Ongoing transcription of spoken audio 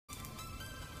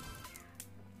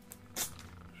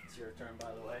turn,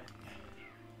 by the way.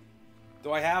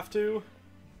 Do I have to?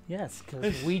 Yes,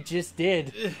 because we just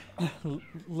did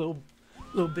little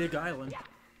Big Island.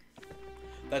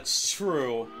 That's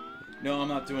true. No, I'm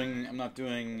not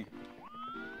doing.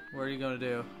 What are you gonna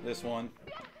do? This one.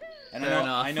 And Fair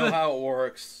enough. I know how it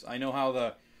works. I know how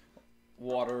the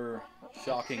water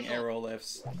shocking arrow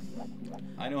lifts.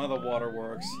 I know how the water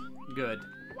works. Good.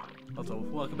 Also,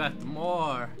 welcome back to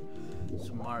more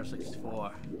Super Mario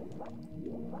 64.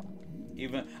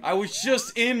 Even I was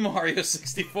just in Mario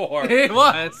 64. It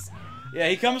was. Yeah,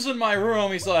 he comes in my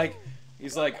room. He's like,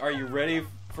 "Are you ready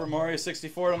for Mario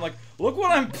 64?" And I'm like, "Look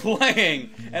what I'm playing!"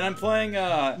 And I'm playing.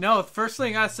 No, the first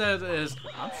thing I said is,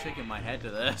 "I'm shaking my head to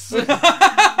this."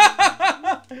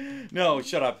 No,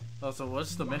 shut up. Also,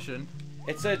 what's the mission?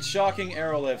 It said shocking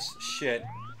arrow lifts. Shit.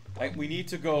 We need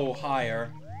to go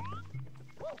higher.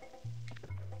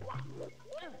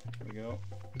 There we go.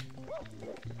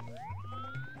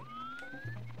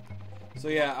 So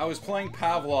yeah, I was playing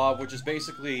Pavlov, which is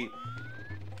basically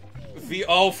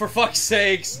oh, for fuck's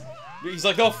sakes! He's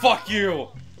like, "Oh, fuck you!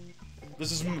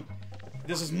 This is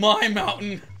my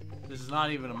mountain." This is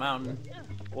not even a mountain.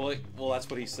 Well, that's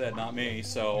what he said, not me.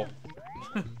 So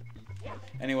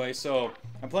anyway, so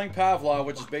I'm playing Pavlov,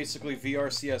 which is basically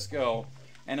VR CS:GO,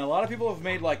 and a lot of people have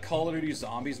made like Call of Duty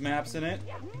Zombies maps in it,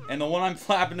 and the one I'm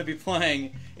happen to be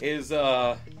playing is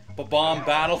Bomb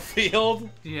Battlefield.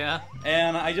 Yeah.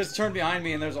 And I just turned behind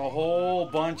me, and there's a whole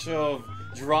bunch of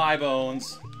dry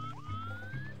bones.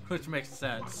 Which makes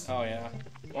sense. Oh yeah.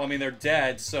 Well, I mean they're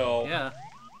dead, so. Yeah.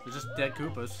 They're just dead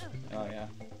Koopas. Oh yeah.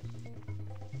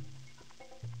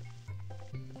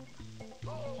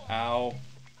 Ow.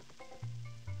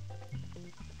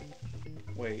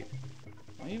 Wait.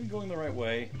 Am I even going the right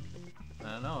way?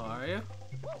 I don't know, are you?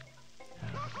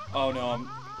 Oh no, I'm...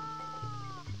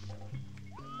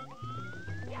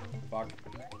 Fuck.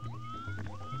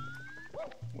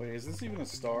 Wait, is this even a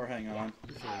star? Hang on.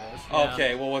 Sure it is.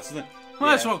 Okay, well what's the...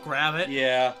 Might as well grab it.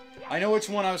 Yeah. I know which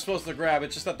one I was supposed to grab,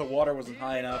 it's just that the water wasn't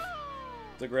high enough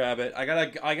to grab it. I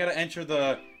gotta enter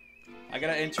the... I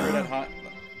gotta enter it at high...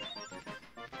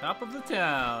 Top of the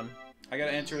town. I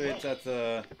gotta enter it at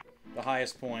the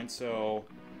highest point, so...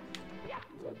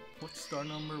 What star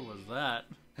number was that?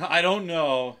 I don't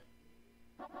know.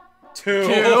 2.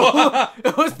 2?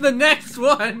 It was the next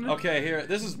one! Okay, here,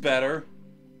 this is better.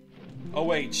 Oh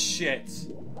wait, shit.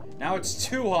 Now it's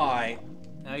too high.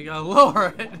 Now you gotta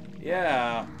lower it.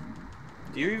 Yeah.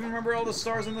 Do you even remember all the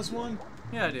stars in this one?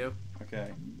 Yeah, I do.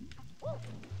 Okay.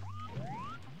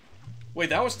 Wait,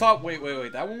 that was top... Wait.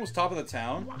 That one was top of the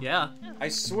town? Yeah. I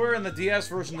swear in the DS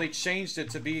version they changed it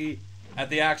to be at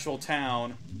the actual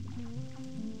town.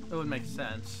 That would make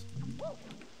sense.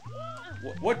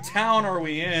 What town are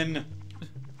we in?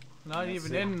 Not Let's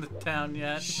even see. in the town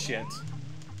yet. Shit.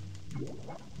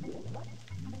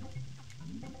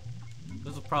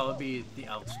 This will probably be the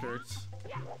outskirts.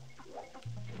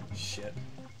 Shit.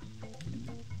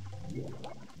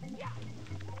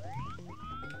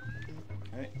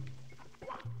 Okay.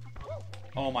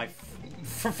 Oh my...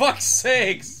 For fuck's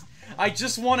sakes! I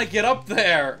just want to get up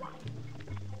there!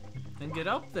 Then get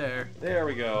up there. There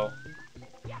we go.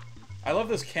 I love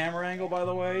this camera angle, by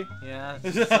the way. Yeah,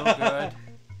 it's so good.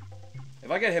 If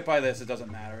I get hit by this, it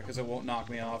doesn't matter, because it won't knock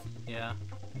me off. Yeah.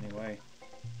 Anyway.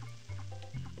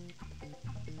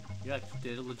 You actually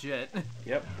did it legit.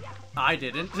 Yep. I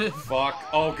didn't. Fuck.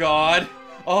 Oh god.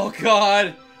 Oh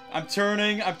god. I'm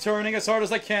turning as hard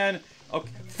as I can. Okay.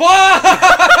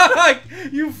 Fuck!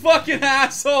 You fucking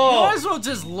asshole! You might as well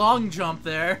just long jump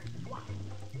there.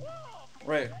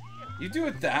 Right. You do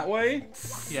it that way?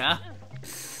 Yeah.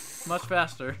 Much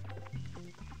faster.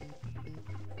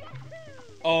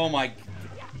 Oh my...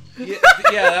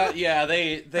 Yeah,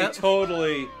 they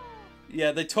totally...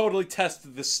 Yeah, they totally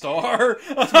tested the star.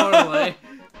 Totally.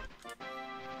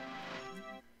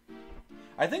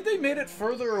 I think they made it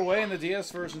further away in the DS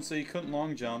version so you couldn't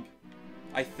long jump.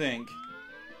 I think.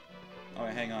 Oh,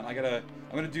 wait, hang on. I'm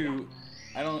gonna do...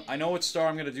 I know what star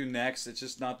I'm gonna do next. It's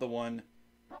just not the one...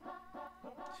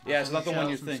 Yeah, it's not the one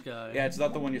you're thinking. Yeah, it's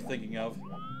not the one you're thinking of.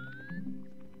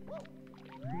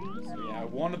 So yeah, I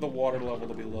wanted the water level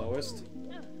to be lowest.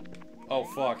 Oh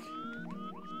fuck.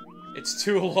 It's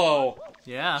too low.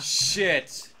 Yeah.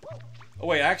 Shit. Oh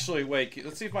wait, actually, wait.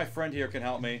 Let's see if my friend here can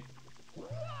help me.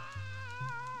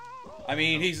 I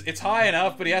mean, it's high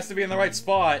enough, but he has to be in the right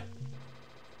spot.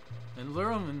 And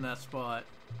lure him in that spot.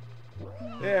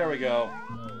 There we go.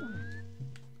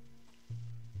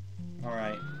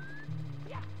 Alright.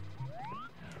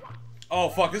 Oh,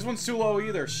 fuck, this one's too low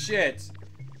either. Shit.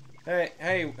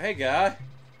 Hey, guy.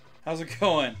 How's it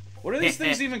going? What are these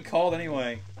things even called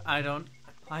anyway? I don't...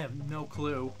 I have no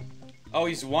clue. Oh,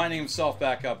 he's winding himself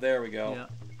back up. There we go. Yeah.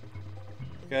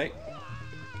 Okay.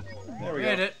 There we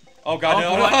Hit go. it. Oh god,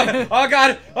 Oh, no, no. Oh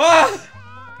god! Ah!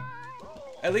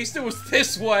 At least it was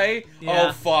this way. Yeah.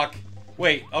 Oh fuck.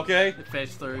 Wait, okay. It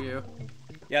phased through you.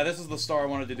 Yeah, this is the star I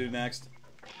wanted to do next.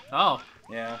 Oh.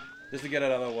 Yeah, just to get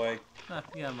it out of the way.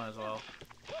 Yeah, might as well.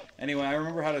 Anyway, I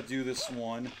remember how to do this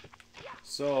one.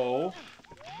 So,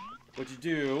 what you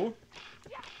do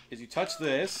is you touch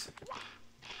this,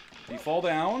 you fall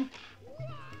down.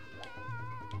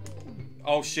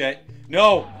 Oh shit.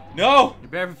 No! No! You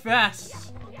better be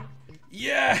fast.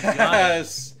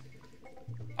 Yes!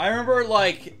 I remember,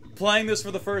 like, playing this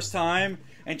for the first time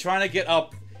and trying to get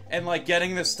up and, like,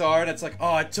 getting the star, and it's like,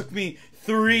 oh, it took me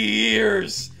 3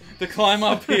 years to climb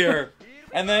up here.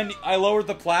 And then I lowered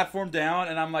the platform down,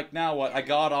 and I'm like, now what? I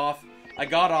got off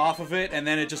of it, and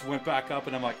then it just went back up,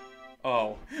 and I'm like,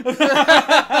 oh.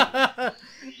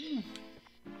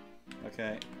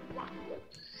 Okay.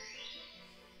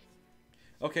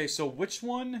 Okay, so which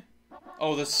one?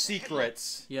 Oh, the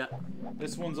secrets. Yeah.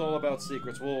 This one's all about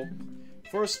secrets. Well,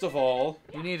 first of all...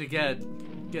 You need to get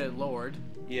it lowered.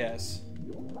 Yes.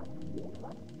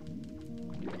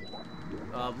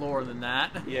 Lower than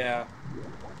that. Yeah.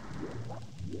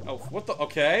 Oh, what the...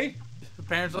 Okay.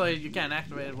 Apparently, you can't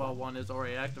activate it while one is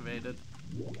already activated.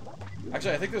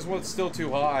 Actually, I think this one's still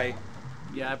too high.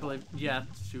 Yeah, I believe... Yeah,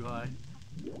 it's too high.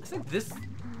 I think this...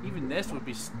 Even this would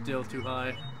be still too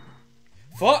high.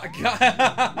 Fuck!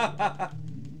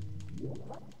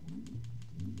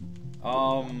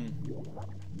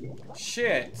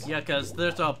 Shit. Yeah, because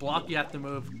there's a block you have to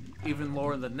move even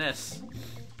lower than this.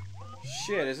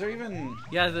 Shit, is there even...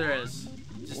 Yeah, there is.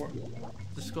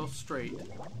 Just go straight.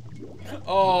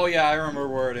 Oh, yeah, I remember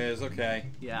where it is. Okay.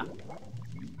 Yeah.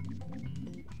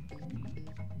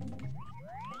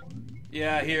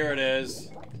 Yeah, here it is.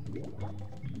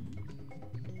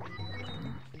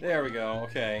 There we go.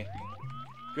 Okay.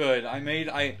 Good. I've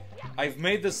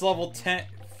made this level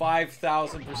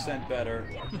 5,000% better.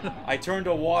 I turned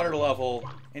a water level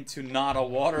into not a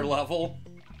water level.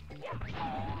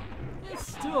 It's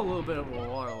still a little bit of a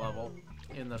water level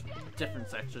in the different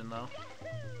section, though.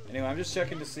 Anyway, I'm just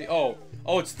checking to see. Oh,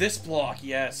 it's this block.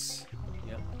 Yes.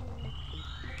 Yep.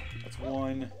 That's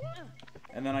one.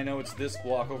 And then I know it's this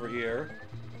block over here.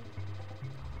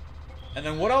 And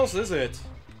then what else is it?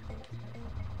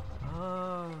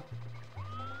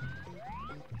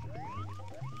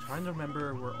 Trying to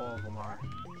remember where all of them are.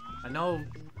 I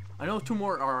know 2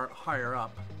 more are higher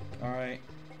up. All right.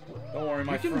 Don't worry,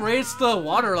 my You can friend. raise the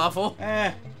water level.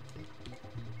 Eh.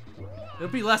 It'll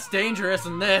be less dangerous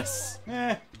than this.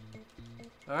 Eh.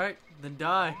 Alright, then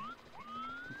die.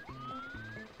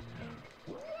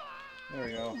 There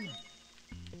we go.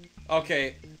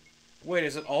 Okay. Wait,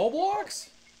 is it all blocks?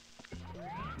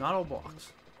 Not all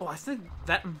blocks. Oh, I think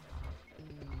that...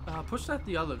 push that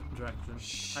the other direction.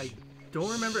 I don't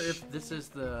remember if this is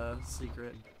the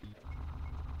secret.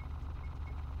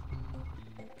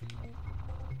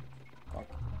 Fuck.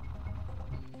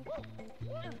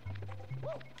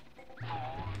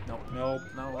 Nope. Nope.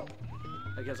 No.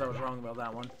 I guess I was wrong about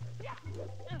that one. I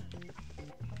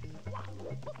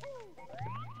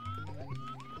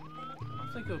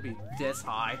don't think it would be this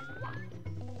high.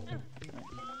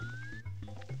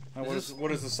 What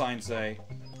does the sign say?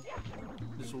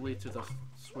 This will lead to the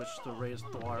switch to raise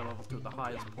the water level to the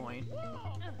highest point.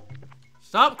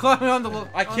 Stop climbing on the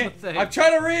I can't. thing. I'm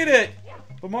trying to read it,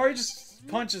 but Mario just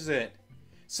punches it.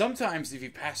 Sometimes, if you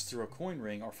pass through a coin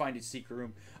ring or find a secret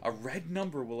room, a red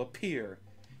number will appear.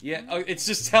 Yeah, it's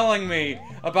just telling me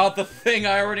about the thing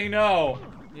I already know.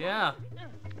 Yeah.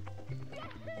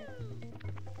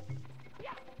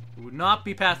 We would not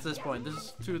be past this point. This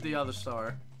is to the other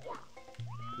star.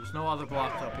 There's no other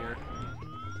blocks up here.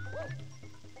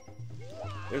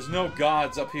 There's no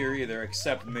gods up here either,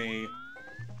 except me.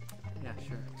 Yeah,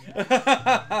 sure.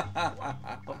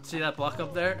 Oh, see that block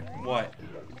up there? What?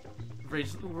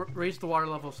 Raise the water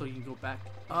level so you can go back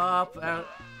up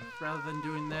rather than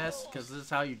doing this, because this is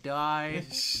how you die.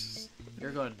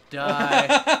 You're gonna die.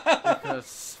 You're gonna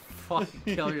fucking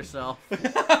kill yourself.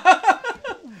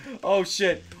 Oh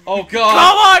shit. Oh god.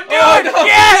 Come on, dude! Oh, no.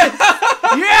 Yes!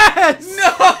 Yes!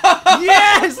 No!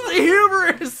 Yes! The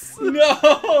humorous!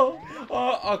 No!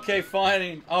 Okay,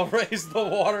 fine. I'll raise the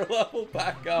water level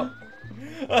back up.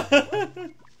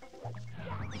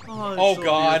 Oh, so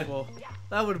god. beautiful.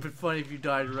 That would have been funny if you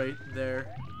died right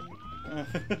there.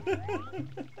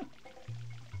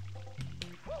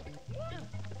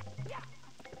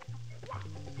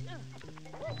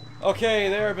 Okay,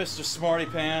 there, Mr. Smarty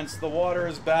Pants. The water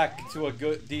is back to a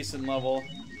good, decent level.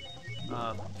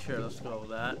 Sure, let's go with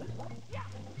that.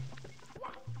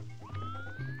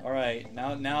 Alright,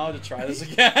 now to try this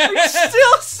again. Are you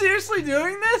still seriously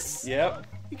doing this? Yep.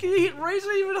 You can raise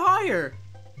it even higher.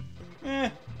 Eh.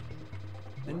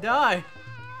 And die.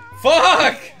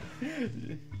 Fuck!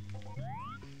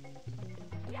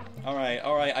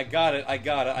 Alright, I got it.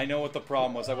 I know what the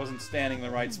problem was. I wasn't standing in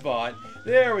the right spot.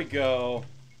 There we go.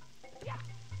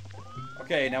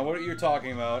 Okay, now what are you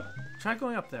talking about? Try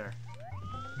going up there.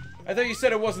 I thought you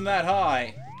said it wasn't that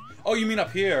high. Oh, you mean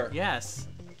up here? Yes.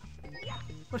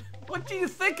 What do you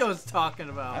think I was talking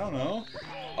about? I don't know.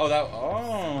 Oh, that...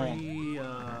 Oh.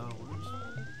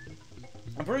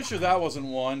 I'm pretty sure that wasn't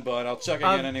one, but I'll check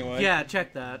again anyway. Yeah,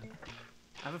 check that.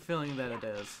 I have a feeling that it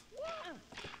is.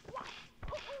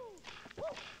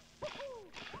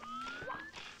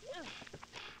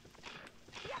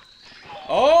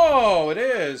 Oh, it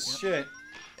is. Yep. Shit.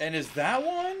 And is that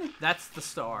one? That's the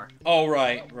star. Oh,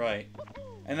 right.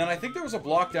 And then I think there was a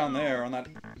block down there on that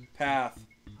path.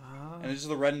 And it's just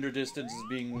the render distance is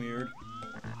being weird.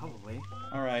 Probably.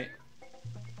 Alright.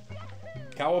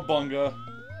 Cowabunga.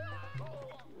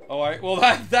 Alright, well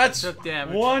that's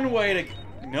one way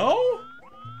to... No?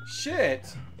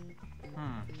 Shit.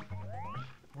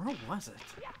 Where was it?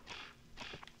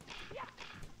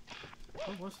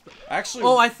 Where was the... Actually...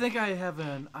 Oh, I think I have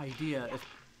an idea.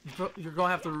 You're going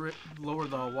to have to lower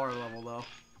the water level, though.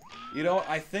 You know,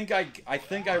 I think I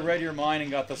read your mind and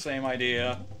got the same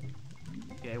idea.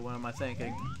 Okay, what am I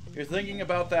thinking? You're thinking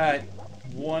about that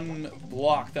one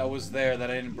block that was there that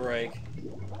I didn't break.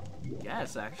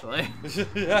 Yes, actually.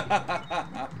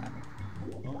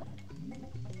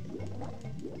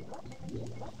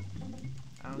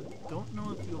 I don't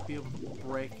know if you'll be able to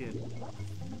break it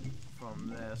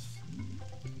from this.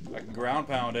 I can ground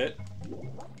pound it.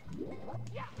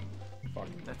 Fuck.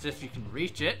 That's if you can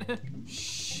reach it.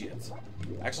 Shit.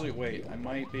 Actually, wait. I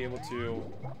might be able to...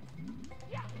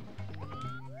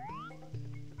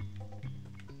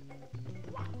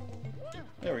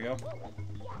 There we go.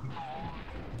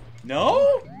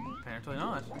 No? Apparently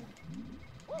not.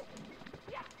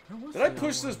 Did I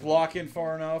push this block in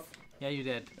far enough? Yeah, you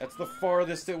did. That's the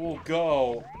farthest it will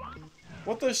go.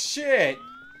 What the shit?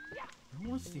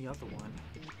 Where was the other one?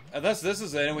 This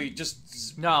is it, and we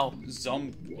just... No.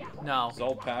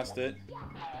 Zoll past it.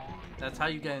 That's how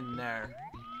you get in there.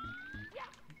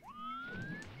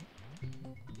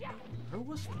 Where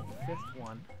was the fifth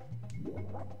one?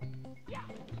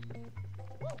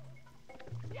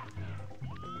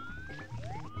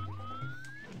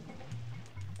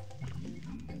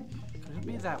 Could it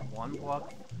be that one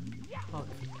block hook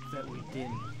that we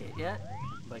didn't hit yet?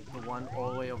 Like the one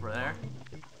all the way over there?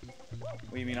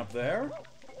 What, you mean up there?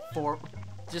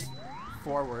 Just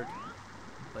forward.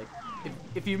 Like,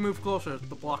 if you move closer,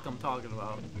 the block I'm talking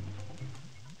about.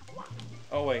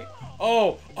 Oh, wait.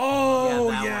 Oh,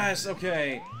 yeah, yes,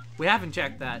 okay. We haven't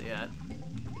checked that yet.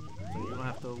 So you don't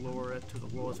have to lower it to the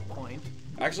lowest point.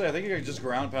 Actually, I think you can just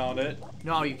ground pound it.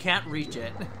 No, you can't reach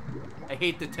it. I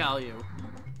hate to tell you.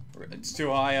 It's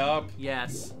too high up?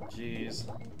 Yes. Jeez.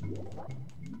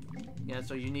 Yeah,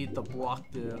 so you need the block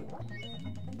to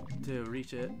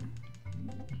reach it.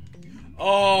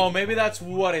 Oh, maybe that's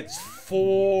what it's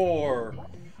for.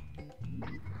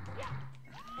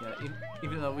 Yeah,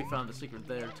 even though we found the secret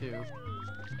there, too.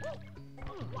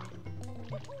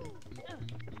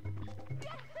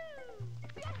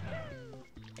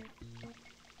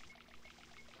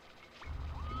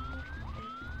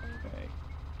 Okay.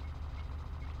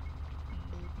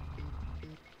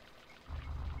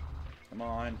 Come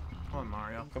on. Come on,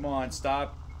 Mario. Come on,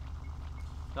 stop.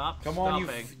 Stop Come stopping.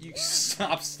 on, you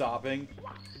stop stopping.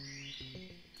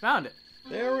 Found it.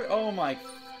 There, oh my.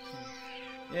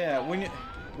 Yeah,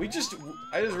 I just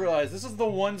realized this is the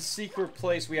one secret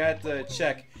place we had to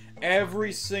check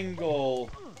every single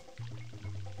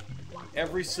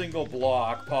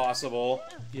block possible.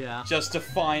 Yeah. Just to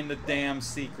find the damn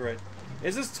secret.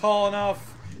 Is this tall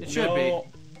enough? It should be.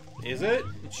 Is it?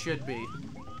 It should be.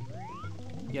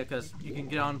 Yeah, because you can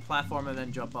get on the platform and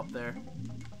then jump up there.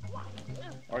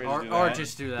 Or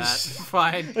just do that.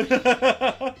 Fine.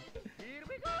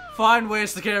 Find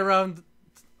ways to get around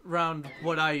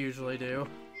what I usually do.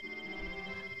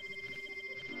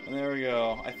 And there we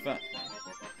go.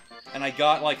 And I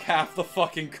got like half the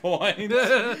fucking coins.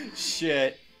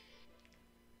 Shit.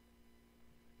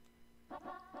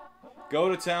 Go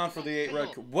to town for the 8 red.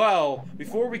 Well,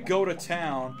 before we go to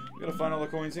town, we gotta find all the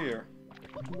coins here.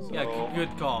 So, yeah,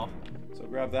 good call. So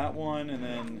grab that one, and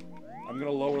then I'm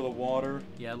gonna lower the water.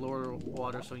 Yeah, lower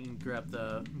water so you can grab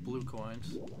the blue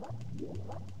coins.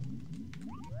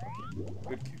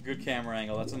 Good camera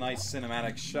angle. That's a nice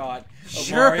cinematic shot of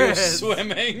Sure Mario is.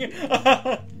 swimming.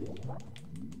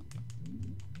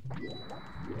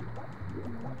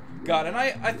 God, and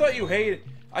I thought you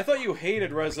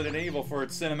hated Resident Evil for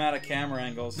its cinematic camera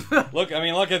angles. Look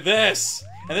at this.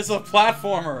 And this is a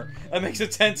platformer. That makes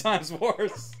it 10 times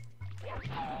worse.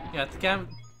 Yeah, the cam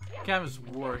is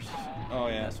worse. Oh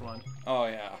yeah. Than this one. Oh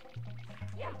yeah.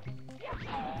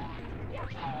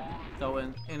 So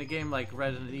in a game like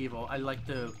Resident Evil, I like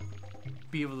to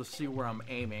be able to see where I'm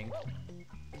aiming.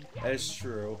 That is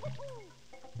true.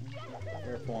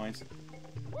 Fair point.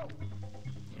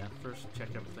 Yeah, first check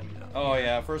everything out. Oh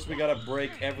yeah, first we gotta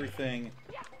break everything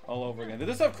all over again. Did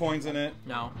this have coins in it?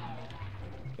 No.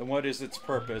 Then what is its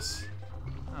purpose?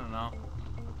 I don't know.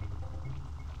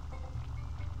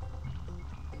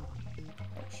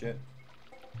 Oh shit.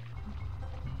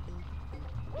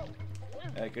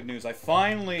 Hey, good news. I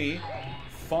finally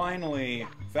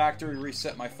factory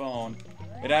reset my phone.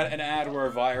 It had an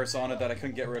adware virus on it that I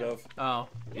couldn't get rid of. Oh.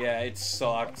 Yeah, it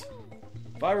sucked.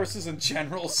 Viruses in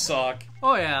general suck.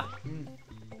 Oh yeah.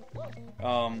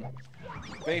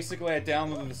 Basically I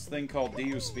downloaded this thing called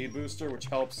DU Speed Booster, which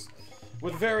helps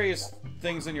with various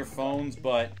things in your phones,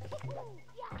 but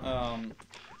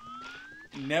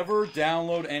never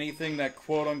download anything that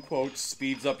quote-unquote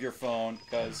speeds up your phone,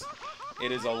 because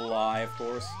it is a lie, of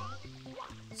course.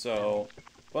 So,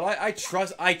 but I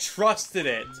trusted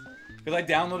it, because I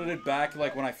downloaded it back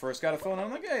like when I first got a phone. And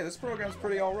I'm like, hey, this program's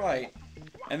pretty alright.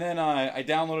 And then I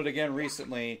downloaded it again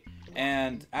recently,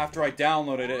 and after I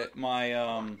downloaded it, my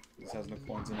this has no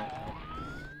coins in it.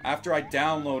 After I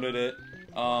downloaded it,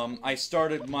 I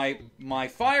started my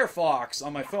Firefox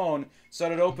on my phone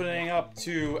started opening up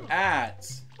to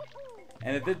ads,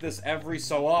 and it did this every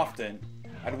so often.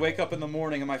 I'd wake up in the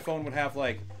morning and my phone would have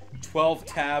like 12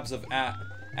 tabs of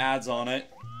ads on it.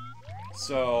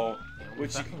 So,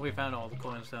 Yeah, we found all the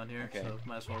coins down here, okay. so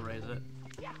might as well raise it.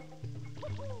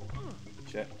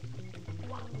 Shit.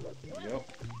 There we go.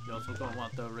 You also don't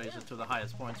want to raise it to the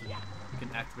highest point so you can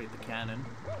activate the cannon.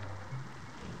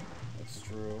 That's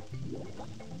true.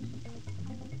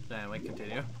 Anyway,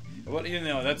 continue. Well, you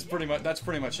know, that's pretty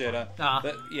much it. Ah.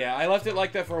 Yeah, I left it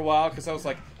like that for a while because I was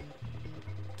like,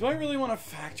 do I really want to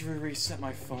factory reset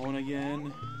my phone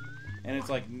again? And it's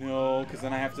like, no, because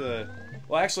then I have to...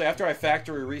 Well, actually, after I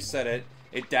factory reset it,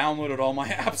 it downloaded all my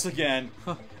apps again.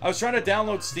 I was trying to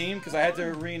download Steam because I had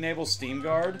to re-enable Steam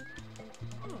Guard.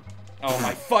 Oh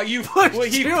my fuck! He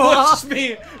pushed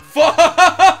me.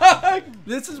 Fuck!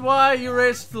 This is why you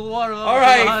raised the water level. All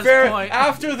right, to the fair. point.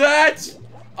 After that,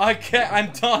 I can't.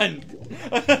 I'm done.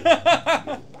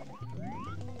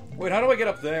 Wait, how do I get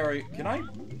up there? Can I?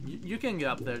 You can get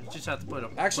up there. You just have to put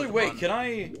a. Actually, put a wait. button. Can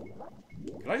I?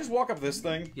 Can I just walk up this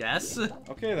thing? Yes.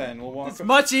 Okay, then we'll walk. It's up.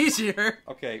 much easier.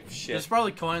 Okay, shit. There's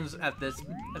probably coins at this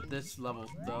level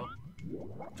though.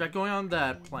 Try going on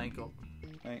that plank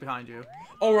behind you.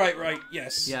 Oh right.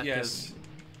 Yes. Yeah, yes.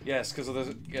 Yes, because of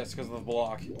the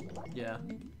block. Yeah.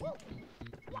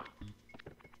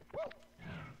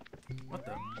 What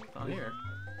the? It's not here.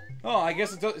 Oh, I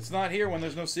guess it's not here when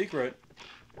there's no secret.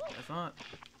 It's not.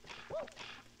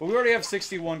 But we already have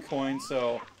 61 coins,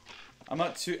 so I'm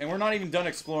not too... And we're not even done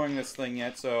exploring this thing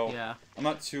yet, so Yeah. I'm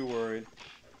not too worried.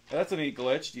 That's a neat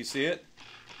glitch. Do you see it?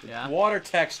 Yeah. Water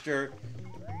texture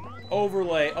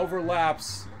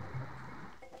overlaps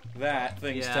that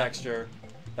thing's Yeah. texture.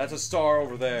 That's a star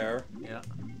over there. Yeah.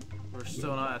 We're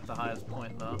still not at the highest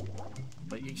point though,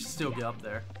 but you can still get up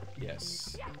there.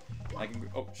 Yes. I can...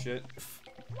 Oh, shit.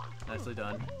 Nicely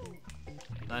done.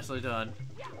 Nicely done.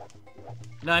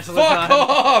 Nicely Fuck done.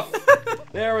 off!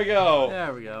 There we go.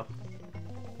 There we go.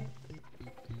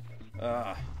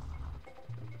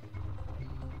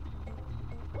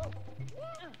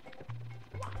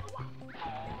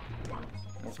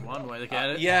 That's one way to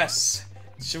get it. Yes.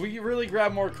 Should we really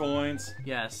grab more coins?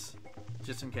 Yes.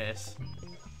 Just in case.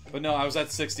 But no, I was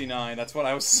at 69. That's what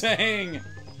I was saying.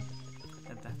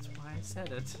 And that's why I said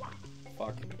it.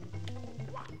 Fuck.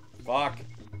 Fuck.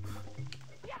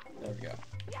 There we go.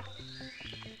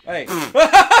 Hey.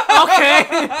 Okay!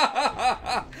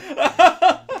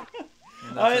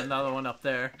 And that's another one up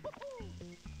there.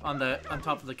 On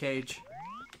top of the cage.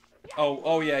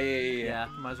 Oh yeah. Yeah,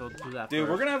 might as well do that Dude,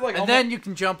 first. we're gonna have like and then you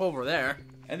can jump over there.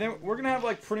 And then we're gonna have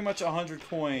like pretty much 100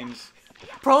 coins.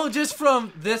 Probably just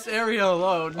from this area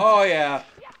alone. Oh yeah.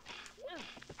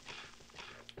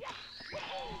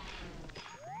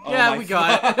 Yeah, we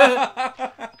got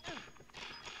it.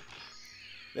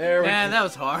 There we go. Man, that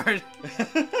was hard.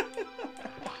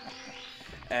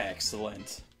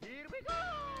 Excellent.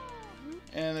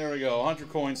 And there we go, 100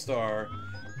 coin star.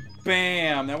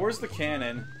 Bam! Now where's the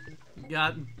cannon?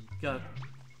 Got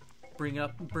bring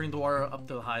the water up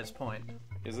to the highest point.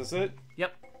 Is this it?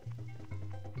 Yep.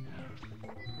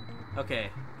 Okay.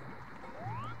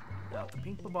 Now the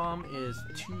pink bomb is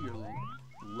to your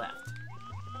left.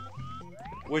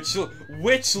 Which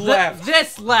left?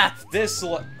 This left! This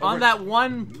left. On that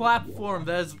one platform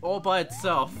that is all by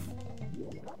itself.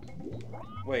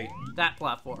 Wait. That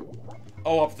platform.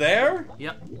 Oh, up there?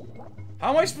 Yep.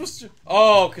 How am I supposed to...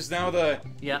 Oh, because now the...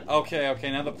 Yeah.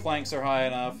 Okay, now the planks are high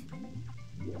enough.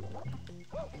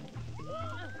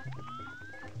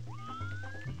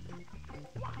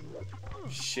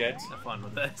 Shit. Have fun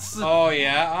with this. Oh,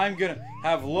 yeah, I'm gonna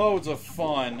have loads of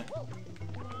fun.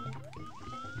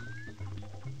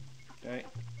 Okay.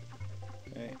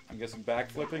 Okay, I'm guessing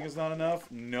backflipping is not enough.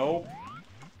 Nope.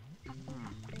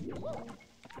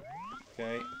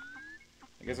 Okay.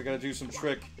 I guess I gotta do some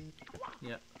trick.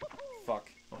 Yeah. Fuck.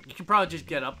 Well, you can probably just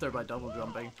get up there by double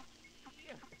jumping.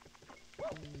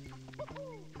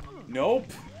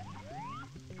 Nope.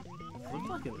 It looked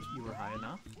like you were high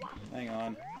enough. Hang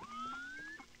on.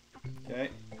 Okay.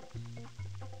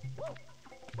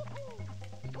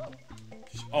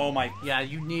 Oh my... Yeah,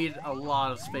 you need a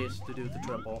lot of space to do the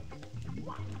triple.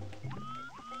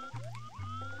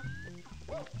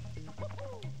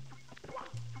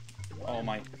 Oh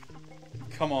my...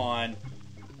 Come on.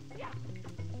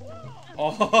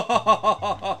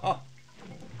 Oh,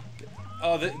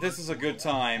 oh this is a good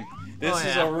time. This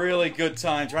is a really good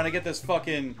time. Trying to get this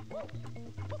fucking...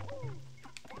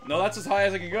 No, that's as high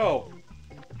as I can go.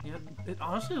 Yeah, it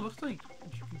honestly looks like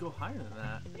you can go higher than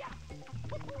that.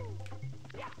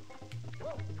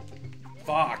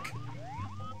 Fuck.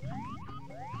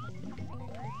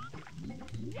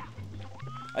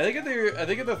 I think at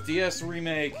the DS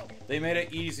remake, they made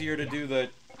it easier to do the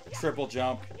triple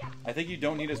jump. I think you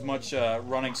don't need as much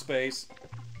running space.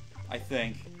 I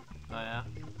think. Oh yeah.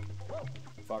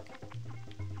 Fuck.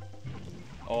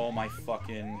 Oh my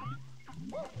fucking.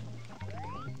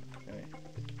 Okay.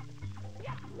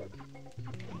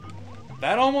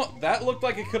 That looked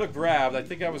like it could have grabbed. I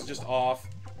think I was just off.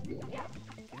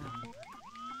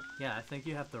 Yeah, I think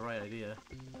you have the right idea.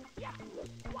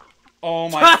 Oh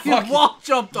my fucking... wall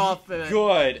jumped off it!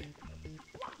 Good!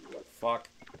 Fuck.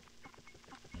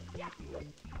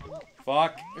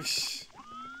 Fuck.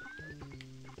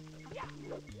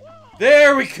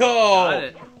 There we go! Got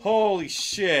it. Holy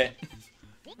shit.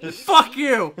 Fuck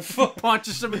you!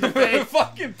 Punches him in the face.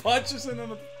 Fucking punches him in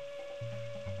the...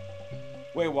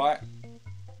 Wait, what?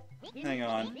 Hang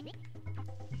on.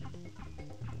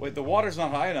 Wait, the water's not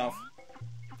high enough.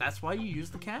 That's why you use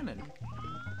the cannon.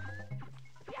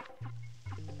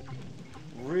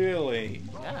 Really?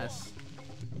 Yes.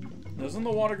 Doesn't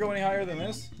the water go any higher than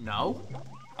this? No.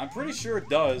 I'm pretty sure it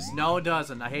does. No, it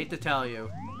doesn't. I hate to tell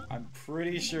you. I'm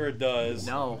pretty sure it does.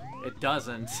 No, it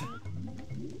doesn't.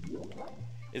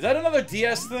 Is that another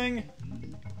DS thing?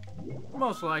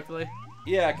 Most likely.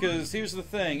 Yeah, because here's the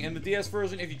thing. In the DS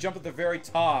version, if you jump at the very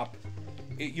top,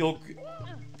 the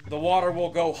water will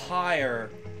go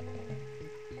higher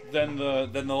than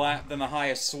the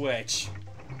highest switch.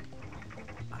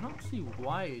 I don't see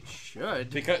why it should.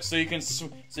 Because so you can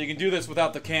do this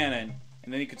without the cannon,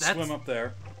 and then you can swim up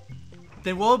there.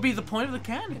 Then what would be the point of the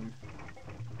cannon?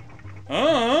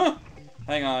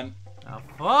 Hang on. Now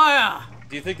fire!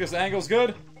 Do you think this angle's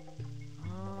good?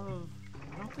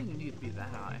 I don't think you need to be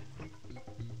that high.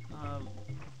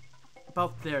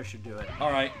 About there should do it.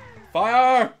 All right.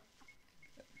 Fire!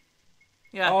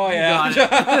 Yeah. Oh you yeah.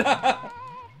 got it.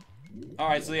 All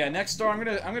right. So yeah, next star, I'm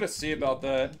gonna see about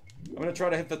that. I'm gonna try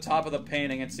to hit the top of the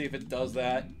painting and see if it does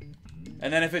that.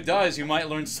 And then if it does, you might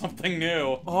learn something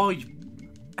new. Oh,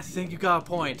 I think you got a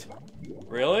point.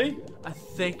 Really? I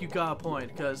think you got a point,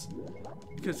 because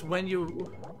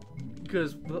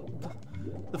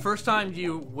the first time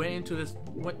you went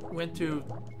to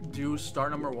do star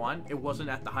number 1, it wasn't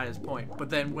at the highest point. But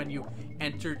then when you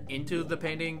entered into the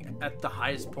painting at the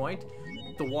highest point,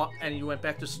 and you went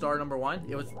back to star number 1,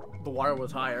 the water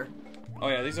was higher. Oh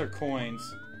yeah, these are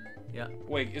coins. Yeah.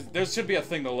 Wait, there should be a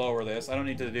thing to lower this. I don't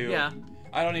need to do. Yeah.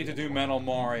 I don't need to do Metal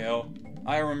Mario.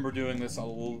 I remember doing this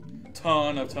a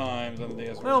ton of times on the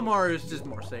DS. Metal Mario is just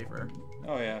more safer.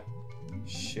 Oh yeah.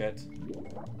 Shit.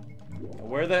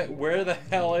 Where the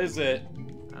hell is it?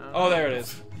 Oh, there it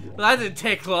is. Well, that didn't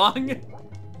take long.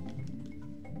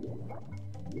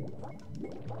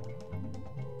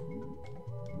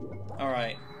 All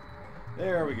right.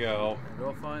 There we go.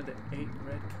 Go find the 8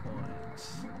 red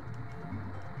coins.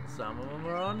 Some of them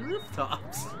are on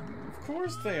rooftops. Of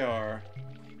course they are.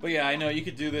 But yeah, I know you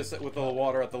could do this with the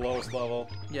water at the lowest level.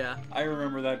 Yeah. I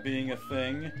remember that being a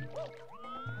thing.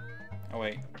 Oh,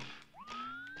 wait.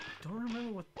 I don't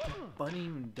remember what the bunny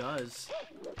even does.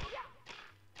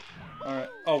 Alright.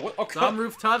 Oh, what? Oh, Some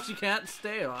rooftops you can't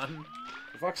stay on.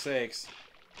 For fuck's sakes.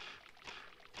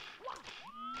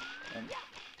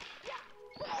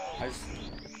 I just...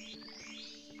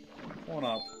 One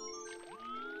up.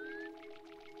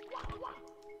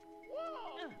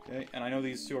 Okay, and I know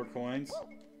these two are coins.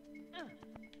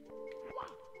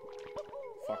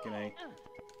 Fucking A.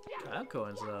 Not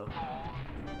coins, though.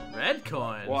 Red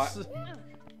coins! What?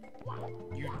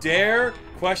 You dare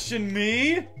question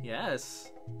me?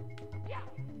 Yes.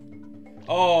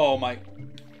 Oh my...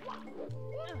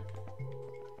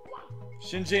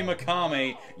 Shinji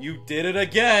Mikami, you did it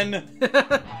again!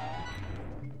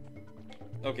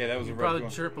 Okay, that was a red Probably coin.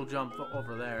 triple jump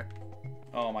over there.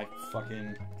 Oh my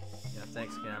fucking... Yeah,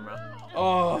 thanks, camera.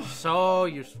 Oh! So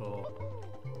useful.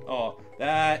 Oh,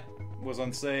 that was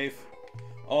unsafe.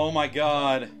 Oh my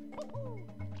god.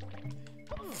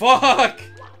 Fuck!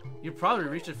 You probably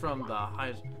reach it from the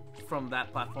highest, from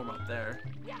that platform up there.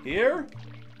 Here?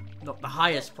 No, the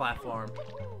highest platform.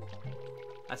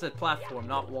 I said platform,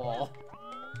 not wall.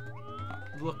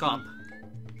 Look up.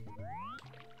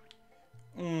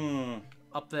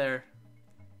 Up there.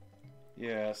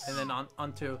 Yes. And then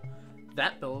onto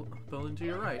that building to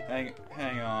your right.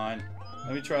 Hang on.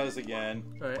 Let me try this again.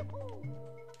 Alright.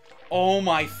 Oh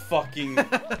my fucking...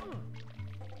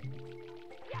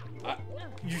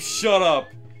 You shut up.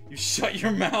 You shut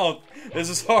your mouth. This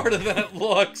is harder than it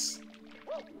looks.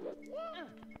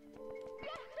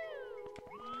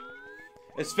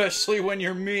 Especially when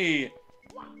you're me.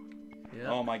 Yep.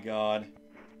 Oh my god.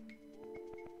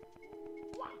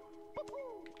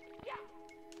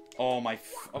 Oh my...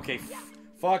 Okay,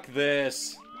 fuck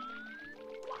this.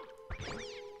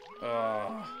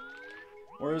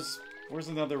 Where's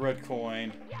another red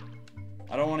coin?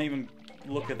 I don't want to even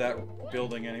look at that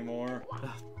building anymore.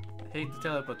 I hate to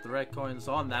tell it, but the red coin's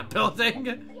on that building.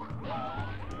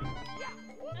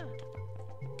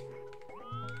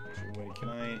 Wait, can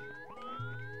I...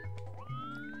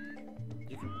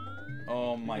 You can,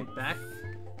 Oh my... you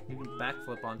can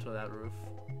backflip onto that roof.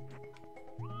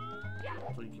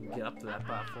 So you can get up to that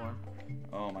platform.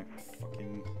 Oh my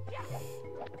fucking...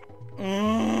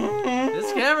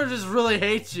 This camera just really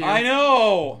hates you. I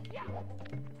know!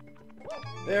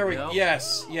 There we go. Yep.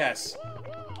 Yes, yes.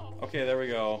 Okay, there we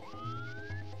go.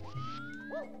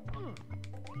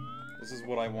 This is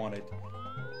what I wanted.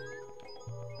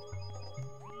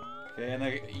 Okay,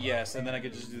 and yes, and then I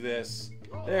could just do this.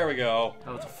 There we go.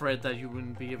 I was afraid that you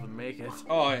wouldn't be able to make it.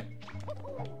 Oh,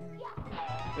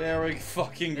 there we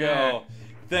fucking go. Yeah.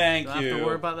 Thank Don't you. have to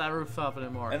worry about that rooftop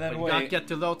anymore. And then but you wait. gotta get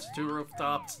to those two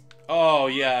rooftops. Oh,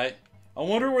 yeah. I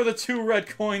wonder where the two red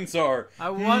coins are. I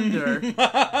wonder.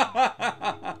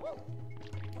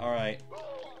 Alright.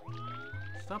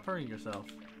 Stop hurting yourself.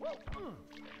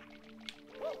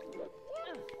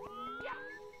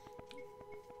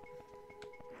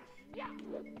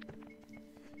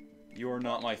 You are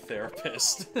not my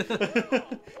therapist.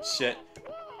 Shit.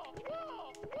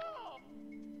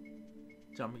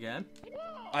 Jump again.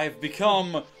 I've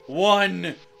become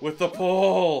one with the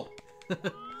pole.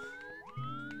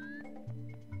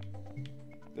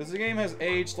 This game has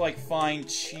aged like fine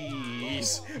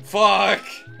cheese. Fuck!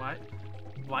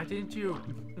 Why didn't you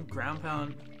ground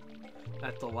pound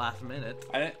at the last minute?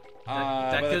 I didn't,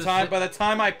 That by the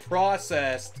time I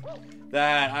processed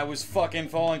that I was fucking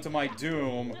falling to my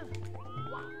doom,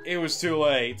 it was too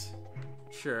late.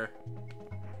 Sure.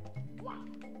 Yeah.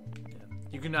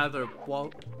 You can either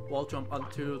wall jump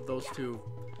onto those two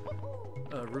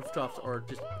rooftops or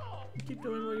just keep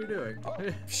doing what you're doing.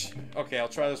 Okay, I'll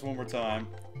try this one more time.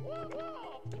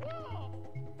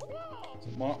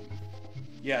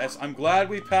 Yes, I'm glad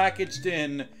we packaged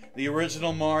in the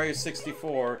original Mario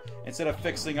 64 instead of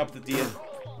fixing up the DS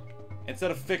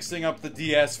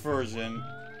version.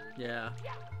 Yeah.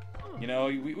 You know,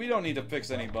 we don't need to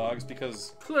fix any bugs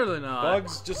because Clearly not.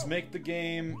 bugs just make the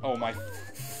game. Oh my.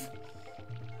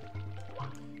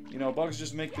 You know, bugs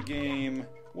just make the game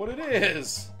what it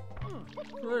is.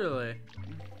 Clearly.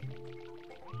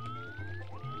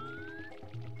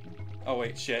 Oh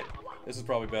wait, shit. This is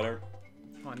probably better.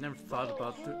 Oh, I never thought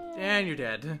about it. And you're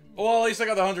dead. Well, at least I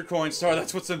got the 100 coin star.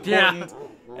 That's what's important.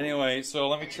 Yeah. Anyway, so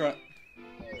let me try.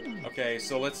 Okay,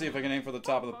 so let's see if I can aim for the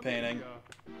top of the painting.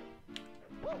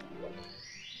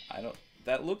 I don't.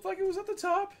 That looked like it was at the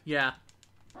top. Yeah.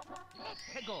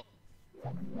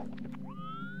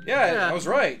 Yeah, I was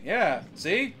right. Yeah.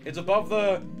 See, it's above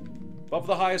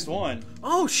the highest one.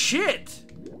 Oh shit!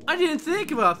 I didn't think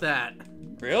about that.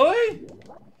 Really?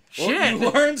 Shit! Well,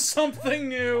 you learned something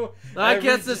new. I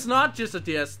guess it's not just a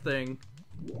DS thing.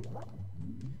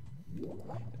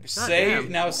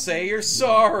 Say you're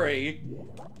sorry.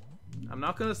 I'm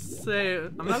not gonna say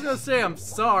I'm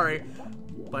sorry,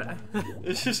 but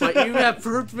but you have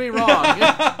proved me wrong.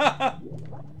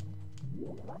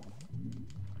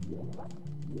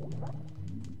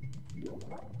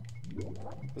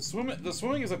 The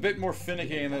swimming is a bit more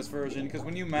finicky in this version because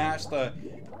when you mash, the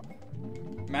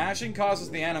mashing causes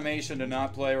the animation to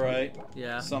not play right.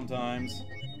 Yeah. Sometimes.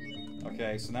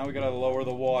 Okay, so now we gotta lower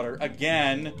the water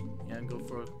again. Yeah, and go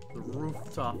for the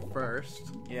rooftop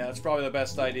first. Yeah, that's probably the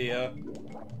best idea.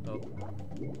 Oh. Go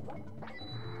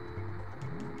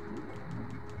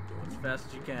as fast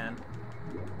as you can.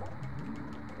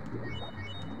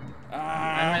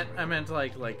 Ah. I meant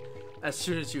like as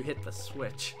soon as you hit the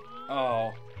switch.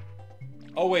 Oh.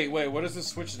 Oh wait, what does this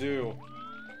switch do?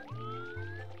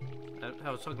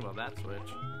 I was talking about that switch.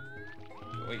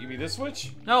 Wait, you mean this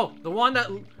switch? No, the one that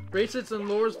raises and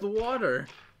lowers the water.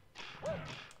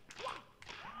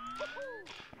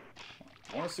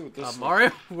 I want to see what this.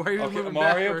 Mario, why are you moving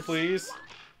Mario, backwards? please.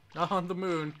 Not on the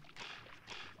moon.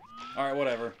 All right,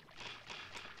 whatever.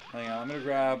 Hang on, I'm gonna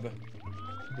grab.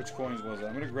 Which coins was it?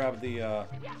 I'm gonna grab the.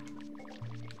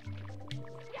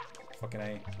 Fucking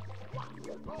A.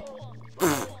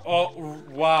 Oh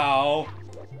wow.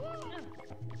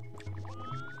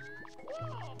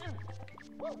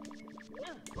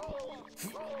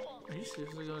 Are you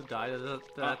seriously gonna die to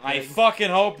that I thing?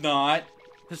 fucking hope not.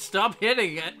 Stop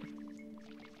hitting it!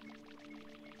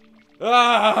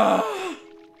 Ah!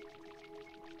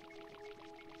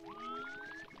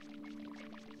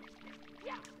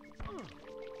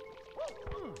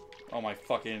 Oh my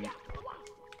fucking...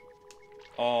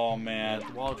 Oh man.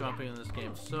 Wall jumping in this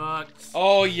game sucks.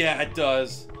 Oh yeah, it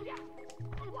does.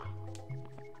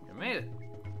 You made it.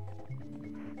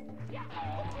 There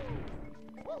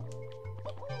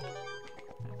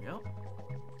we go.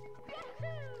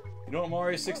 You know what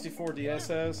Mario 64 DS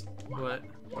has? What?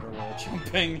 Water wall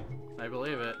jumping. I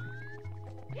believe it.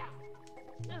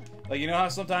 Like, you know how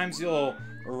sometimes you'll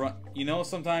run,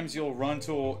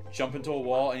 jump into a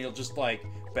wall and you'll just like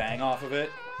bang off of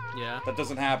it? Yeah. That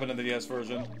doesn't happen in the DS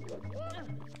version.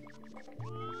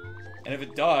 And if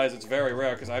it does, it's very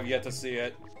rare because I've yet to see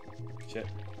it. Shit.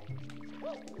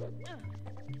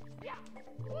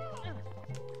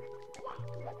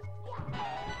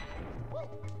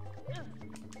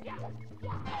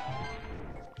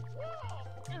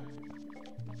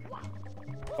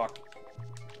 Fuck.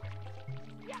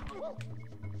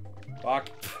 Fuck.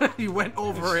 You went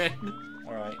over it.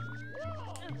 Alright.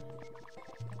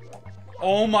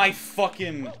 Oh my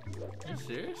fucking... Are you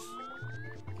serious?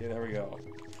 Okay, there we go.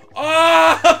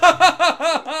 Oh!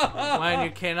 When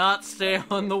you cannot stay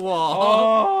on the wall.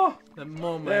 Oh! The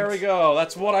moment. There we go.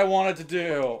 That's what I wanted to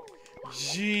do.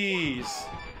 Jeez.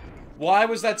 Why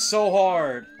was that so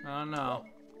hard? I don't know.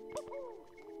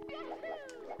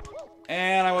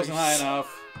 And I wasn't high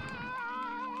enough.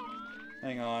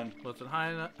 Hang on. Was it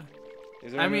high enough?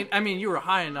 Is there I mean, you were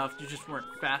high enough. You just weren't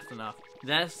fast enough.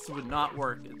 This would not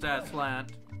work. It's at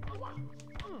slant.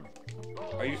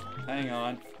 Are you? Hang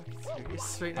on.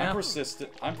 Serious right I'm now?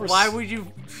 persistent. Why would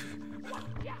you?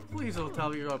 Please don't tell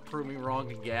me you're gonna prove me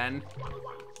wrong again.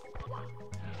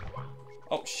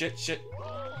 Oh shit! Shit!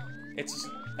 It's.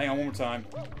 Hang on one more time.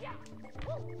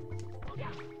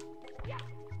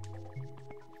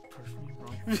 Prove me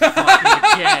wrong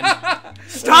fucking again.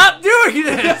 Stop doing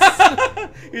this!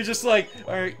 You're just like,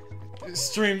 all right.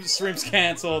 Stream's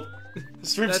canceled.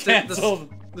 Stream's That's it, canceled.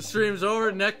 The stream's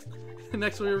over. Next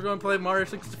week we're going to play Mario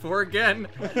 64 again.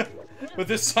 But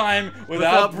this time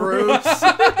without Bruce.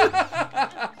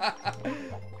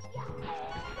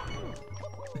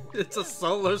 It's a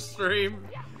solo stream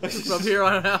from here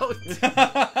on out.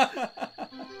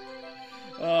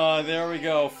 There we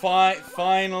go.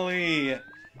 Finally,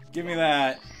 give me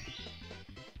that.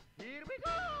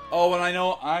 Oh, and I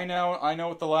know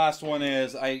what the last one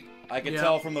is. I can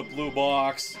tell from the blue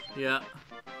box. Yeah.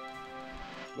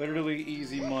 Literally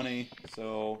easy money.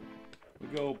 So we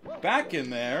go back in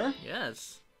there.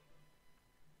 Yes.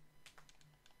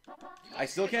 I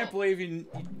still can't believe you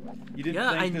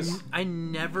didn't think this. I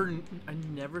never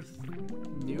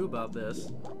knew about this.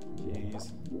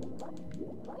 Jeez.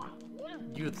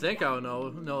 You would think I would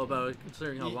know about it,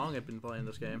 considering how long I've been playing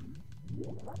this game.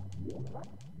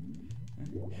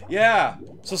 Yeah.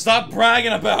 So stop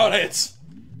bragging about it.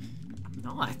 I'm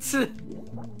not.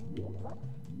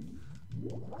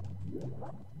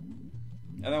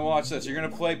 And then watch this. You're gonna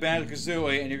play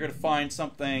Banjo-Kazooie, and you're gonna find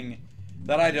something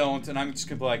that I don't, and I'm just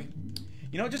gonna be like,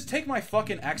 you know, just take my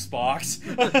fucking Xbox.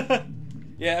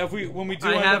 Yeah, when we do.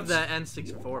 I have the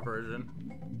N64 version.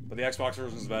 But the Xbox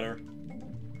version is better.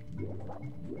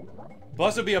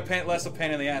 Plus, it'd be less a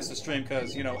pain in the ass to stream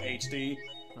because, you know, HD.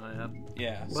 Oh, yeah.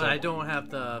 Yeah. But I don't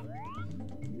have the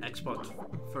Xbox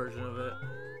version of it.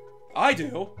 I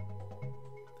do.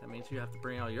 That means you have to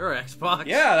bring out your Xbox.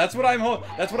 Yeah, that's what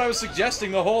I was suggesting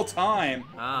the whole time.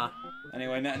 Ah.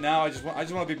 Anyway, now I just want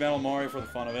to beat Metal Mario for the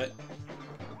fun of it.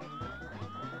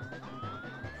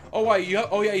 Oh wait, you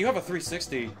have a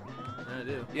 360. I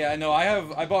do. Yeah, no,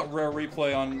 I bought Rare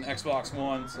Replay on Xbox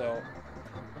One, so.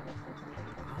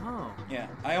 Oh. Yeah,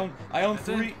 I own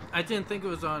three. I didn't think it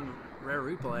was on Rare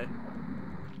Replay.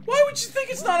 Why would you think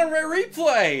it's not on Rare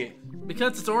Replay?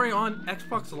 Because it's already on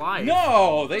Xbox Live.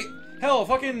 No, hell,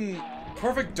 fucking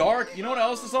Perfect Dark. You know what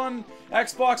else is on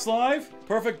Xbox Live?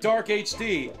 Perfect Dark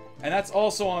HD, and that's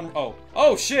also on.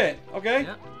 Oh shit. Okay.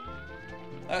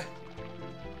 Yep.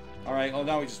 All right. Well,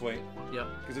 now we just wait. Yep.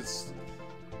 Because it's.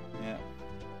 Yeah.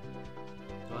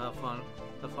 We'll have fun.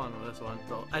 Have fun with this one.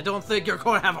 Though I don't think you're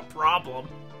going to have a problem.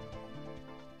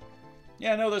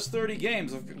 Yeah, no, there's 30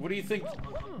 games. What do you think?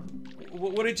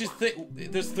 What did you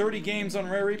think? There's 30 games on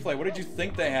Rare Replay. What did you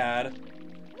think they had?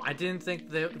 I didn't think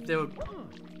they would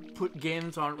put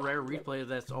games on Rare Replay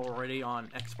that's already on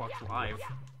Xbox Live.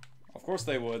 Of course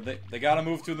they would. They gotta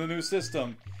move to the new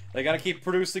system. They gotta keep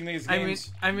producing these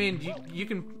games. I mean, you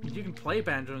can play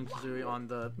Banjo and Kazooie on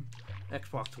the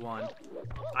Xbox One.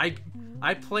 I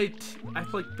played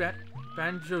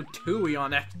Banjo Tooie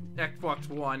on Xbox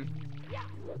One.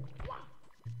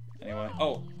 Anyway,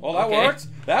 well that Okay. worked.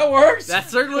 That worked. That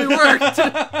certainly worked.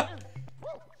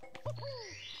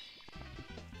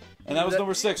 And that was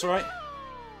number 6, right?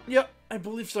 Yep, I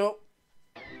believe so.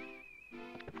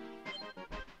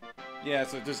 Yeah.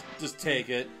 So just take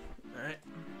it. All right.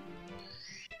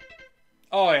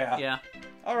 Oh yeah. Yeah.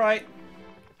 All right.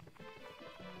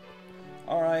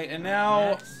 All right, and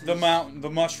now Next the mountain,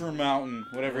 the Mushroom Mountain,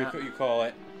 whatever Yeah. you call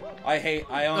it.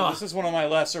 Ugh. This is one of my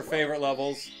lesser favorite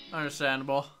levels.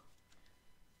 Understandable.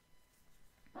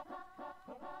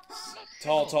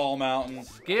 Tall mountain.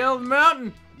 Scale the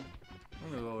mountain.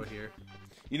 I'm gonna go over here.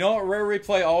 You know what Rare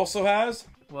Replay also has?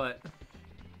 What?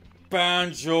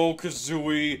 Banjo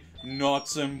Kazooie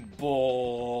Nuts and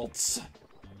Bolts.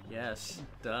 Yes,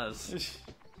 it does.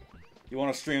 You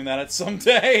want to stream that at some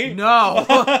day? No.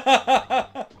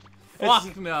 It's,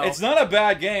 Fuck no. It's not a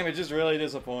bad game. It's just really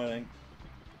disappointing.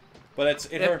 But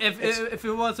if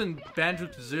it wasn't Banjo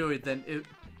Kazooie, then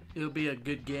it'll be a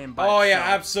good game. By Oh yeah,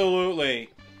 itself.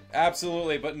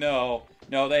 absolutely. But no,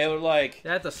 they were like. They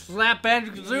had to slap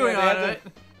Banjo Kazooie Yeah, on they it.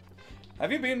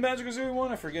 Have you beaten Banjo Kazooie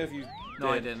 1? I forget if you. No,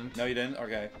 I didn't. No, you didn't.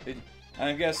 Okay. And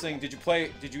I'm guessing. Did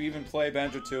you even play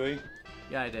Banjo Tooie?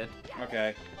 Yeah, I did.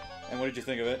 Okay. And what did you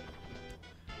think of it?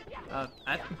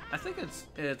 I think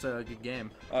it's a good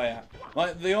game. Oh yeah.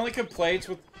 The only complaints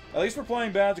with, at least for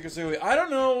playing Banjo Kazooie, I don't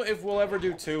know if we'll ever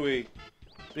do Tooie,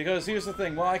 because here's the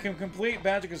thing. While I can complete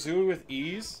Banjo Kazooie with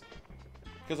ease,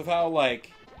 because of how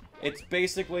like, it's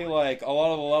basically like a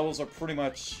lot of the levels are pretty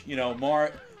much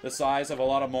the size of a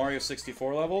lot of Mario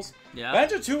 64 levels. Yeah.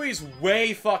 Banjo Tooie's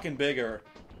way fucking bigger.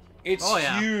 It's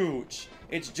huge.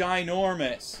 It's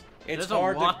ginormous. It's There's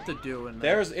hard a lot to do in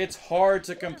there. It's hard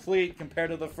to complete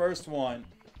compared to the first one.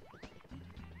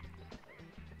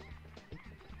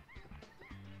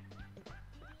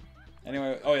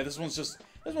 Anyway, oh yeah, this one's just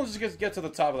get to the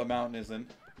top of the mountain,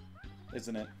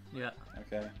 isn't it? Yeah.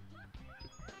 Okay.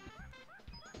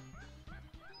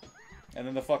 And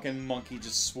then the fucking monkey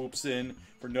just swoops in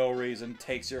for no reason,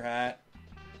 takes your hat.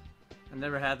 I've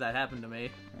never had that happen to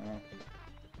me. Oh.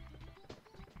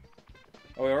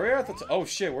 Oh, wait, are we at the oh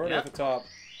shit, we're already at the top.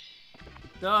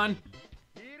 Done.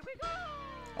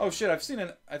 Oh shit, I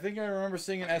think I remember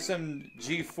seeing an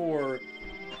SMG4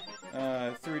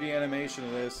 3D animation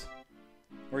of this,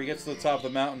 where he gets to the top of the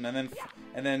mountain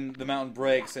and then the mountain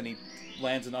breaks and he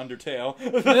lands in Undertale.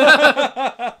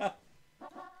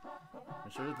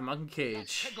 Sort of the monkey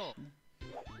cage.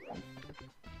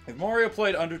 If Mario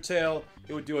played Undertale,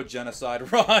 he would do a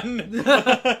genocide run.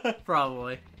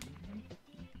 Probably.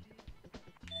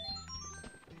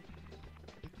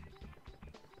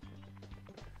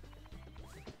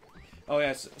 Oh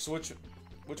yeah, so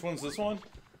which one's this one?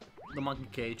 The monkey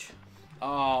cage.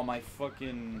 Oh my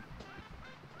fucking.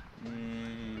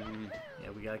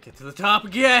 Yeah, we gotta get to the top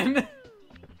again.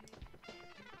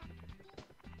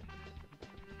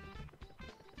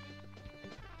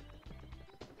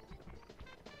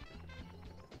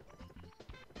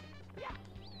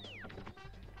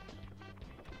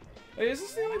 Hey, is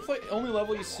this the only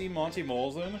level you see Monty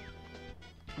Moles in?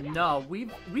 No, we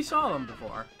saw them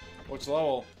before. Which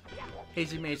level?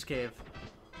 Hazy Maze Cave.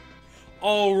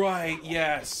 Oh right,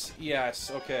 yes.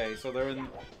 Okay, so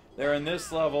they're in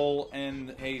this level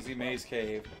in Hazy Maze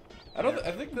Cave. I don't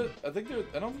think they're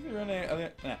in any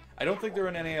other. I don't think they're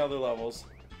in any other levels.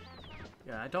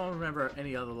 Yeah, I don't remember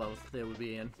any other levels they would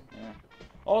be in. Yeah.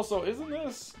 Also, isn't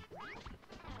this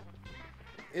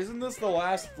the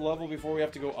last level before we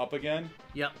have to go up again?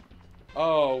 Yep.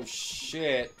 Oh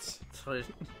shit. So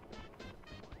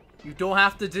you don't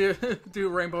have to do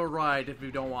Rainbow Ride if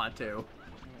you don't want to.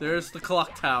 There's the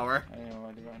clock tower.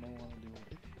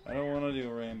 I don't want to do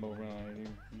Rainbow Ride.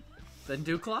 Then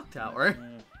do clock tower.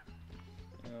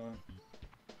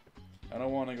 I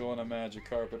don't want to go on a magic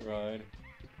carpet ride.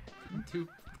 Do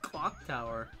clock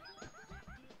tower.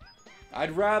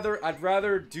 I'd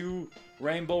rather do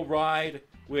Rainbow Ride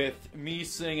with me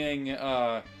singing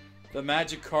the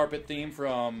magic carpet theme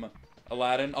from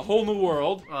Aladdin, A Whole New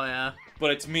World. Oh yeah.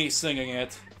 But it's me singing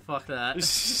it. Fuck that.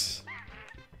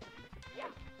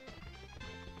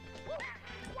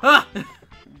 Ah!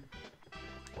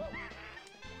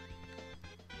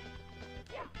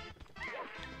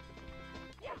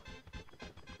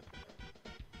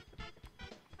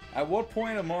 At what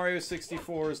point of Mario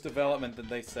 64's development did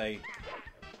they say,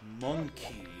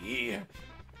 monkey?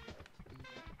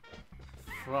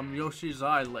 From Yoshi's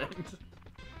Island.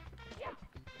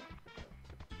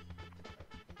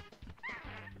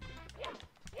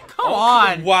 Come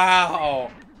on!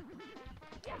 Wow!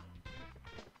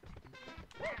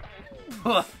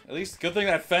 At least, good thing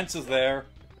that fence is there.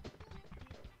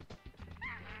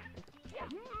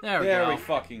 There we There go. we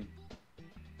fucking...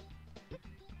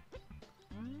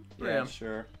 Yeah, Yeah.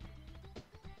 sure.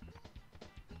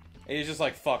 He just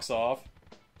like fucks off.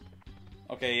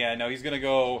 Okay, yeah, no, he's gonna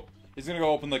go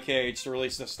open the cage to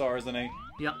release the stars, isn't he?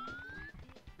 Yep.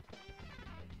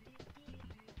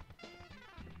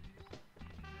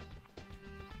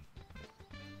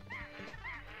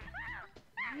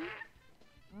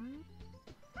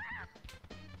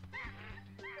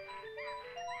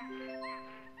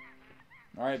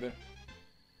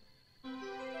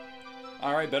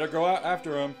 Alright, better go out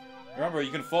after him. Remember,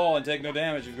 you can fall and take no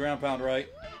damage if you ground pound right.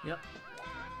 Yep.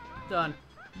 Done.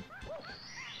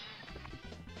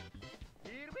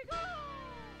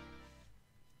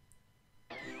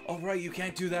 Oh right, you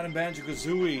can't do that in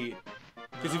Banjo-Kazooie.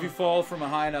 Because if you fall from a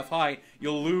high enough height,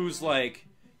 you'll lose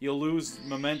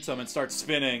momentum and start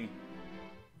spinning.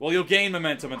 Well, you'll gain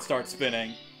momentum and start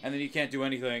spinning, and then you can't do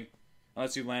anything.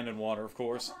 Unless you land in water, of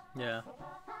course. Yeah.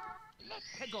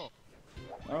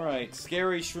 Alright,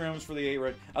 scary shrooms for the 8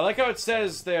 red. I like how it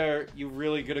says there, you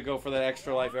really gonna go for that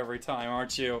extra life every time,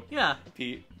 aren't you? Yeah.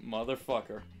 Pete,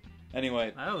 motherfucker.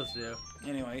 Anyway. I always do.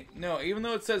 Anyway, no, even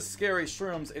though it says scary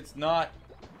shrooms, it's not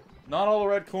all the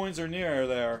red coins are near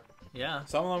there. Yeah.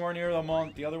 Some of them are near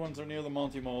the other ones are near the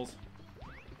Monty Moles.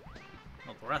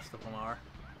 Well, the rest of them are.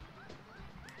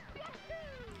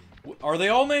 Are they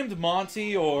all named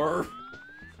Monty, or...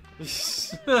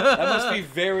 That must be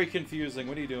very confusing.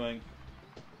 What are you doing?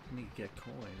 I need to get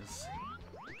coins.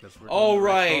 Oh,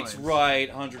 right, right.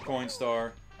 100 coin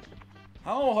star.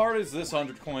 How hard is this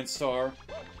 100 coin star?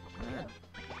 Yeah.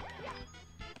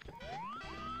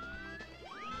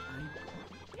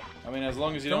 I mean, as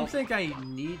long as you don't think I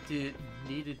needed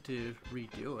to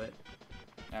redo it.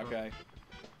 Okay.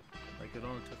 Like, it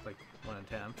only took like one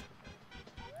attempt.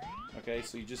 Okay,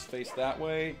 so you just face that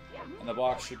way, and the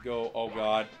box should go... Oh,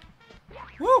 God.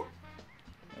 Woo!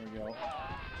 There we go.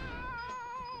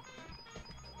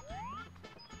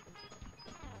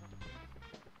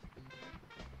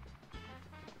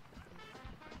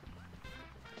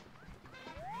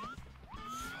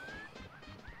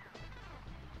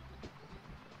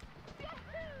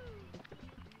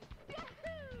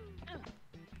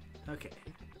 Okay.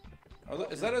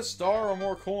 Is that a star or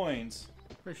more coins?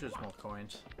 Pretty sure it's more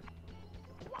coins.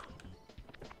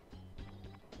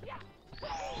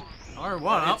 Or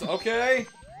one up. It's okay.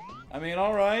 I mean,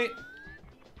 alright.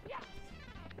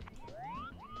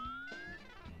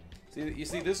 You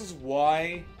see, this is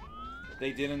why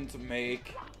they didn't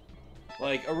make...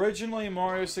 Like, originally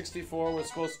Mario 64 was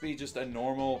supposed to be just a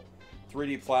normal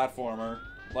 3D platformer.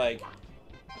 Like,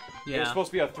 yeah. it was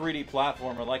supposed to be a 3D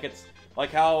platformer.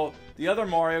 Like how the other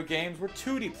Mario games were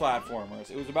 2D platformers.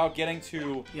 It was about getting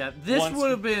to... Yeah, this would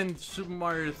have been Super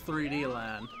Mario 3D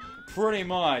Land. Pretty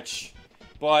much.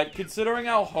 But considering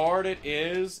how hard it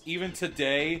is, even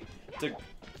today,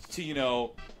 to you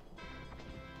know,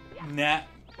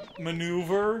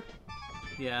 maneuver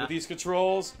with these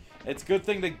controls, it's a good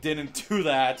thing they didn't do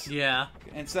that. Yeah.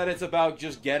 Instead, it's about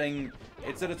just getting...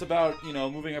 Instead, it's about, you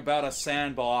know, moving about a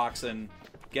sandbox and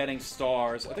getting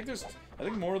stars. I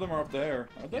think more of them are up there.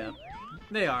 Aren't they? Yeah.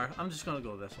 They are. I'm just gonna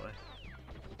go this way.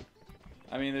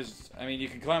 I mean, you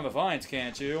can climb the vines,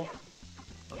 can't you?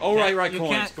 Oh, right, You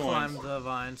coins, can't coins. climb the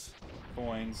vines.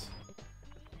 Coins.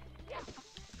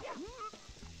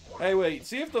 Hey, wait.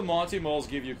 See if the Monty Moles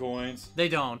give you coins. They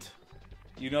don't.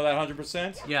 You know that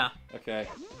 100%? Yeah. Okay.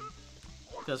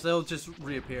 Because they'll just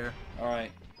reappear.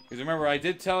 Alright. Because remember, I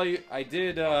did tell you, I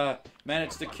did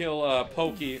manage to kill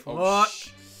Pokey. Oh,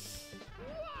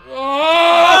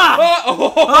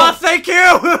 Oh, thank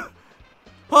you!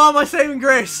 Oh, my saving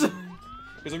grace!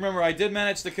 Because remember, I did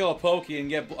manage to kill a Pokey and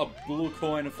get a blue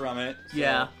coin from it. So.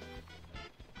 Yeah.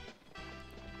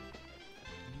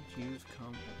 You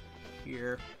come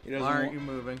here. Why aren't you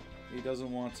moving? He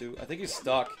doesn't want to. I think he's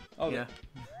stuck. Oh, yeah.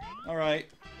 Alright.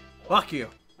 Fuck you.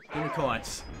 Give me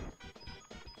coins.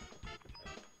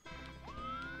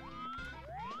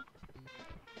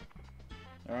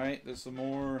 Alright, there's some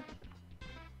more.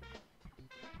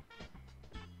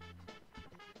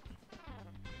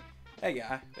 Hey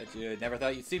guy, bet you never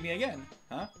thought you'd see me again,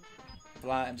 huh?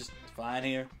 I'm just flying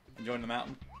here, enjoying the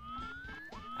mountain.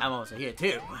 I'm also here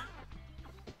too.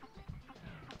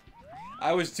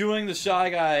 I was doing the Shy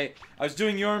Guy. I was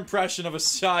doing your impression of a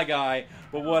Shy Guy,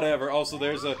 but whatever. Also,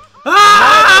 there's a...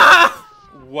 Ah!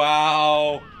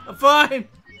 Wow. I'm fine.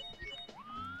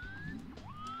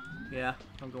 Yeah,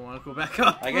 I'm going to go back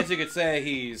up. I guess you could say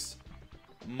he's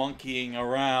monkeying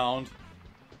around.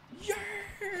 Yeah.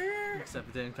 Except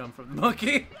it didn't come from the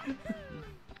monkey.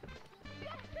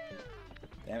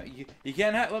 Damn it! You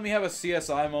can't let me have a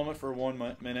CSI moment for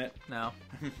 1 minute. No.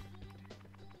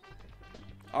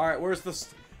 All right, where's the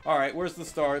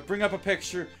star? Bring up a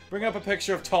picture. Bring up a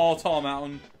picture of Tall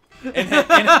Mountain.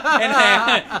 Enhance.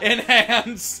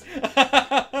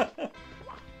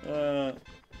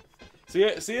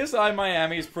 CSI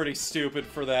Miami is pretty stupid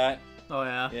for that. Oh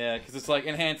yeah. Yeah, because it's like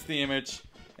enhance the image.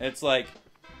 And it's like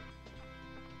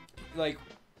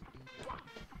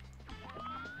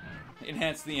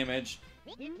enhance the image.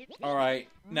 All right,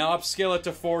 now upscale it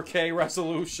to 4K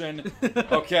resolution.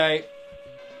 Okay.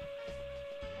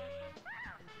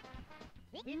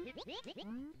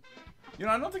 You know,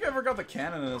 I don't think I ever got the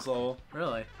cannon in this level.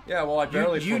 Really? Yeah, well, I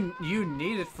barely... You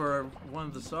need it for one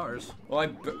of the stars. Well,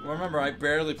 remember, I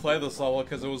barely played this level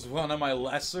because it was one of my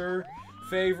lesser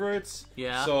favorites.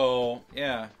 Yeah. So,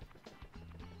 yeah.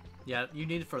 Yeah, you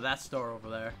need it for that star over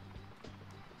there.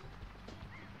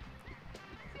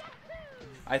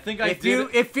 I think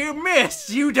If you miss,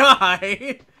 you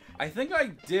die! I think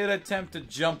I did attempt to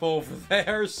jump over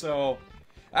there, so...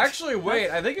 Actually,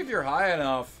 wait, I think if you're high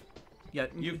enough... Yeah,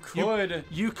 you could...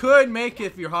 You could make it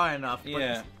if you're high enough, but...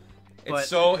 Yeah. But,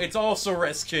 it's also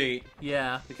risky.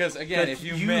 Yeah. Because, again, if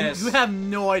you miss... You have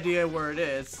no idea where it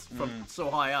is from so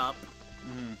high up.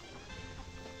 Mm.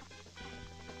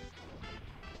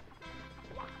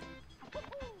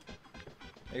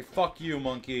 Hey, fuck you,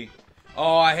 monkey.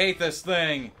 Oh, I hate this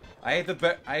thing. I hate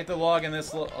the log in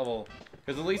this level.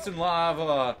 Because at least in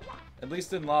Lava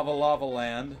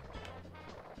Land,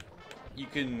 you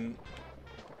can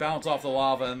bounce off the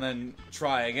lava and then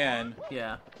try again.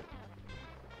 Yeah.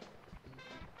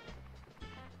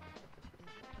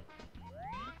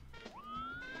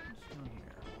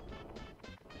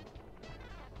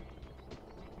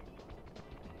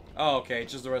 Oh, okay,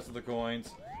 just the rest of the coins.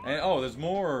 And oh, there's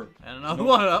more. And another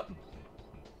one up.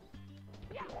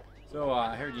 So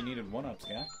I heard you needed 1-ups,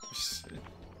 yeah?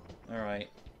 Alright.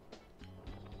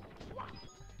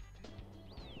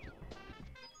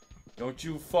 Don't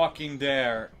you fucking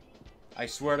dare. I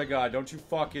swear to God, don't you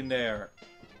fucking dare.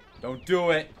 Don't do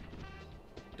it.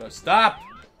 Just stop.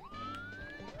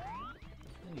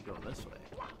 Then you go this way.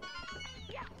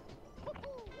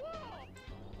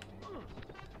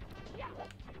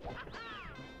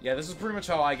 Yeah, this is pretty much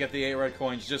how I get the 8 red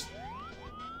coins, just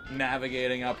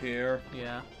navigating up here.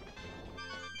 Yeah.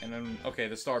 And then, okay,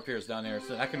 the star appears down there,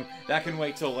 so that can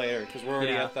wait till later, because we're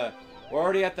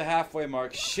already at the halfway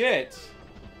mark. Shit!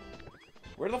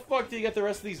 Where the fuck do you get the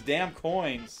rest of these damn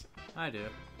coins? I do.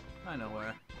 I know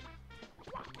where.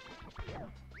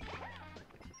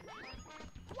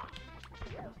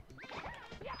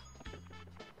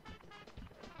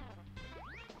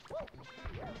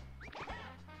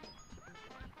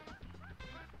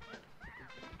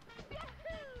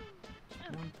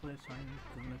 One place I'm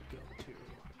gonna go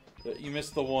to. You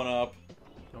missed the 1-up.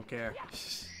 Don't care.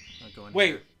 Not going Wait.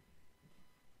 here.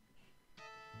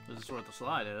 This is where the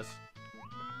slide is.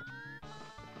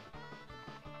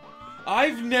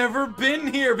 I've never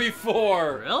been here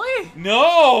before! Really?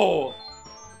 No!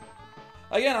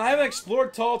 Again, I haven't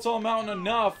explored Tall Mountain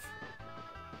enough.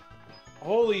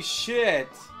 Holy shit.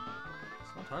 It's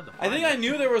not hard to find. I think I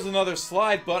knew there was another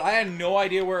slide, but I had no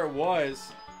idea where it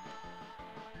was.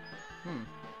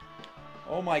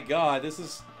 Oh my god, this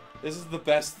is the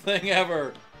best thing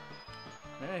ever.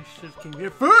 I should have came here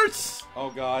first!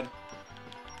 Oh god.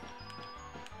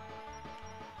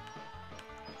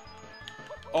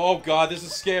 Oh god, this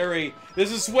is scary.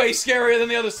 This is way scarier than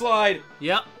the other slide.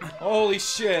 Yep. Holy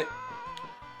shit.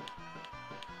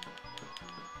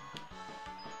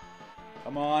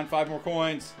 Come on, 5 more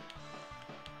coins.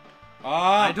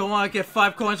 Ah. I don't want to get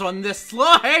 5 coins on this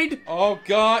slide. Oh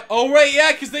god. Oh right,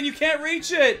 yeah, because then you can't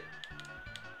reach it.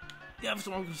 Yeah,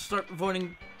 so I'm gonna start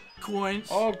avoiding coins.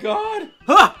 Oh god.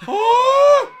 Ha!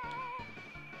 Oh.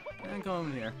 And come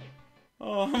in here.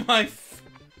 Oh my.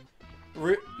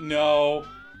 No.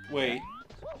 Wait.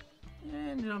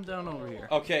 And jump down over here.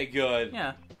 Okay, good.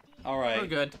 Yeah. All right. We're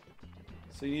good.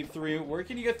 So you need 3. Where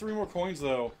can you get 3 more coins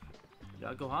though? You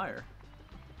gotta go higher.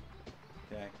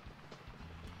 Okay.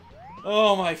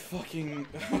 Oh my fucking.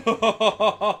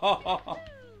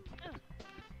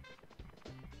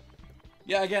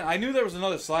 Yeah, again, I knew there was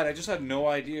another slide. I just had no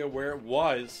idea where it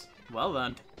was. Well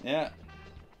then. Yeah.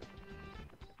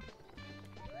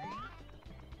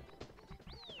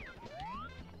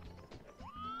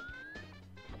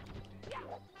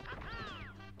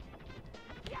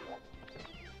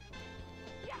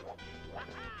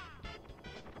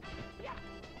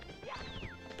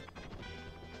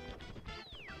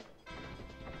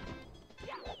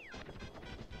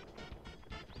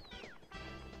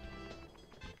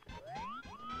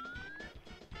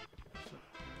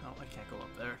 Oh, I can't go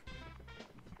up there.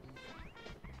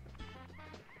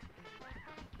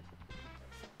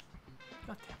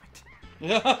 God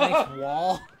damn it. Thanks,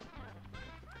 wall.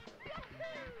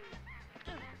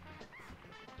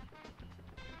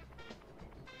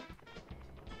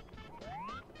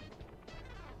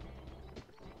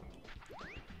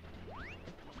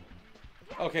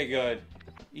 Okay, good.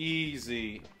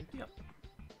 Easy. Yep.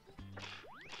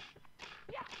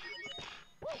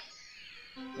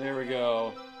 There we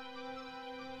go.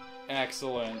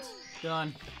 Excellent.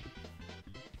 Done.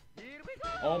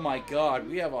 Oh my god,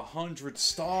 we have 100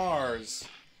 stars.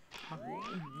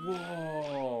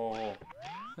 Whoa.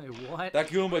 Say what? That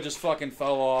Goomba just fucking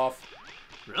fell off.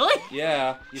 Really?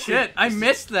 Yeah. Shit, I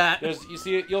missed that. You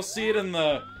see it. You'll see it in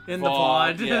the In the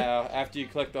pod. Yeah, after you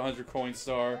collect the 100 coin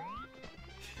star.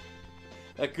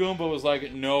 That Goomba was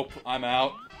like, "Nope, I'm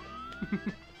out.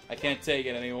 I can't take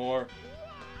it anymore."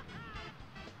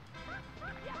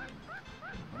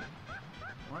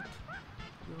 What?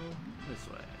 Go this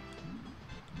way.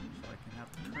 So I can have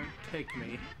the current take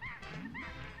me.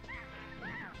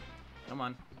 Come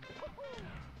on.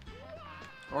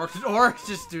 Or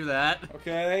just do that.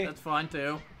 Okay. That's fine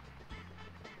too.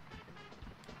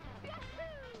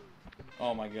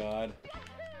 Oh my god.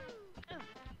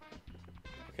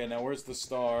 Okay, now where's the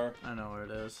star? I know where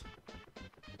it is.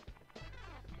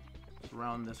 It's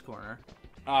around this corner.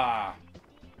 Ah.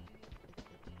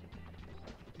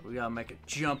 We gotta make a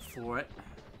jump for it.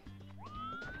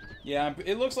 Yeah,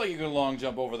 it looks like you can long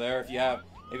jump over there if you have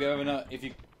enough, if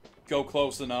you go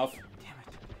close enough. Damn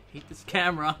it. I hate this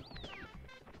camera.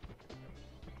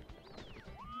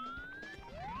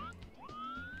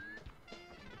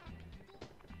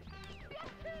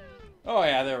 Oh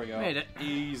yeah, there we go. Made it.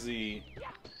 Easy.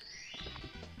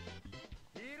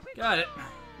 Got it.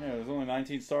 Yeah, there's only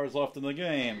 19 stars left in the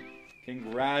game.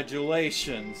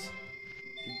 Congratulations.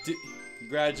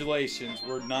 Congratulations,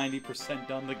 we're 90%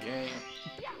 done the game.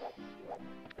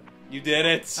 You did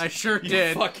it. I sure You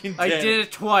did. fucking did. I did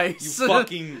it twice. You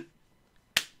fucking...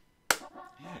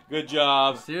 Good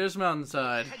job. Here's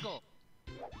Mountainside. What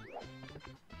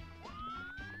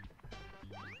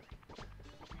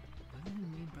do you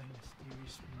mean by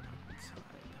mysterious Mountainside?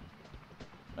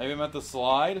 Maybe I'm at the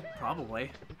slide?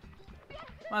 Probably.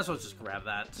 Might as well just grab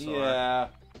that. So Yeah.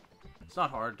 it's not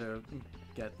hard to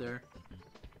get there.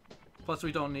 Plus,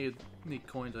 we don't need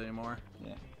coins anymore.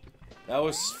 Yeah. That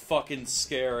was fucking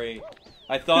scary.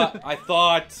 I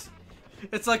thought...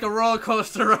 It's like a roller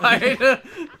coaster ride. Have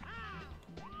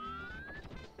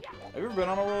you ever been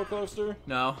on a roller coaster?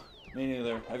 No. Me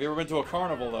neither. Have you ever been to a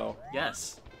carnival, though?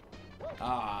 Yes.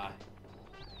 Ah.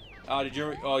 Did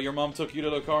your mom took you to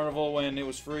the carnival when it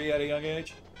was free at a young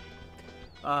age?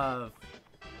 I'm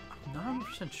not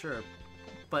 100% sure,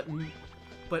 but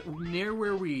near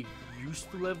where we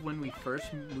used to live when we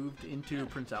first moved into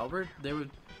Prince Albert, there would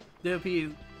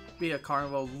be a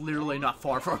carnival literally not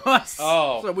far from us.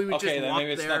 Oh, so we would okay, just then walk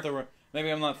maybe it's there. not the... Maybe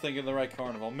I'm not thinking of the right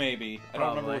carnival. Maybe. I don't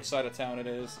remember Probably. which side of town it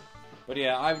is. But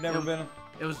yeah, I've never been...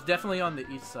 It was definitely on the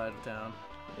east side of town.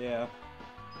 Yeah.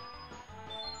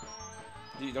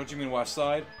 Don't you mean west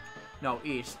side? No,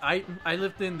 east. I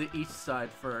lived in the east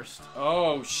side first.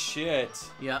 Oh, shit.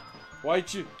 Yeah.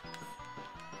 Why'd you...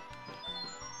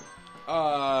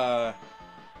 I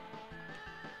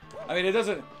mean, it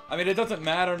doesn't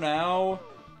matter now,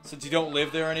 since you don't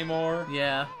live there anymore.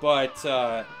 Yeah. But,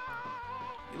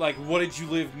 like, what did you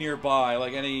live nearby?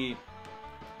 Like, any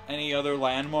other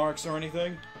landmarks or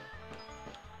anything?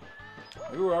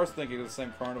 Maybe we are thinking of the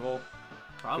same carnival.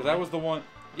 Probably. Because that was the one...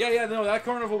 Yeah, no, that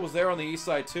carnival was there on the east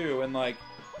side, too, and, like...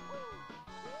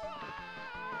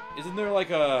 Isn't there, like,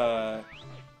 a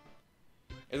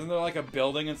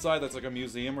building inside that's, like, a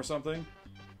museum or something?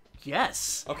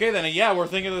 Yes. Okay, then, yeah, we're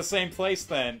thinking of the same place,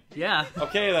 then. Yeah.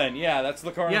 Okay, then, yeah, that's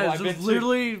the carnival I've been to. Yeah, it's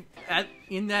literally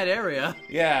in that area.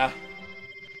 Yeah.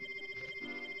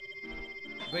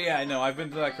 But yeah, no, I've been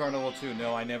to that carnival, too.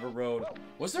 No, I never rode...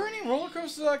 Was there any roller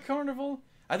coasters at that carnival?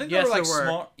 I think there were, like,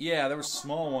 small... Yeah, there were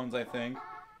small ones, I think.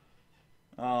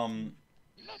 Oh,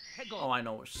 I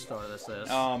know which store this is.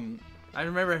 I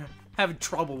remember having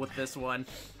trouble with this one.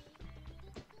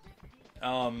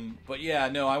 But yeah,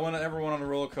 no, I never went on a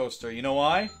roller coaster. You know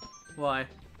why? Why?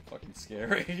 Fucking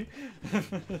scary.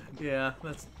 Yeah,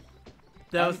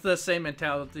 that was the same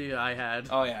mentality I had.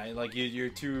 Oh yeah, like you're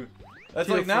too... That's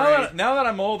too like, afraid. now that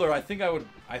I'm older, I think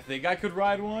I could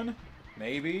ride one.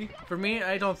 Maybe. For me,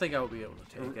 I don't think I would be able to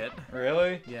take it.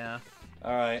 Really? Yeah.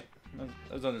 Alright.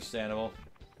 That's understandable.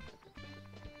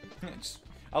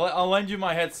 I'll lend you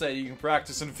my headset. You can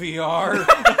practice in VR.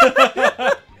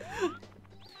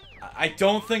 I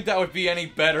don't think that would be any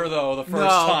better, though, the first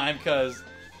time, because...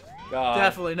 God.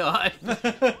 Definitely not.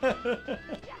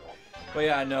 But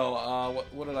yeah, no,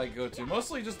 what did I go to?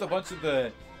 Mostly just a bunch of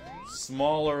the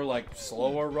smaller, like,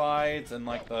 slower rides, and,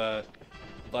 like, the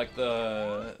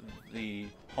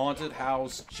haunted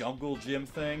house jungle gym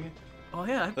thing. Oh,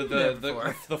 yeah, I've been there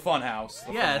before. The fun house.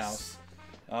 The yes.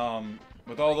 Fun house.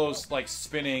 With all those, like,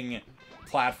 spinning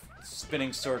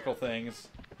circle things.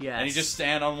 Yes. And you just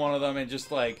stand on one of them and just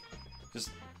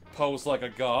pose like a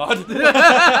god.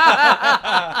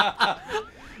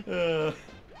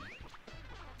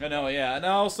 I know, yeah. And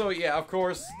also, yeah, of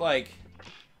course, like...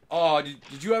 Oh,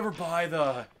 did you ever buy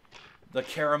the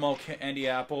caramel candy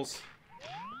apples?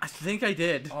 I think I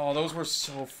did. Oh, those were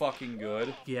so fucking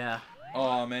good. Yeah.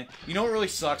 Oh, man. You know what really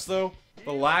sucks, though?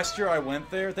 The last year I went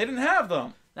there, they didn't have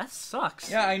them. That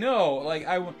sucks. Yeah, I know. Like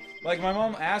my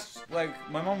mom asked, my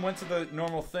mom went to the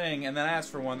normal thing and then asked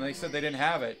for one, and they said they didn't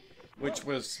have it, which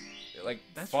was, like,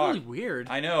 that's fuck. really weird.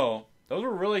 I know. Those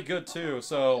were really good, too,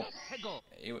 so,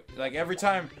 like, every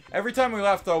time we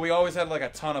left, though, we always had, like, a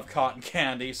ton of cotton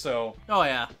candy, so. Oh,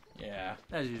 yeah. Yeah.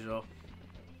 As usual.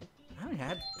 I haven't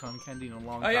had cotton candy in a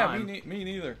long time. Oh, yeah, me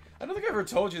neither. I don't think I ever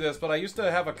told you this, but I used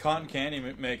to have a cotton candy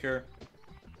maker.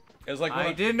 It was like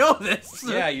I didn't know this.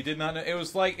 Yeah, you did not know. It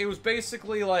was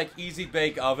basically like Easy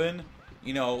Bake Oven,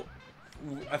 you know,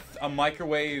 a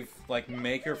microwave like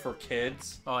maker for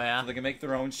kids. Oh yeah. So they can make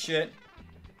their own shit.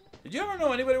 Did you ever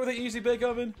know anybody with an Easy Bake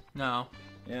Oven? No.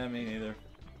 Yeah, me neither.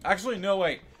 Actually, no,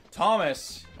 wait.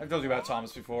 Thomas. I've told you about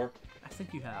Thomas before. I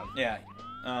think you have. Yeah.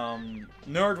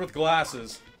 Nerd with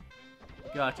glasses.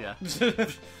 Gotcha.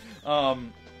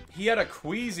 He had a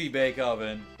Queasy Bake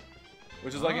Oven.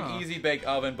 Which is like an Easy Bake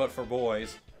Oven, but for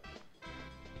boys.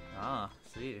 Ah,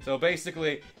 see. So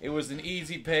basically, it was an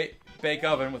Easy Bake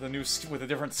Oven with a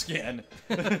different skin.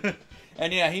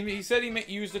 And yeah, he said he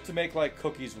used it to make like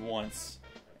cookies once,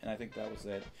 and I think that was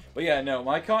it. But yeah, no,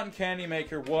 my cotton candy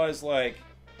maker was like,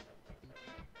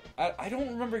 I don't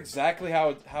remember exactly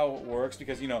how it works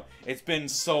because, you know, it's been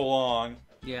so long.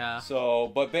 Yeah.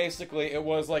 So, but basically, it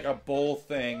was like a bowl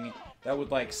thing that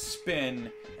would like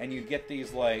spin, and you'd get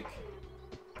these like.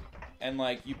 And,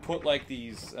 like, you put, like,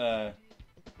 these, you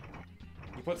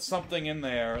put something in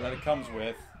there that it comes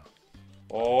with.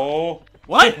 Oh.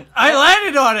 What? I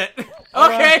landed on it!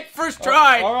 Okay, first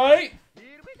try! Alright.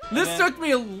 This took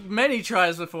me many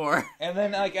tries before. And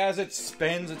then, like, as it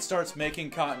spins, it starts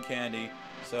making cotton candy.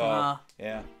 So,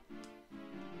 yeah.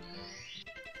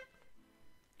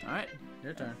 Alright,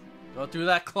 your turn. Go through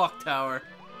that clock tower.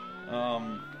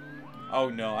 Oh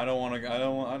no, I don't want to. I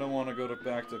don't want to go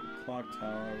back to Clock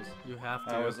Tower. You have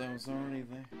to. I was already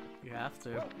there. You have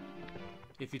to.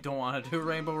 If you don't want to do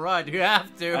Rainbow Ride, you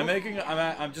have to. I'm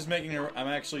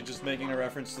actually just making a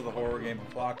reference to the horror game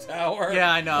Clock Tower.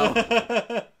 Yeah, I know.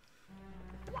 There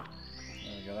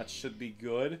we go. That should be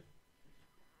good.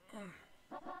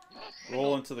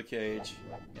 Roll into the cage.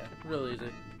 Yeah, real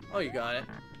easy. Oh, you got it.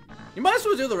 You might as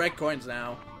well do the red coins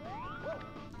now.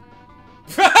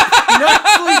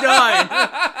 Nicely done!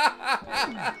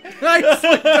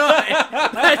 Nicely done!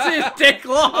 That's his dick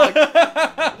long!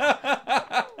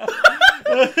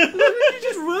 You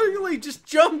just really just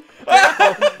jumped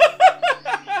down.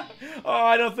 Oh,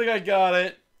 I don't think I got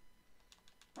it.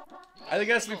 I think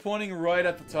it has to be pointing right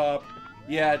at the top.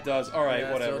 Yeah, it does. Alright,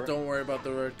 yeah, whatever. So don't worry about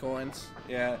the red coins.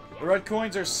 Yeah, the red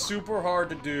coins are super hard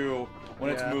to do when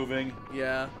it's moving.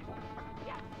 Yeah.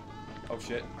 Oh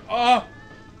shit. Oh!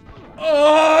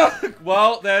 Oh!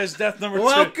 Well, there's death number 2.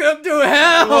 Welcome to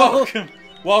hell!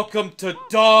 Welcome to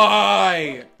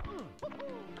die!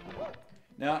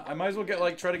 Now, I might as well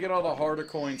try to get all the harder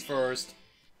coins first.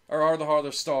 Or all the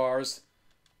harder stars.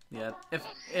 Yeah, if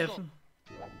it's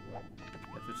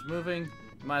moving,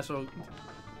 might as well.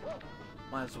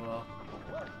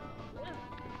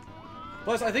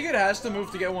 Plus, I think it has to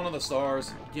move to get one of the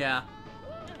stars. Yeah.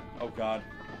 Oh god.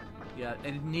 Yeah,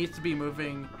 and it needs to be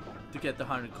moving to get the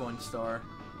 100 coin star.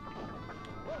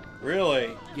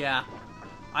 Really? Yeah.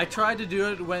 I tried to do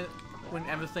it when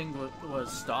everything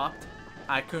was stopped.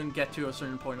 I couldn't get to a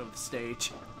certain point of the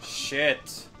stage.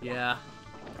 Shit. Yeah.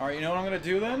 Alright, you know what I'm gonna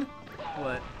do then?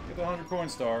 What? Get the 100 coin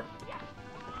star.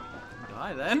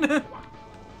 Die then.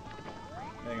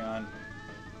 Hang on.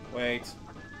 Wait.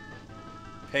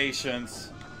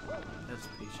 Patience. That's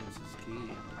patience is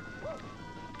key.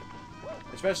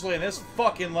 Especially in this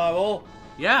fucking level.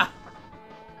 Yeah.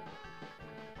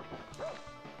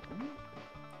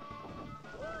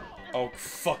 Oh,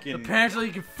 fucking... Apparently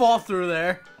you can fall through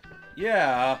there.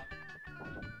 Yeah.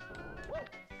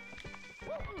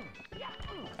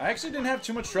 I actually didn't have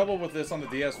too much trouble with this on the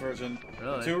DS version.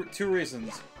 Really? Two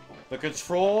reasons. The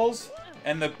controls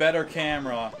and the better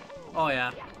camera. Oh,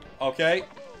 yeah. Okay?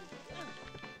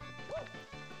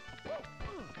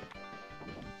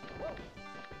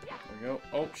 There we go.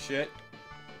 Oh, shit.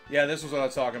 Yeah, this was what I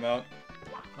was talking about.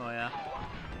 Oh, yeah.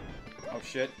 Oh,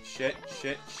 shit. Shit.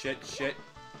 Shit. Shit. Shit.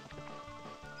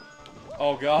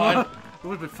 Oh, God. It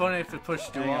would be funny if it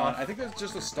pushed you Hang off. on. I think there's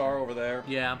just a star over there.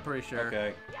 Yeah, I'm pretty sure.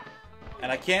 Okay.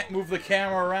 And I can't move the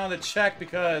camera around to check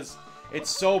because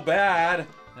it's so bad.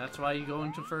 That's why you go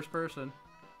into first person.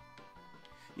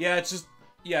 Yeah, it's just...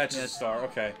 Yeah, it's just a star.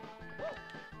 Okay.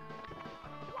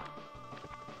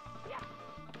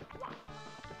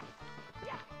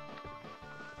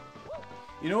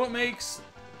 You know what makes...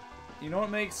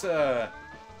 Going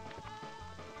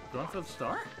for the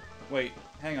star? Wait,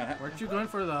 hang on. Weren't you going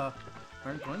for the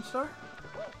 100 coin star?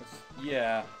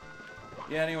 Yeah.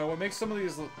 Yeah, anyway, what makes some of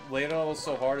these later levels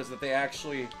so hard is that they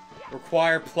actually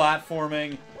require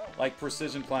platforming, like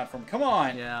precision platform. Come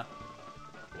on! Yeah.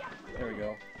 There we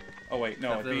go. Oh wait,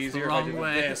 no, it'd be easier if I wrong did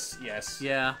way. this. Yes.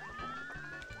 Yeah.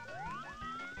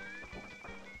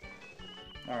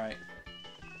 Alright.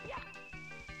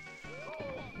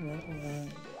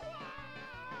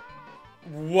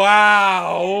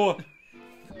 Wow!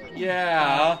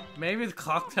 Yeah. Maybe the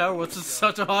clock tower wasn't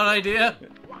such a hot idea.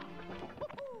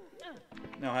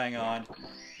 No, hang on.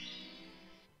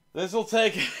 This'll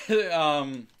take, You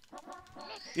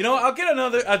know what, I'll get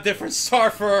a different star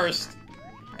first.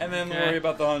 And then worry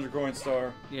about the 100 coin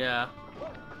star. Yeah.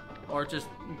 Or just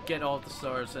get all the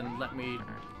stars and let me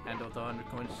handle the 100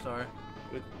 coin star.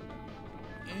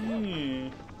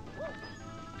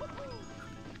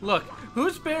 Look,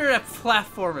 who's better at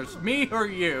platformers, me or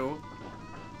you?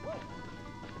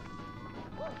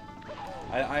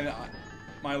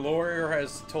 My lawyer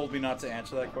has told me not to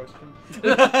answer that question.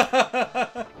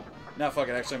 Nah, fuck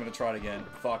it. Actually, I'm gonna try it again.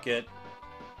 Fuck it.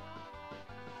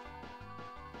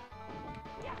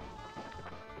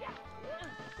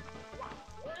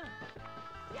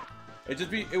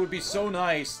 It would be so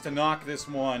nice to knock this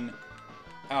one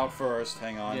out first.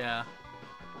 Hang on. Yeah.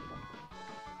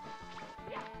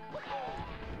 There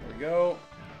we go.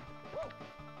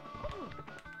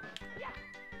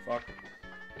 Fuck.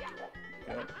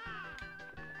 Okay.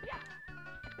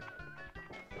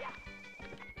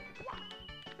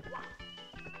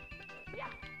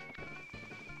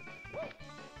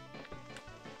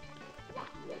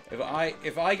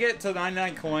 If I get to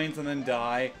 99 coins and then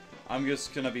die, I'm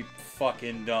just gonna be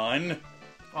fucking done.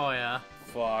 Oh yeah.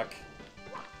 Fuck.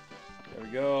 There we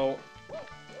go.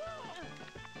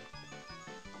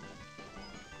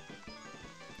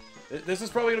 This is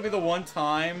probably gonna be the one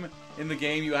time in the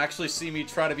game you actually see me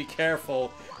try to be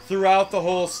careful throughout the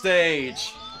whole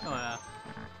stage. Oh yeah.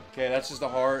 Okay, that's just a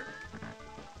heart.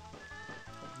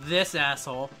 This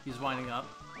asshole, he's winding up.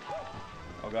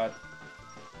 Oh god.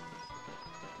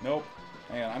 Nope.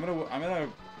 Hang on, I'm gonna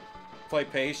play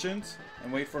patient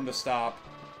and wait for him to stop.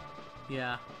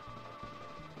 Yeah.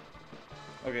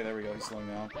 Okay, there we go. He's slowing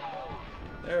down.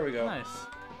 There we go. Nice.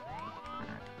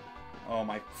 Oh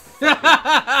my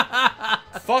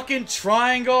fucking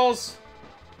triangles!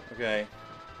 Okay.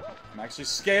 I'm actually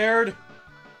scared.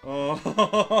 Oh.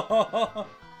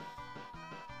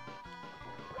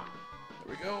 There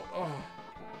we go. Oh.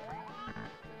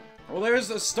 Well, there's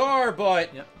a star,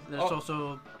 but... Yep. There's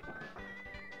also...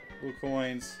 Blue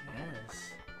coins.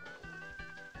 Yes.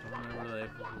 Don't remember where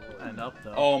they end up,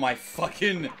 though. Oh my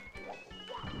fucking... Look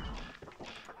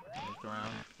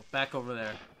around. back over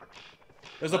there.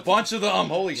 There's a bunch of them.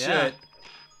 Holy Yeah. shit.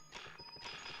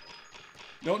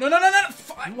 No, no, no, no,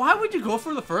 no. Why would you go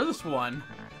for the furthest one?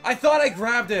 I thought I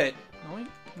grabbed it.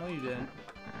 No, you didn't.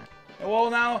 Well,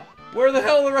 now, where the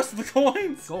hell are the rest of the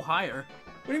coins? Go higher.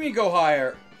 What do you mean go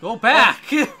higher? Go back!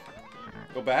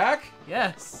 Go back?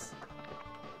 Yes.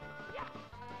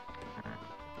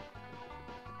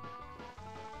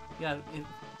 Yeah,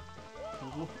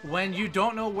 when you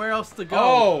don't know where else to go.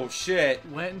 Oh, shit.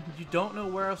 When you don't know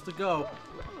where else to go,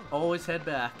 always head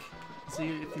back. See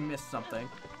if you missed something.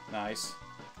 Nice.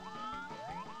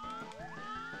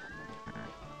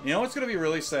 You know what's gonna be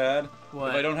really sad? What?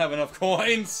 If I don't have enough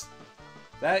coins.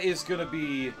 That is gonna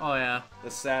be Oh, yeah.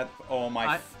 the sad... Oh,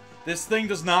 my... This thing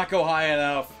does not go high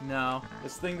enough. No.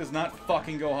 This thing does not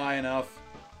fucking go high enough.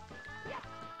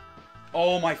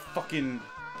 Oh, my fucking...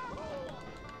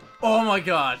 Oh, my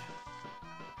God.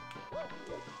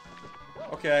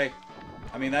 Okay.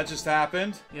 I mean, that just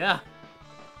happened. Yeah.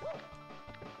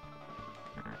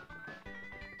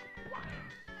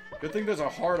 Good thing there's a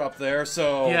heart up there,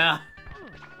 so... Yeah.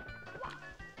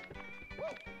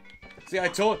 See, I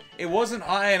told... It wasn't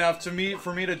high enough for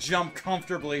me to jump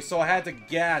comfortably, so I had to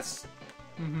guess.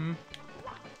 Mm-hmm.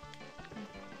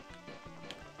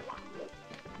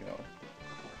 Go.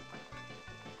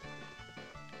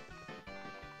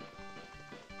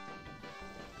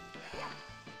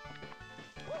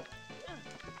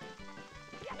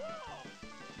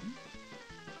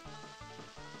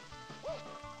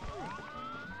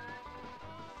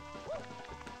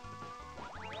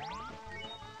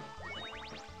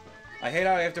 I hate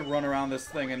how I have to run around this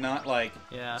thing and not, like,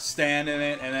 Yeah. stand in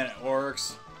it and then it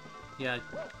works. Yeah.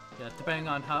 Yeah. Depending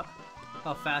on how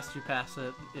fast you pass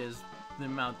it is the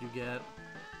amount you get.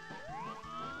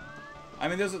 I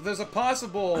mean, there's a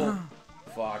possible...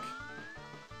 Fuck.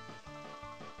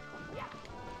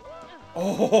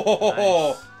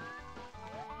 Oh! Nice.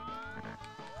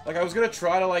 Like, I was gonna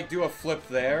try to, like, do a flip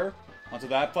there onto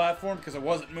that platform because it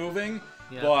wasn't moving,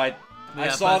 Yeah. but I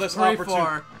Yeah, saw but this it's pretty opportunity.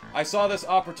 far. I saw this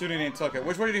opportunity and took it.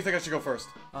 Which way do you think I should go first?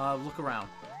 Look around.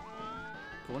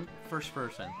 Go in first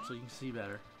person so you can see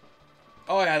better.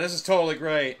 Oh yeah, this is totally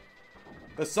great.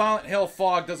 The Silent Hill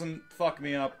fog doesn't fuck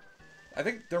me up. I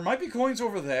think there might be coins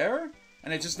over there,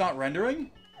 and it's just not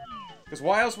rendering. Because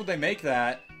why else would they make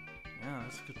that? Yeah,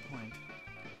 that's a good point.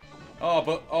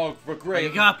 But great.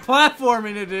 You got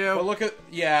platforming to do. But look at,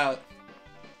 yeah.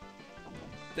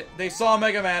 They saw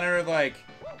Mega Man and they're like,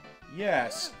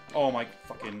 yes. Oh my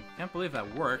fucking... Can't believe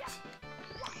that worked.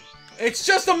 It's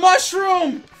just a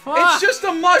mushroom! Fuck! It's just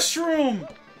a mushroom!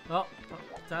 Oh,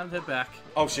 time to head back.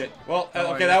 Oh shit. Well, Don't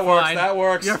worry, okay, that you're works, fine. that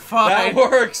works. You're fine. That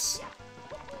works!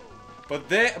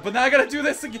 But now I gotta do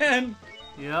this again!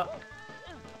 Yep.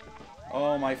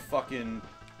 Oh my fucking...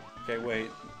 Okay,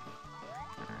 wait.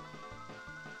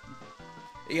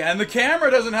 Yeah, and the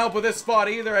camera doesn't help with this spot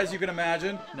either, as you can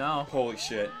imagine. No. Holy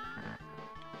shit.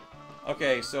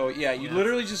 Okay, so yeah, you Yeah.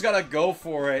 literally just gotta go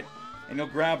for it, and you'll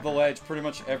grab the ledge pretty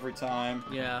much every time.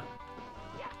 Yeah.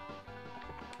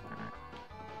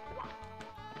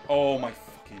 Oh my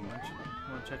fucking...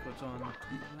 Wanna check what's on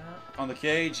that? On the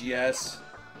cage, yes.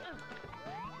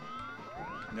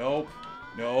 Nope.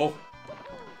 No.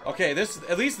 Okay,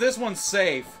 at least this one's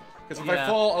safe. Because if I Yeah.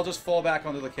 fall, I'll just fall back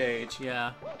onto the cage.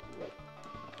 Yeah.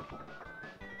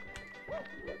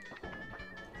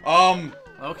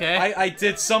 Okay. I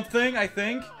did something, I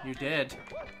think. You did.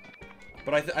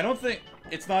 But I don't think...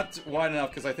 It's not wide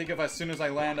enough, because I think as soon as I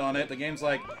land on it, the game's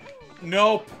like...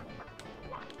 Nope.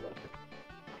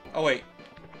 Oh, wait.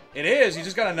 It is, you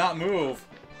just gotta not move.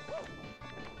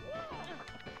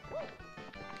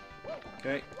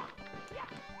 Okay.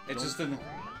 It's just an...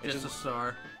 It's Just a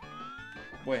star.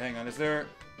 Wait, hang on, is there...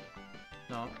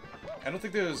 No. I don't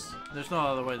think there's... There's no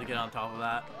other way to get on top of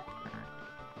that.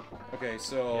 Okay,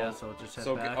 so... Yeah, so just head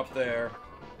so back. get up there.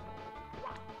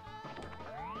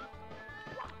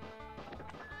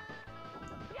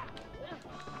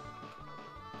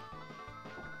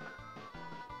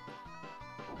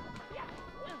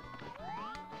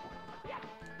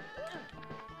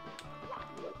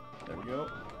 There we go.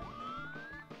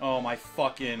 Oh my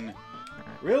fucking...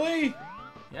 Really?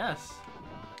 Yes.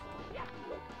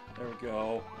 There we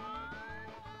go.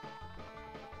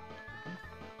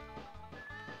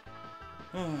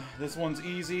 This one's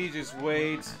easy, just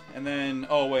wait, and then...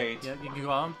 Oh, wait. Yeah, you can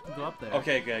go up there.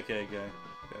 Okay.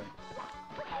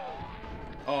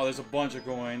 Oh, there's a bunch of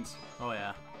coins. Oh,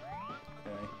 yeah.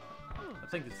 Okay. I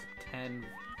think it's 10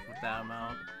 with that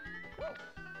amount.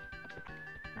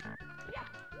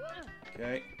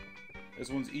 Okay. This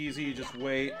one's easy, just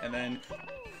wait, and then...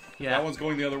 Yeah. That one's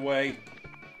going the other way.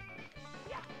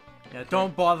 Yeah,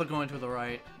 don't bother going to the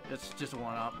right. It's just a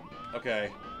 1-up. Okay.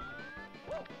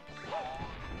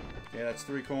 Okay, that's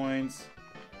 3 coins.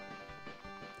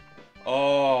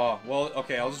 Oh, well,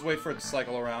 okay, I'll just wait for it to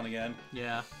cycle around again.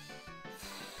 Yeah.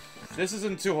 This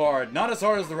isn't too hard. Not as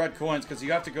hard as the red coins, because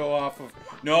you have to go off of...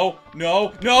 No,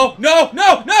 no, no, no,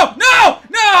 no, no, no,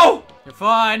 no! You're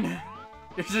fine.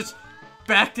 You're just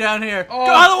back down here. Oh.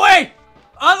 Go other way!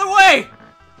 Other way!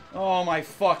 Oh, my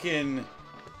fucking...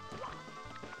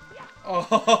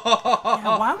 Oh.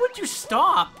 Yeah, why would you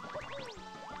stop?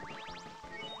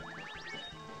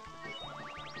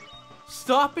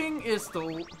 Stopping is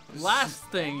the last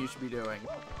thing you should be doing.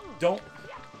 Don't...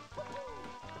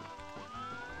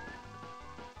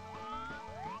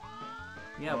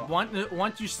 Yeah,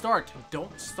 once you start,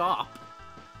 don't stop.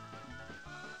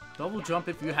 Double jump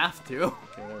if you have to. Okay,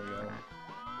 there we go.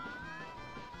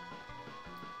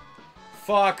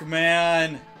 Fuck,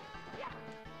 man.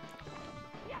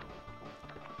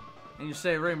 And you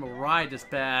say Rainbow Ride is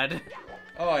bad.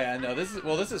 Oh yeah, no, this is,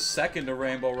 well, this is second to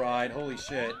Rainbow Ride. Holy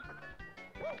shit.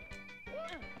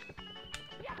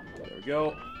 There we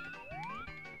go.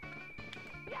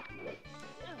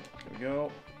 There we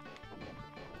go.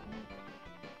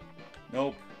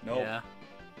 Nope, nope. Yeah.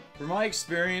 From my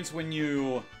experience, when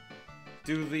you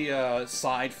do the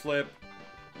side flip,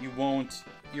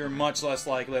 you're much less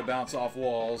likely to bounce off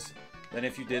walls than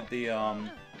if you did the,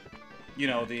 you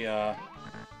know, what's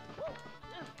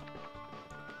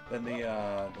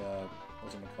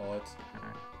it call it?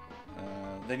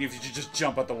 Then if you just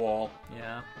jump at the wall.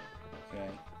 Yeah. Okay.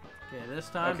 Okay, this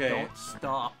time, Okay. don't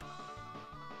stop.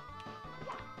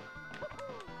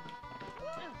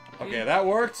 Okay, that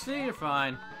worked. See, you're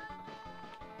fine.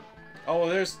 Oh, well,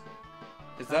 there's...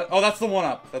 Is that... Oh, that's the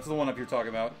 1-up. That's the 1-up you're talking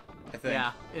about, I think.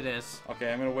 Yeah, it is.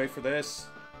 Okay, I'm gonna wait for this.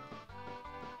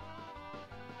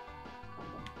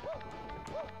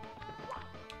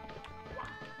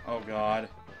 Oh, God.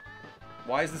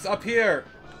 Why is this up here?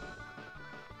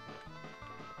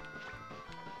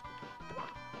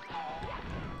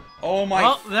 Oh, my...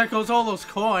 Well, there goes all those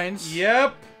coins.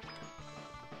 Yep.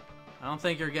 I don't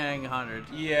think you're getting 100.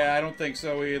 Yeah, I don't think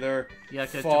so either. Yeah,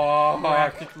 because Fuck.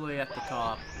 practically at the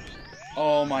top.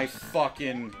 Oh my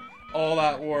fucking... All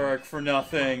that work for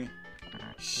nothing.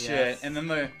 Shit. Yes. And then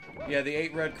the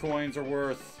 8 red coins are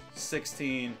worth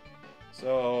 16.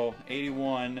 So,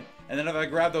 81. And then if I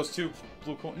grab those 2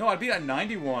 blue coins... No, I'd be at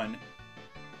 91.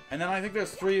 And then I think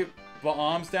there's 3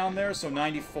 bombs down there, so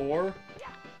 94.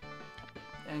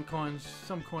 And coins,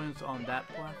 some coins on that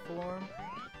platform.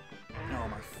 Oh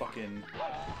my fucking...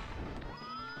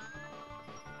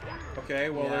 Okay,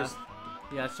 well Yeah. there's...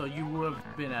 Yeah, so you would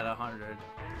have been at 100.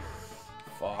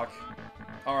 Fuck.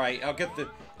 Alright, I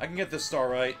can get this star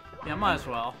right. Yeah, might as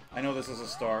well. I know this is a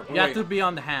star. But You have wait, to be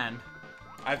on the hand.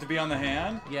 I have to be on the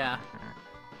hand? Yeah.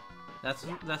 That's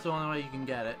the only way you can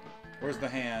get it. Where's the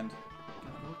hand?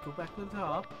 Go back to the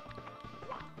top.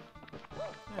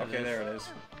 Okay, there it is.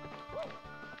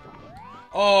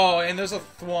 Oh, and there's a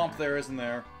thwomp there, isn't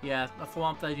there? Yeah, a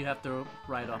thwomp that you have to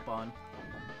ride up on.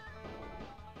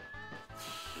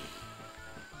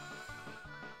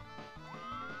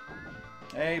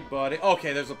 Hey, buddy.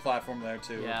 Okay, there's a platform there,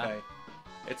 too. Yeah. Okay.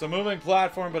 It's a moving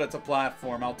platform, but it's a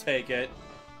platform. I'll take it.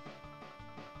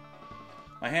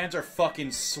 My hands are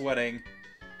fucking sweating.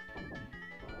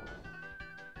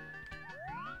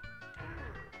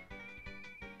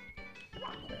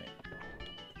 Okay.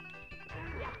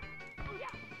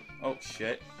 Oh,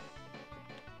 shit.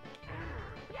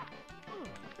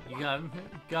 You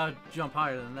gotta jump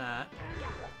higher than that.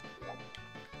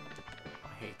 I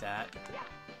hate that.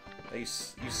 You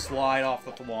slide off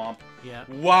the thwomp. Yeah.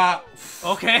 Wow.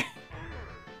 Okay.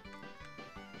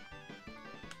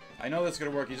 I know that's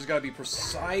gonna work. You just gotta be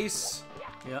precise.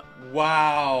 Yep.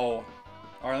 Wow.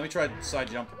 Alright, let me try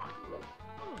side jump.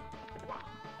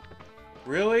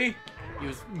 Really? He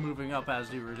was moving up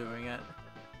as you were doing it.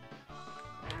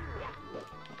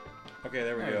 Okay,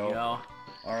 there we There you go.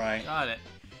 Alright. Got it.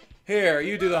 Here,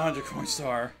 you do the 100 coin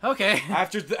star. Okay.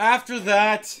 After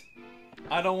that,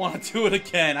 I don't want to do it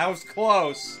again. I was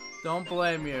close. Don't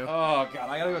blame you. Oh god,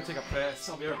 I gotta go take a piss.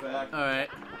 I'll be right back. Alright.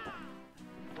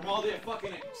 From all the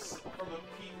fucking from the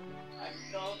I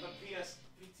developed the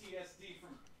PTSD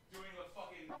from doing the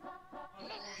fucking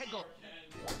 100 coin star again.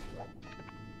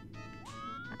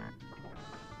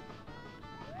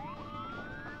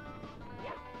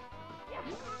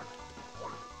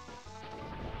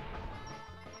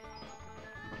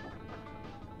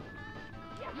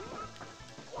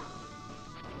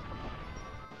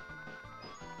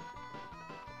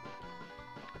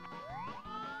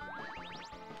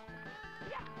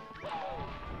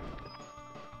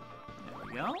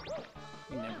 There we go.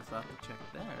 You never thought to check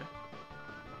there.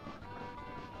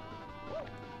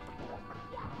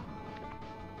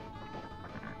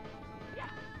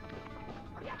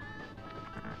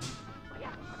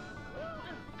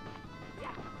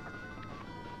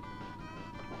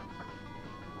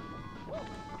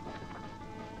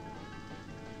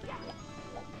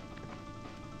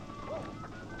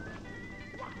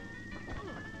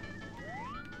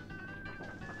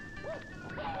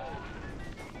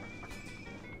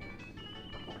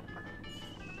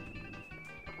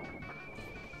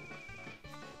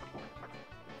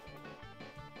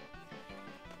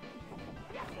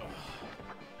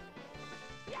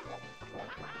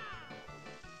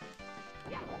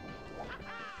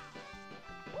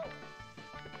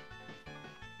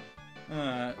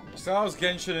 So how's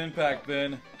Genshin Impact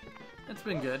been? It's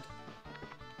been good.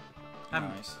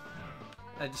 Nice.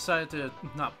 I decided to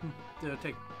not to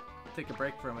take a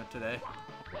break from it today.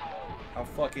 How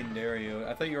fucking dare you?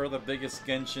 I thought you were the biggest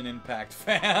Genshin Impact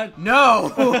fan. No!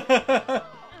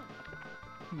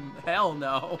 Hell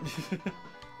no.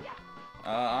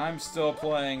 I'm still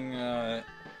playing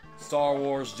Star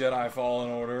Wars Jedi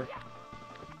Fallen Order.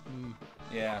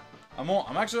 Yeah.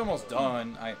 I'm actually almost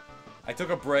done. I took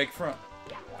a break from...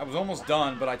 I was almost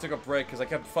done, but I took a break because I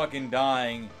kept fucking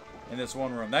dying in this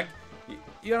one room. That,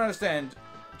 you don't understand.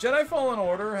 Jedi Fallen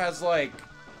Order has like...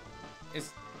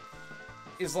 is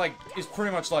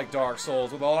pretty much like Dark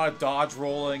Souls with a lot of dodge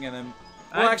rolling and then...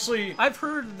 Well, actually... I've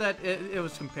heard that it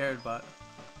was compared to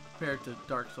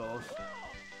Dark Souls.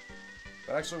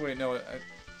 But actually, wait, no.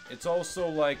 It's also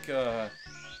like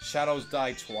Shadows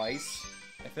Die Twice,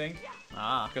 I think.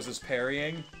 Ah. Because it's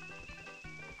parrying.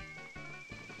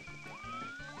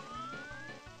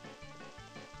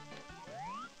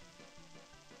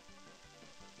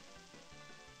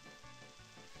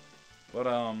 But,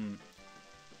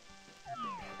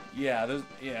 yeah,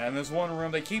 in this one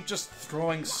room, they keep just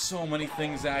throwing so many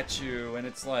things at you, and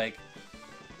it's like,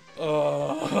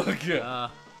 ugh.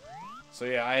 So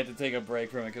yeah, I had to take a break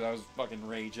from it because I was fucking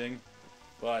raging.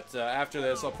 But after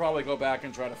this, I'll probably go back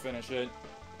and try to finish it.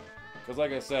 Because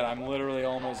like I said, I'm literally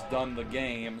almost done the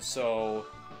game, so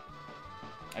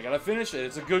I gotta finish it.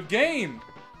 It's a good game!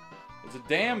 It's a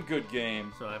damn good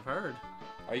game. So I've heard.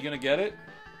 Are you gonna get it?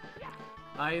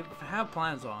 I have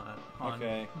plans on it.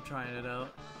 Okay. I'm trying it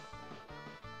out.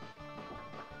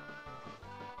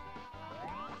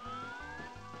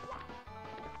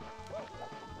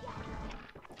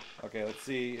 Okay, let's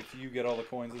see if you get all the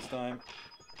coins this time.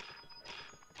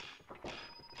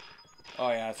 Oh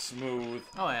yeah, it's smooth.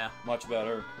 Oh yeah. Much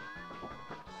better.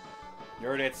 You're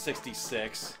already at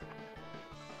 66.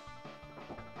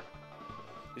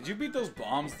 Did you beat those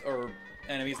bombs or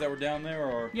enemies that were down there,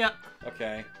 or? Yep.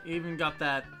 Okay. You even got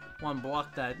that one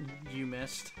block that you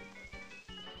missed.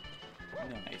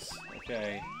 Nice.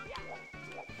 Okay.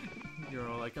 You're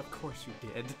all like, of course you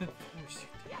did. Of course you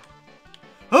did.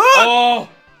 Oh!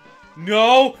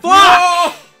 No!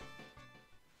 Fuck!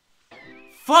 No!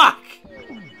 Fuck!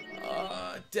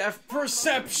 Depth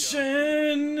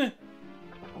perception!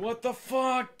 What the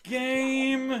fuck,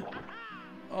 game?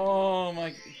 Oh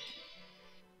my...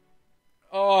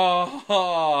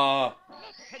 Oh!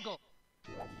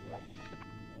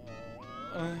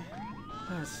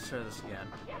 Let's try this again.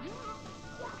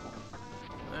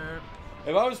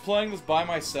 If I was playing this by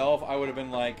myself, I would have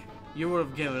been like... You would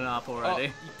have given up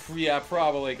already. Yeah,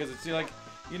 probably, because it's like,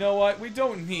 you know what? We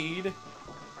don't need the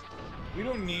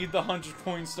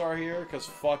 100-point star here, because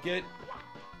fuck it.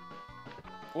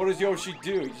 What does Yoshi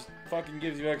do? He just fucking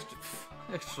gives you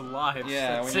extra lives.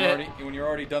 Yeah, when you're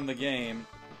already done the game.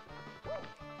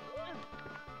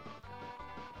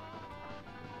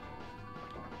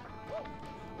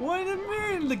 What do you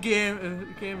mean the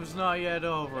game is not yet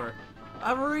over?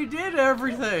 I've already did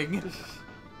everything. Just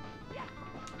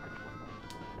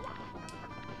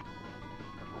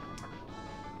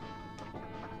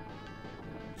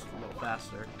a little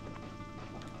faster.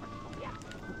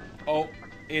 Oh,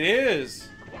 it is.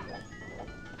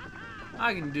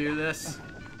 I can do this.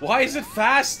 Why is it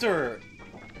faster?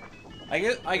 I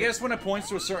guess when it points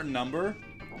to a certain number,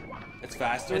 it's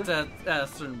faster. It's at a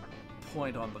certain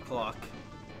point on the clock.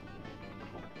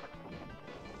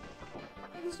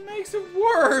 This makes it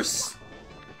worse.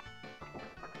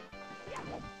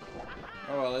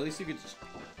 Oh well, at least you can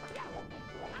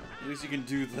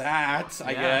do that,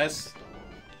 I guess.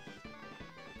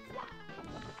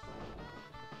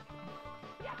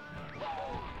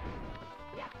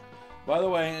 By the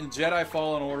way, in Jedi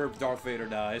Fallen Order, Darth Vader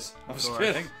dies. I'm just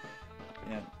kidding.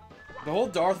 Yeah. The whole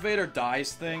Darth Vader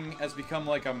dies thing has become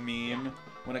like a meme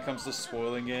when it comes to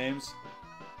spoiling games.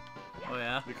 Oh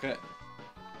yeah?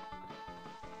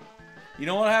 You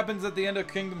know what happens at the end of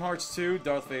Kingdom Hearts 2?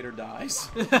 Darth Vader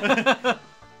dies.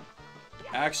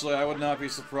 Actually, I would not be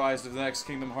surprised if the next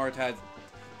Kingdom Hearts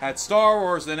had Star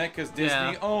Wars in it, because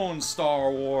Disney owns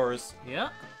Star Wars. Yeah.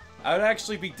 I would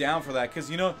actually be down for that, because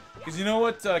you know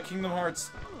what Kingdom Hearts...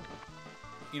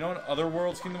 You know what other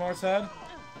worlds Kingdom Hearts had?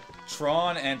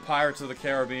 Tron and Pirates of the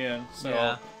Caribbean.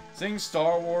 So, seeing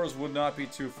Star Wars would not be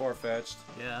too far-fetched.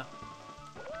 Yeah.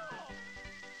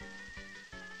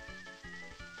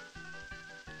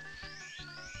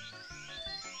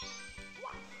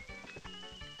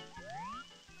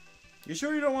 You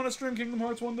sure you don't want to stream Kingdom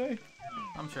Hearts one day?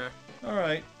 I'm sure.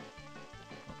 Alright.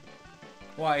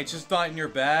 Why, it's just not in your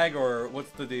bag, or what's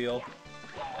the deal?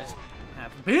 I just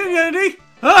haven't beaten any!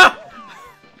 Ah!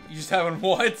 You just haven't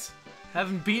what?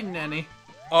 Haven't beaten any.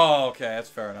 Oh, okay, that's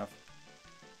fair enough.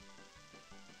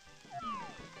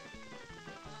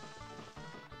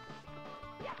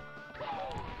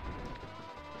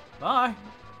 Bye.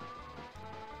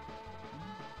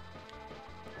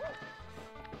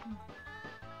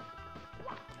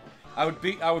 I would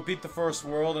beat the first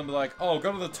world and be like, oh,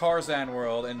 go to the Tarzan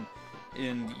world, and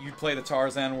you play the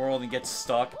Tarzan world and get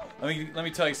stuck. Let me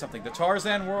tell you something. The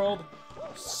Tarzan world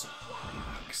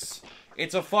sucks.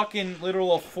 It's a fucking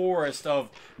literal forest of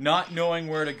not knowing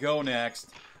where to go next.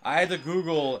 I had to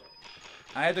Google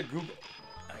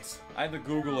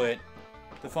it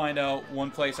to find out one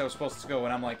place I was supposed to go,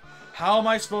 and I'm like, how am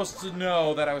I supposed to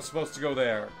know that I was supposed to go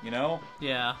there? You know?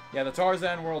 Yeah. Yeah, the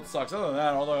Tarzan world sucks. Other than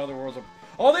that, all the other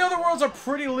worlds are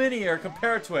pretty linear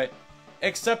compared to it,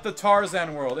 except the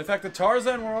Tarzan world. In fact, the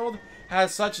Tarzan world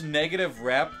has such negative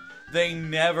rep, they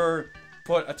never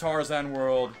put a Tarzan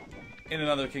world in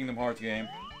another Kingdom Hearts game.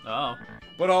 Oh.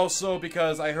 But also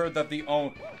because I heard that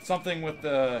something with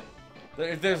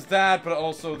there's that, but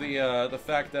also the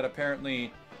fact that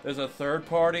apparently there's a third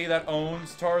party that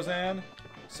owns Tarzan,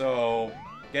 so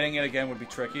getting it again would be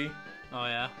tricky. Oh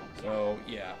yeah. So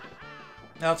yeah,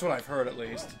 that's what I've heard at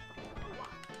least.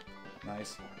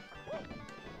 Nice.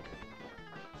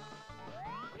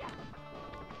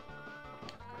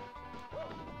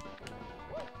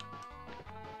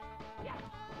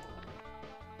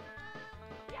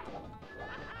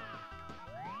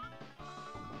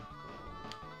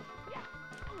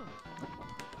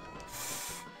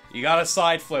 You got a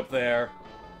side flip there.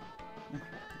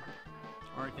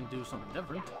 Or I can do something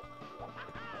different.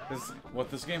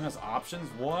 This game has options?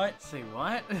 What? Say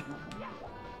what?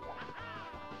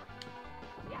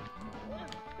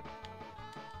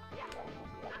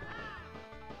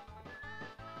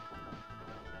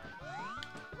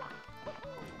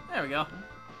 There we go.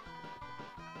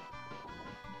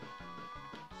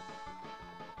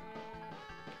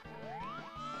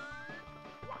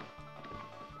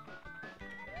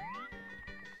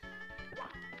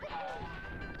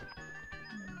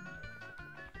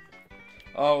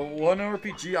 One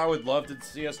RPG I would love to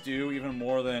see us do even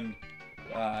more than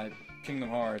Kingdom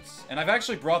Hearts, and I've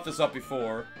actually brought this up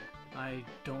before. I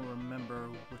don't remember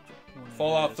which one.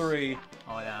 Fallout 3.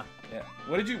 Oh yeah. Yeah.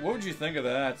 What would you think of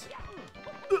that?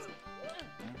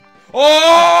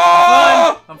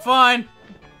 Oh! I'm fine.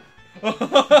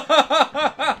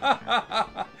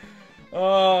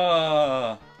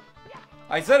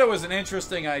 I said it was an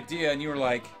interesting idea, and you were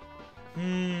like,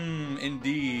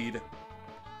 indeed.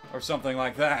 Or something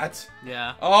like that.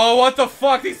 Yeah. Oh, what the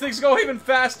fuck? These things go even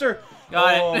faster!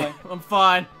 Got it. I'm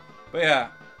fine. But yeah.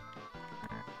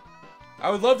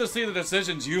 I would love to see the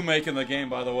decisions you make in the game,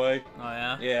 by the way. Oh,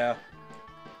 yeah? Yeah.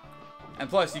 And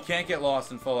plus, you can't get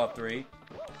lost in Fallout 3.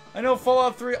 I know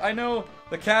Fallout 3, I know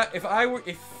the cat, if I were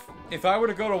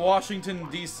to go to Washington,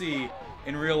 D.C.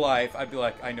 in real life, I'd be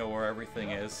like, I know where everything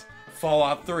is.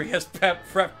 Fallout 3 has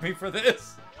prepped me for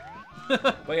this.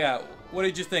 But yeah, what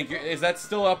did you think? Is that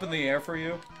still up in the air for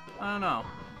you? I don't know.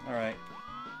 Alright.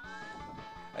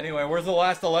 Anyway, where's the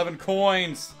last 11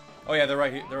 coins? Oh yeah, they're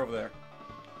right here. They're over there.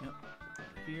 Yep.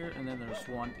 Here, and then there's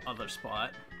one other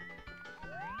spot.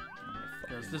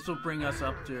 Because this will bring us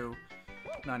up to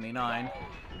 99.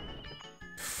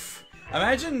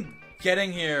 Imagine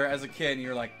getting here as a kid and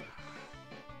you're like...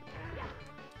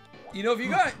 You know,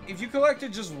 if you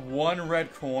collected just one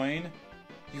red coin,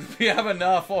 you'd have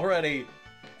enough already.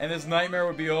 And this nightmare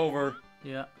would be over.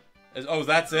 Yeah. Oh,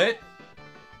 that's it?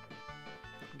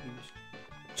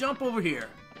 Jump over here.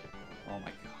 Oh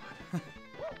my god.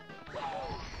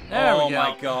 There we go. Oh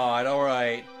my god,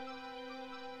 alright.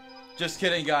 Just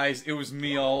kidding, guys. It was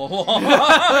me all along.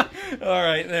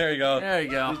 Alright, there you go. There you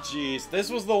go. Jeez.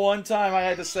 This was the one time I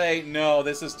had to say, no,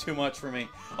 this is too much for me.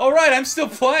 Alright, I'm still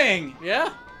playing!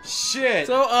 Yeah? Shit!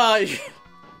 So, you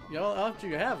know, all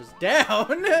you have is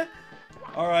down.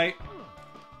 Alright.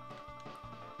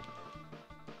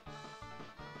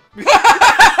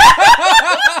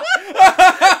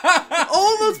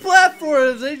 All those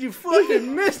platforms, and you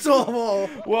fucking missed all.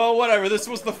 Well, whatever.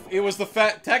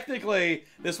 Technically,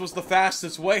 this was the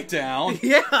fastest way down.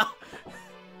 Yeah.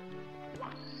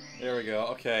 There we go.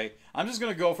 Okay. I'm just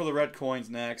gonna go for the red coins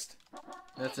next.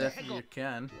 That's if you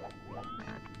can.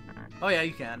 Oh yeah,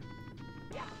 you can.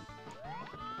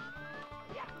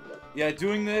 Yeah,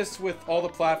 doing this with all the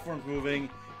platforms moving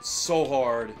is so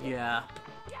hard. Yeah.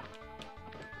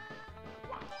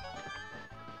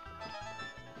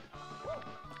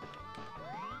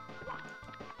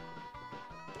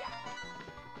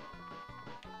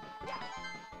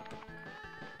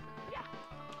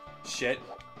 Shit.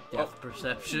 Depth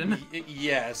perception.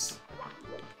 Yes.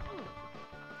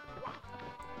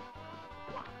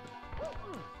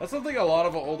 That's something a lot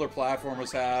of older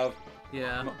platformers have.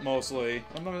 Yeah. Mostly.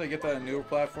 Sometimes they get that in newer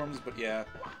platforms, but yeah.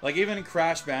 Like even in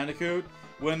Crash Bandicoot,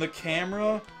 when the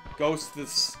camera goes to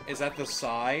this is at the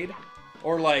side,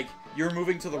 or like you're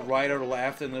moving to the right or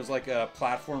left, and there's like a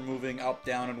platform moving up,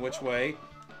 down, and which way.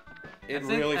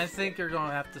 I think you're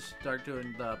gonna have to start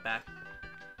doing the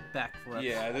backflips.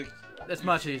 Yeah. It's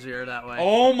much easier that way.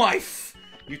 Oh my!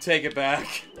 You take it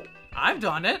back. I've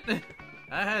done it.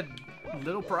 I had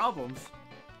little problems.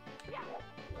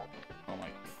 Oh my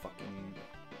fucking...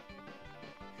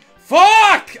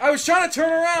 Fuck! I was trying to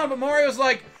turn around, but Mario's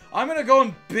like, I'm gonna go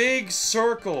in big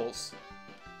circles.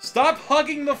 Stop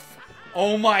hugging the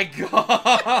oh my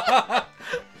god!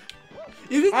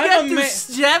 You can get to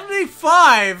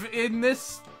 75 in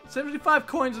this... 75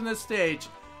 coins in this stage.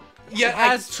 Yeah, it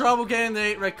has trouble getting the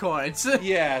 8 red coins.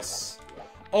 Yes.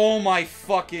 Oh my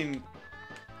fucking...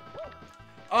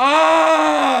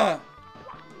 Ah!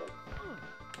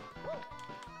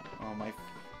 Oh my...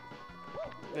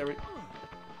 There we...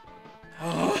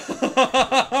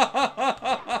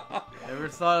 Ever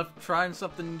thought of trying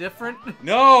something different?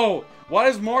 No! Why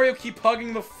does Mario keep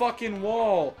hugging the fucking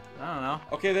wall? I don't know.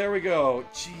 Okay, there we go.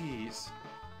 Jeez.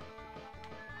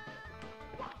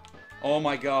 Oh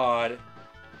my god.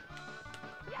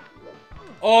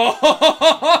 Oh!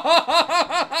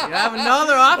 You have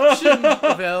another option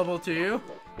available to you.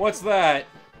 What's that?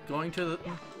 Going to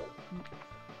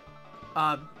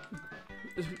the...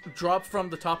 drop from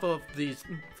the top of these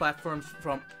platforms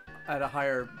from at a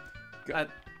higher... At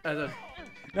a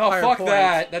No, higher fuck point.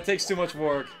 that. That takes too much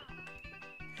work.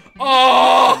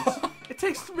 Oh! It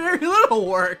takes very little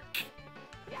work.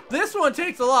 This one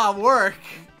takes a lot of work.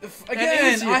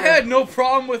 Again, I had no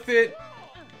problem with it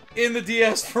in the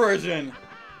DS version.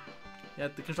 Yeah,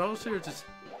 the controls here just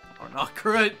are not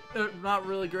great. Not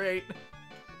really great.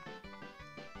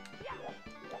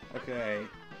 Okay.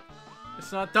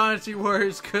 It's not Dynasty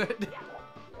Warriors good.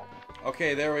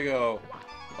 Okay, there we go.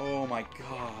 Oh my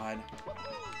god.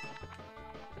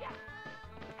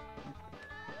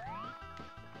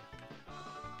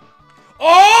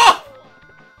 Oh!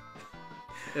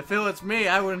 If it was me,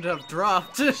 I wouldn't have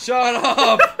dropped. Shut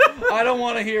up! I don't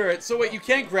want to hear it. So wait, you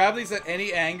can't grab these at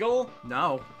any angle?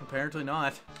 No, apparently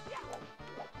not.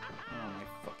 Oh my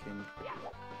fucking...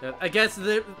 I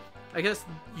guess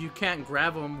you can't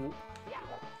grab them.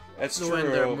 That's true. When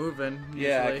they're moving. Usually.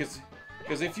 Yeah,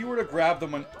 because if you were to grab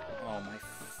them when... Oh my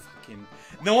fucking...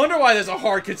 No wonder why there's a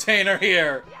heart container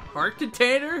here! Heart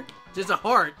container? Just a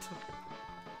heart.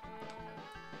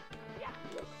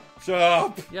 Shut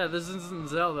up! Yeah, this isn't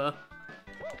Zelda.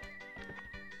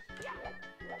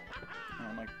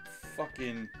 Oh my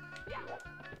fucking...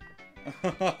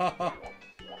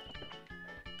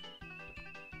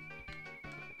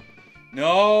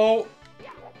 No! Here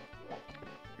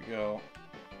we go.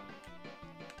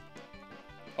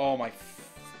 Oh my...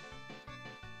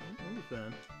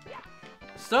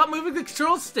 Stop moving the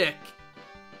control stick!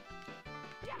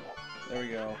 There we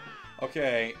go.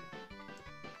 Okay.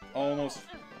 Almost...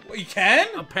 Well, you can?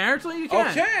 Apparently you can.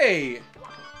 Okay!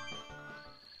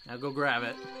 Now go grab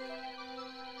it.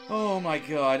 Oh my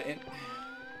god.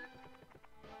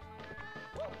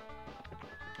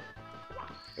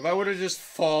 If I were to just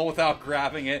fall without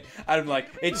grabbing it, I'd be like,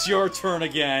 it's your turn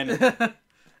again.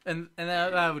 and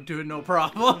that would do it no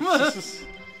problem. Jeez.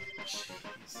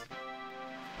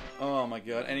 Oh my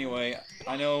god. Anyway,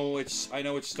 I know which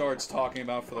star it's talking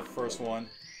about for the first one.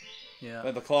 Yeah.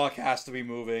 But the clock has to be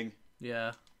moving.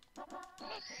 Yeah.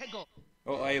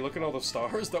 Oh, hey, look at all the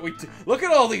stars that we... Look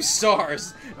at all these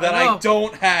stars that I know. I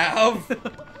don't have!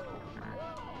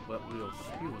 But we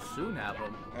will soon have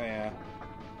them. Oh, yeah.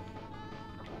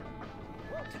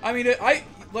 I mean,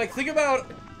 think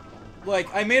about...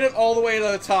 Like, I made it all the way to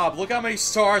the top. Look how many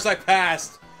stars I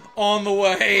passed on the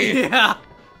way! Yeah!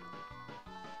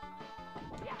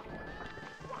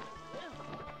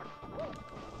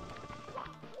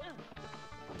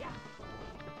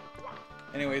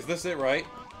 Anyway, is this it, right?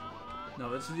 No,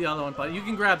 this is the other one, but you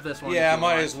can grab this one. Yeah,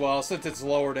 might as well, since it's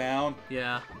lower down.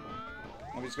 Yeah.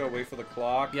 I'm just gonna wait for the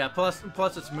clock. Yeah, plus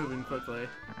it's moving quickly.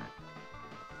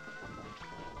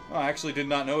 Oh, I actually did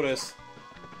not notice.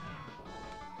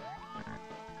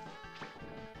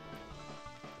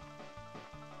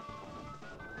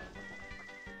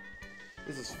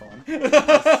 This is fun.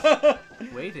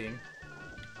 Waiting.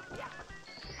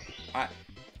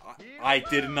 I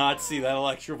did not see that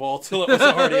electro ball till it was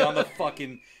already on the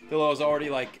fucking... Till I was already,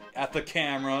 like, at the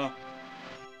camera.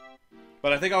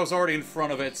 But I think I was already in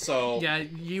front of it, so... Yeah,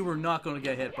 you were not going to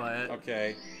get hit by it.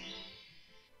 Okay.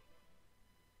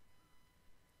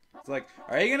 It's like,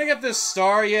 are you gonna get this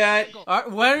star yet?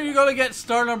 When are you going to get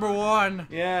star number 1?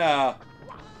 Yeah.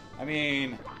 I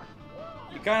mean...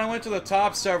 You kind of went to the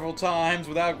top several times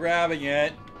without grabbing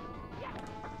it.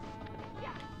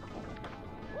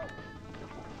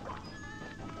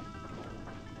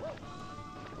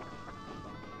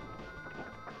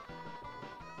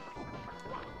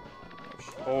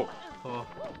 Oh. Oh.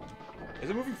 Is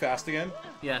it moving fast again?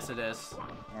 Yes, it is.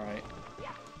 Alright.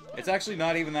 It's actually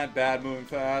not even that bad moving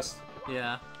fast.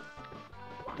 Yeah.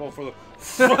 Well, for the...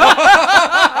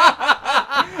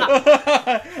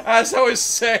 As I was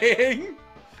saying...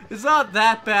 It's not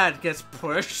that bad, it gets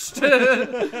pushed.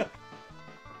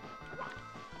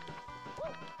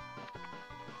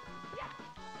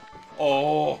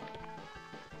 Oh.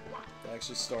 That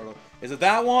actually startled. Is it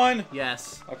that one?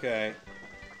 Yes. Okay.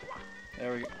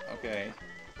 There we go. Okay.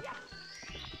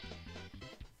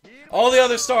 All the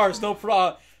other stars, no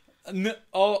problem.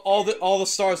 All the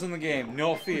stars in the game,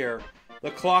 no fear.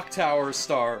 The clock tower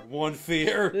star, one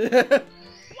fear.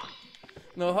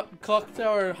 No, clock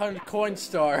tower 100 coin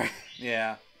star.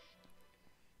 Yeah.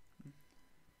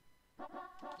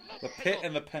 The pit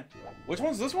and the pen. Which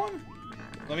one's this one?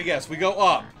 Let me guess. We go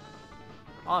up.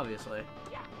 Obviously.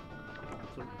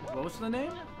 So, what was the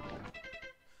name?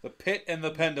 The pit and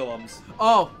the pendulums.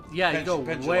 Oh, yeah, you go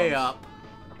Pendulums. way up.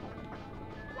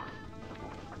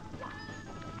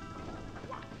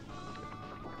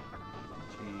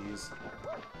 Jeez.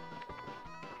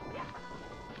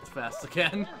 It's fast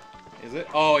again. Is it?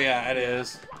 Oh, yeah, it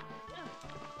is.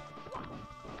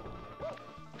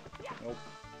 Nope.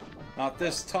 Not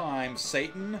this time,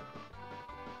 Satan.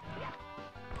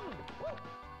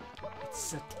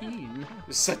 Satine.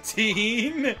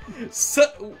 Satine?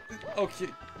 Okay.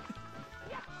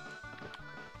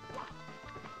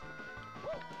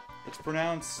 It's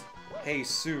pronounced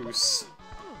Jesus.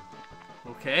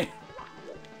 Okay.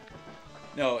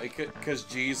 No, it could, because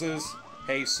Jesus,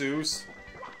 Jesus.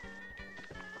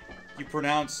 You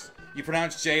pronounce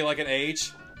J like an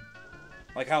H?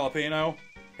 Like jalapeno?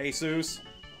 Jesus?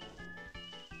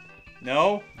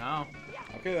 No? No.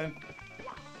 Okay then.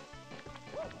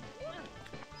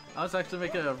 I was actually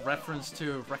making a reference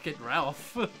to Wreck-It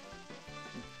Ralph.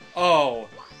 Oh.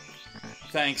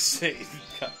 Thanks, Satan.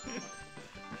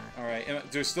 Alright,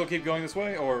 do I still keep going this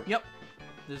way, or? Yep.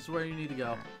 This is where you need to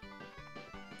go.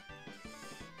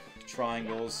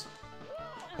 Triangles.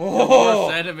 The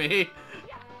worst enemy.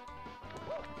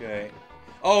 Okay.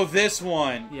 Oh, this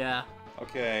one! Yeah.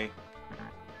 Okay.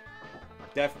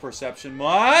 Depth perception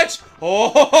much?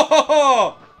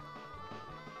 Oh!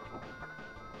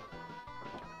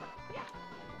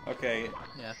 Okay.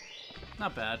 Yeah.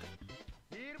 Not bad.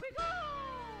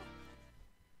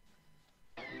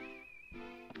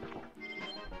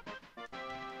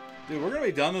 Dude, we're gonna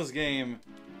be done this game.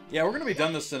 Yeah, we're gonna be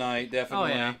done this tonight,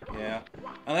 definitely. Oh, yeah. Yeah.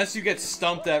 Unless you get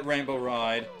stumped at Rainbow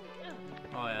Ride.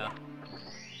 Oh, yeah.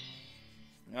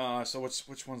 So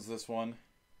which one's this one?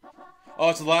 Oh,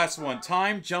 it's the last one.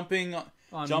 Time jumping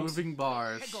On jumps. moving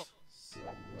bars.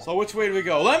 So which way do we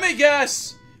go? Let me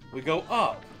guess! We go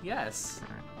up. Yes.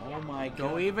 Oh my god.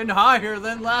 Go even higher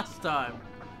than last time.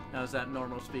 Now is that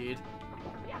normal speed?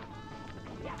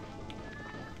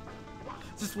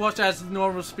 Just watch as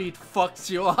normal speed fucks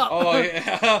you up. Oh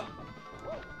yeah.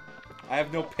 I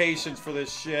have no patience for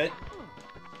this shit.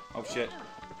 Oh shit.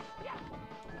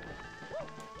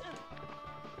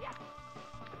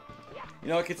 You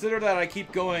know, consider that I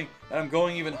keep going, that I'm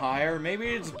going even higher. Maybe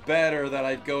it's better that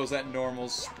I goes at normal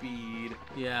speed.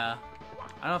 Yeah.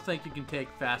 I don't think you can take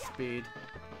fast speed.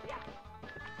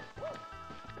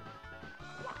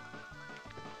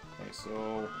 Okay,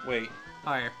 so wait.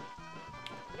 Higher.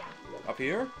 Up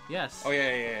here? Yes. Oh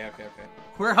yeah, okay.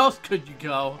 Where else could you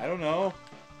go? I don't know.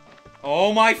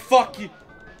 Oh my fuck you.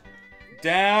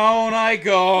 Down I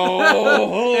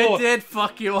go. It did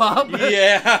fuck you up.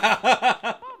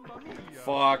 Yeah.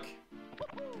 Fuck.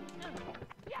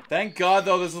 Thank God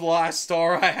though this is the last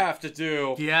star I have to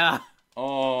do. Yeah.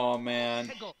 Oh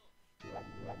man.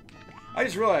 I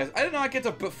just realized I did not get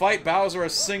to fight Bowser a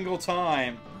single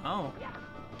time. Oh.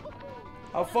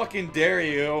 How fucking dare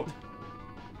you?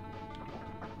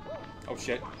 Oh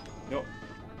shit. Nope.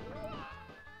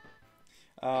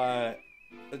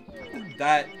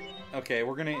 That. Okay,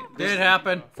 we're gonna. Did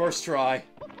happen. First try.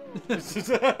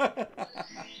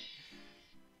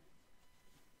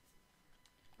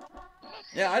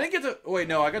 Yeah, I didn't get to. Wait,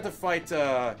 no, I got to fight.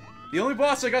 The only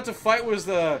boss I got to fight was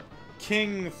the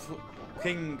King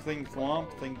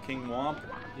Womp. King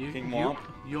Womp.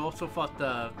 You also fought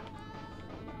the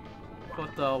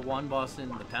one boss in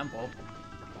the temple.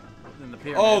 In the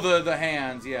pyramid. Oh, the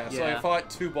hands, yeah. So I fought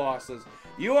 2 bosses.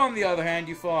 You, on the other hand,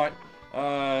 you fought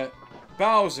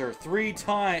Bowser 3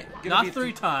 times. Not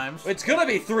 3 times. It's gonna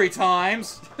be 3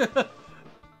 times.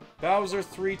 Bowser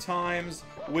 3 times,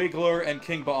 Wiggler, and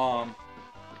King Baum.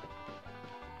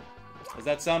 Does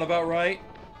that sound about right?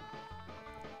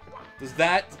 Does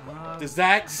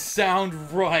that sound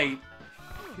right?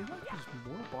 I feel like there's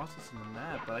more bosses in the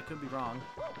map, but I could be wrong.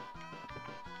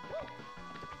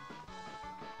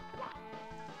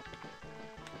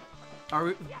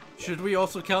 Should we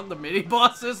also count the mini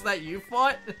bosses that you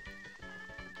fought?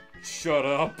 Shut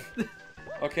up.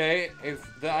 Okay,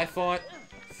 I fought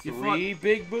 3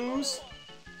 big boos.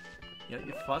 Yeah,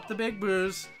 you fought the big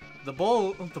boos, the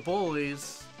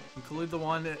bullies, including the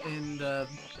one in the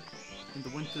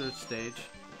winter stage.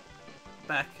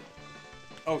 Back.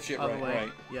 Oh shit!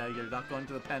 Right. Yeah, you're not going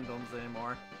to the pendulums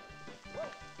anymore.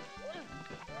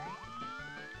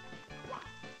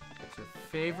 What's your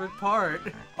favorite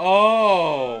part?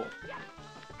 Oh!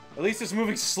 At least it's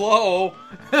moving slow.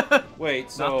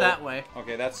 Wait, so... Not that way.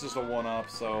 Okay, that's just a 1-up,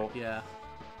 so... Yeah.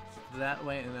 That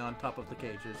way and then on top of the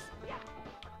cages.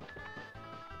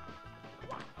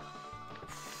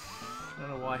 I don't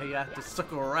know why he had to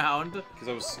stick around. Because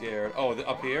I was scared. Oh,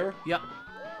 up here? Yep.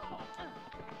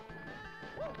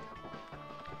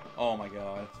 Oh my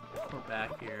god. We're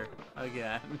back here.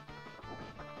 Again.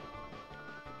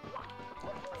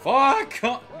 Fuck!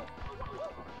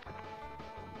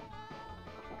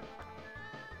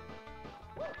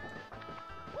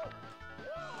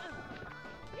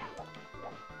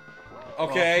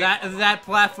 Okay. Well, that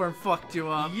platform fucked you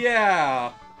up.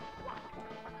 Yeah.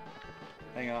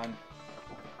 Hang on.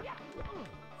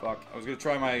 Fuck. I was gonna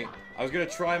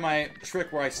try my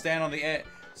trick where I stand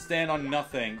on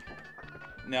nothing.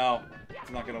 No, it's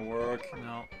not gonna work.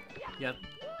 No. Yep.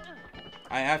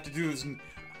 I have to do this.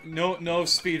 No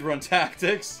speedrun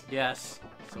tactics. Yes.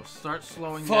 So start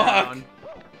slowing Fuck. down.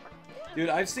 Dude,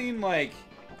 I've seen I've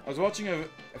seen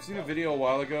a video a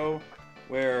while ago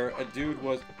where a dude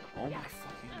was. Oh my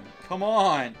fucking. Come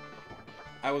on.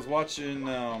 I was watching.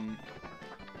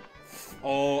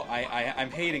 Oh,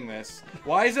 I'm hating this.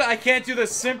 Why is it I can't do the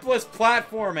simplest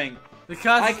platforming?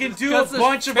 Because I can do a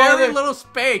bunch of very other little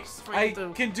space. For I you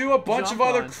to can do a bunch of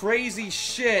other on. crazy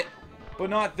shit, but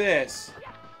not this.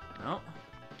 No.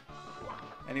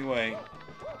 Anyway.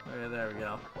 There we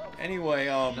go. Anyway,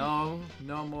 No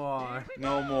more.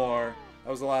 No more. That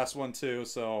was the last one too.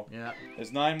 So Yeah.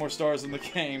 there's 9 more stars in the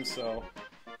game. So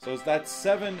is that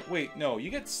 7? Wait, no. You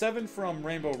get 7 from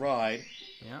Rainbow Ride.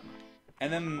 Yeah.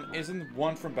 And then isn't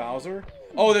 1 from Bowser?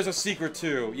 Oh, there's a secret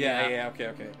too. Yeah. Yeah.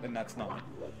 Okay. Then that's not.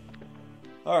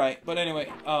 All right, but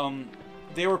anyway,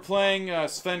 they were playing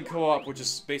Sven co-op, which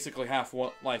is basically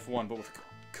Half-Life 1, but with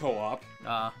co-op.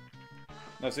 No,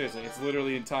 seriously, it's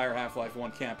literally the entire Half-Life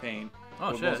 1 campaign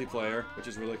with multiplayer, which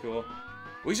is really cool.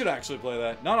 We should actually play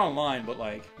that. Not online, but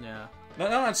like... Yeah.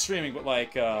 Not on streaming, but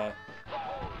like, I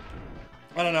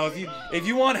don't know, if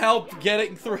you want help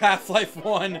getting through Half-Life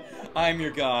 1, I'm your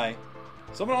guy.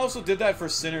 Someone also did that for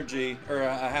Synergy, or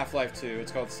Half-Life 2.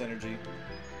 It's called Synergy.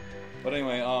 But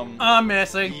anyway, I'm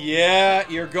missing. Yeah,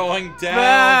 you're going down,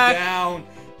 Back.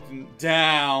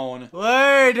 down.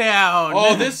 Way down.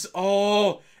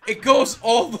 Oh, it goes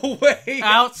all the way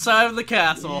outside of the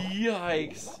castle.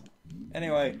 Yikes.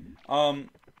 Anyway, the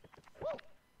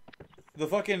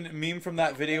fucking meme from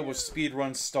that video was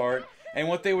speedrun start, and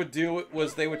what they would do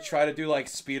was they would try to do like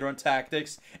speedrun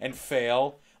tactics and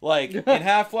fail. Like in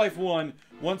Half-Life 1,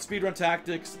 one speedrun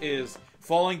tactics is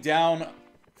falling down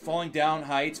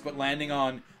heights but landing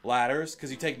on ladders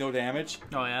because you take no damage.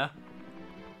 Oh yeah.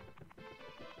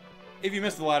 If you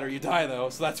miss the ladder, you die though,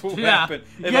 so that's what would Yeah. happen.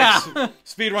 And, Yeah. like,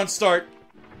 speedrun start.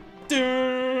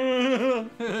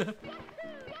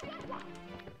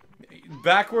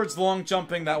 Backwards long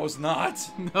jumping, that was not.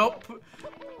 Nope.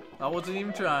 I wasn't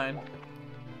even trying.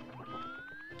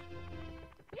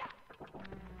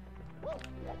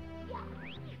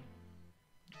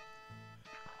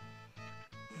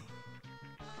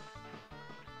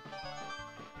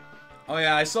 Oh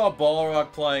yeah, I saw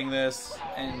Balrog playing this,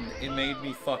 and it made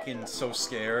me fucking so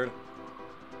scared.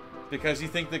 Because you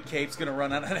think the cape's gonna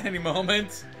run out at any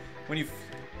moment. When you...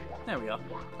 There we go.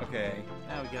 Okay.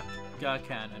 There we go. Got a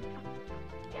cannon.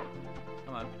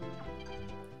 Come on.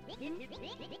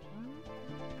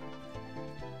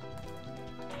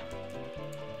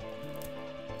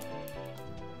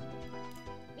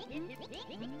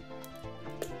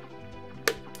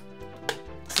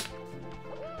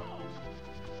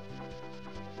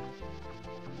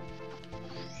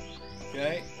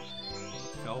 Okay.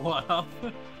 Go up.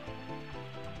 I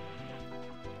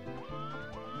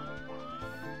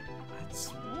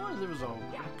swore there was a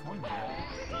red coin there.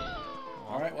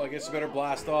 Alright, well I guess you better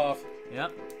blast off.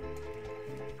 Yep.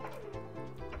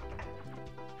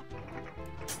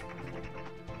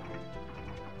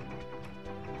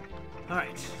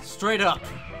 Alright, straight up.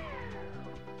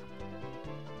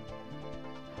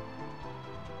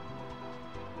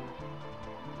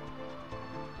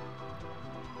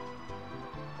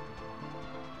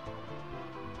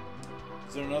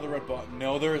 Is there another red button?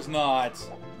 No, there is not.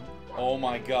 Oh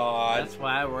my god. That's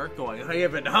why we're going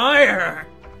even higher.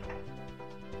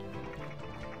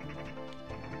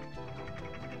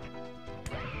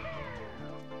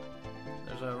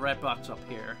 There's a red box up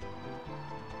here.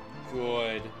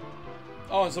 Good.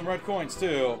 Oh, and some red coins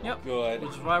too. Yep. Good.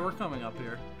 Which is why we're coming up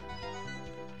here.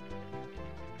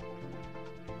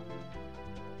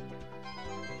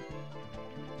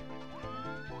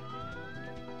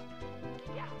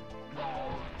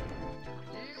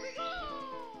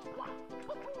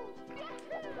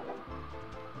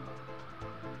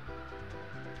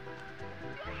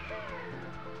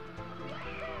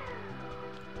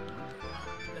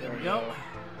 There we go.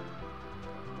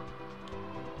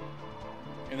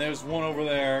 And there's one over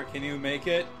there. Can you make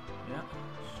it? Yeah,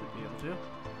 should be able to.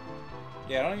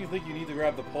 Yeah, I don't even think you need to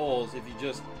grab the poles if you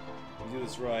just do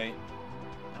this right.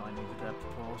 Now I need to grab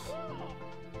the poles.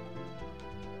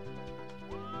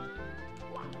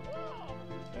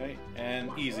 Okay, and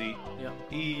easy. Yep.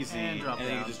 Easy. And drop then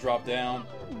you down. just drop down.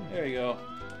 There you go.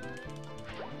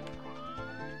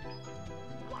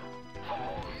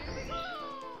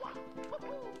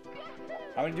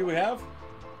 How many do we have?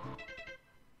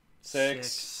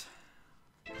 Six.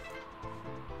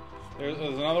 There's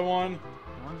another one.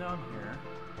 One down here.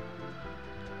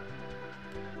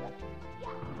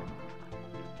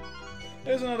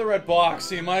 There's another red box,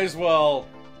 so you might as well...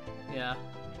 Yeah.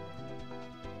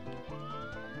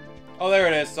 Oh, there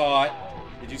it is. Saw it.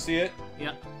 Did you see it?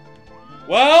 Yep.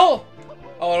 Well!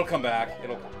 Oh, it'll come back.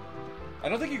 I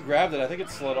don't think you grabbed it. I think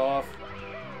it slid off.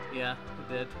 Yeah, it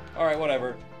did. Alright,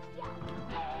 whatever.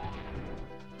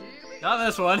 Not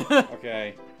this one.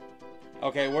 Okay.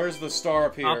 Okay, where's the star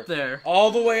up here? Up there.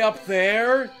 All the way up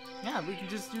there? Yeah, we can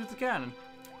just use the cannon.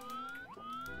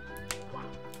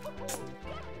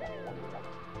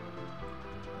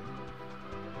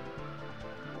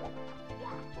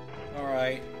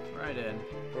 Alright. Right in.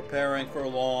 Preparing for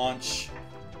launch.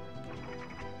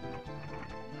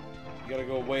 You gotta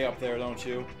go way up there, don't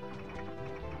you?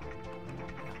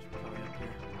 Probably up here.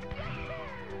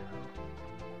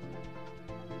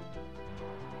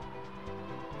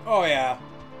 Oh yeah.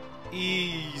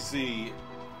 Easy.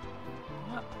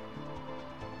 Yep.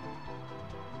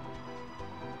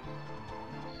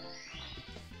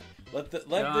 Let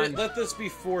this be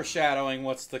foreshadowing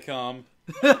what's to come.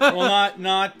 Well,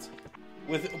 not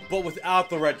but without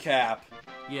the red cap.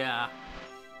 Yeah.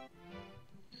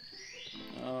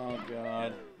 Oh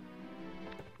god.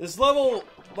 This level,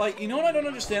 like, you know what I don't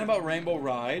understand about Rainbow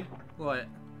Ride? What?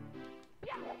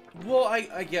 Well,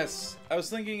 I guess I was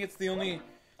thinking it's the only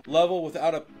level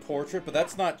without a portrait, but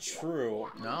that's not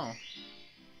true. No.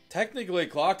 Technically,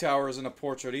 Clock Tower isn't a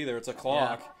portrait either. It's a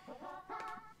clock. Yeah.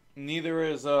 Neither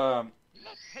is the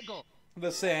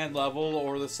sand level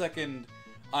or the second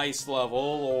ice level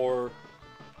or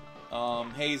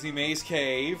Hazy Maze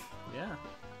Cave. Yeah.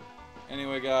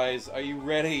 Anyway, guys, are you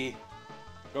ready?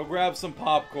 Go grab some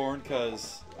popcorn,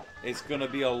 because it's going to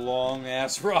be a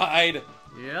long-ass ride.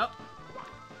 Yep.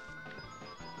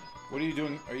 What are you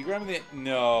doing? Are you grabbing the...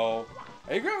 No.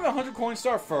 Are you grabbing the 100 coin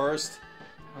star first?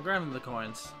 I'm grabbing the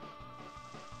coins.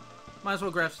 Might as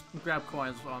well grab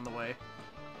coins on the way.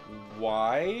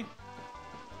 Why?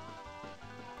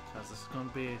 Because this is going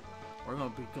to be... We're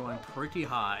going to be going pretty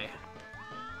high.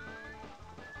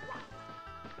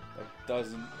 That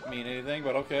doesn't mean anything,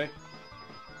 but okay.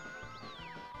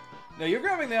 Now, you're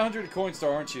grabbing the 100 coin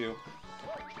star, aren't you?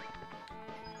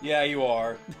 Yeah, you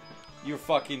are. You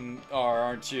fucking are,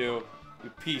 aren't you?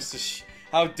 You piece of sh...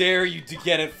 How dare you to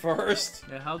get it first?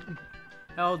 Yeah, how...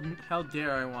 How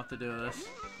dare I want to do this?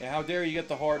 Yeah, how dare you get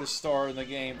the hardest star in the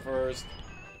game first?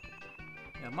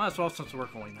 Yeah, might as well since we're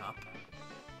going up.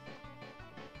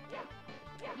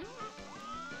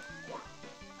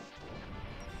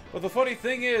 But the funny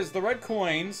thing is, the red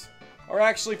coins are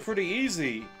actually pretty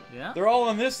easy. Yeah? They're all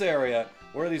in this area.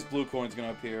 Where are these blue coins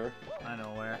gonna appear? I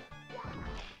know where.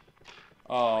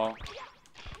 Oh.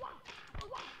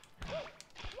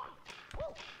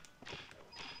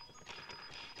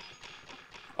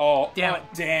 Oh, damn it.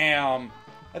 Damn.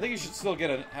 I think you should still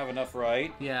have enough,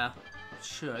 right? Yeah,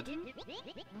 should.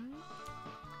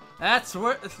 That's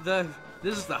where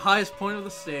this is the highest point of the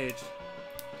stage.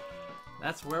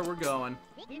 That's where we're going.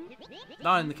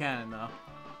 Not in the cannon though.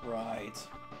 Right.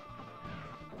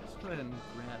 Let's go ahead and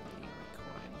grab the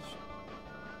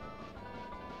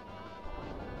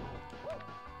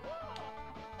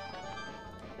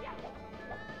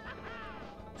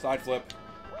coins. Side flip.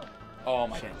 Oh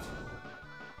my. Shit.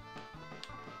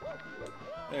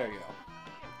 There you go.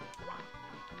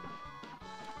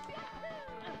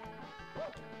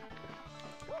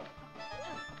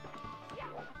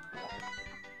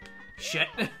 Shit.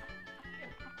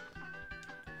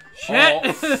 Shit. Oh,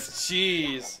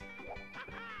 jeez.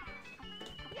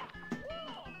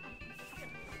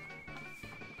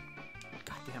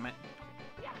 God damn it.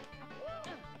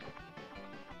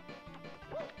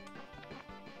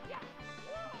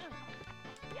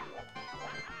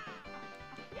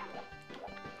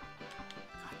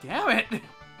 God damn it.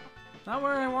 Not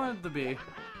where I wanted to be.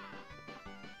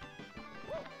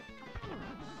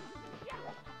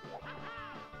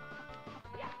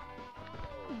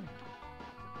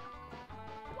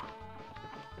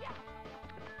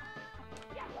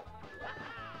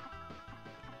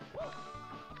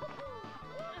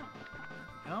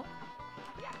 Nope.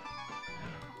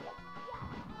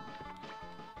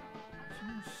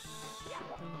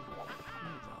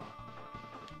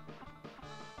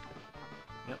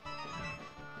 Yep.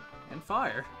 And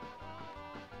fire.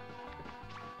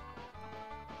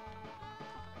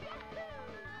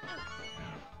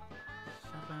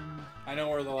 Seven. I know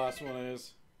where the last one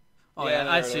is. Oh Yeah,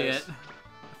 yeah, I there it see is. it.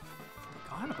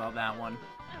 Forgot about that one.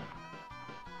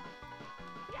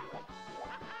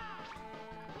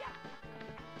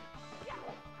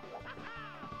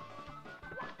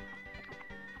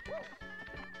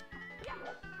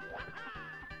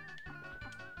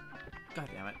 God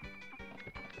damn it.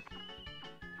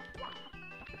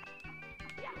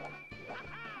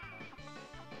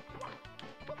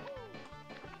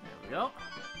 There we go.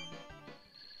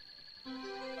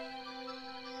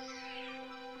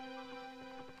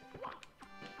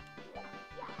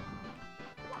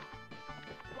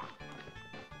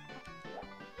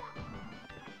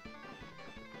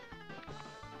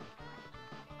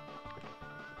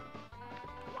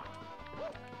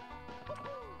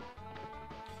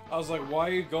 I was like, why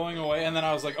are you going away? And then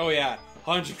I was like, oh yeah,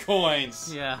 100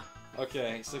 coins. Yeah.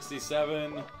 Okay,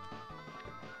 67.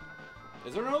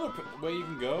 Is there another way you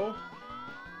can go?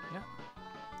 Yeah.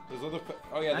 There's other.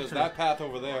 Oh yeah, there's Actually- that path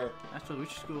over there. Actually, we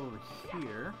should go over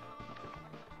here.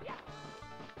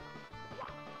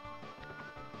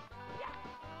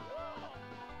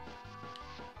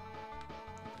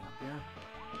 Up here.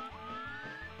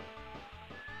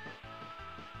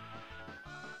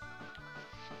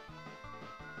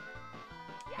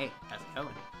 Hey, how's it going?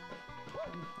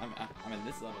 I'm in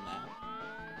this level now.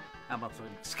 How about some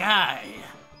sky?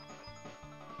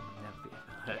 Never be able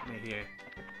to hurt me here.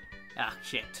 Ah,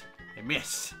 shit. I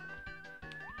missed.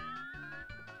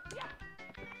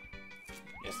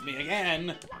 Yes, me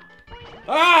again.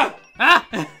 Ah!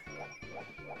 Ah!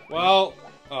 Well,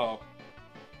 oh.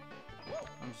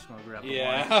 I'm just gonna grab the one.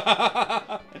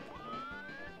 Yeah.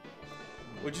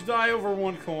 Would you die over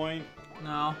 1 coin?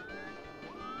 No.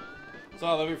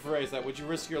 So let me rephrase that. Would you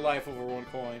risk your life over 1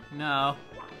 coin? No.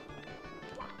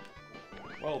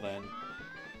 Well then.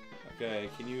 Okay,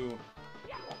 can you...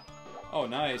 Oh,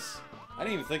 nice. I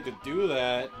didn't even think to do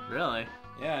that. Really?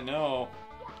 Yeah, no.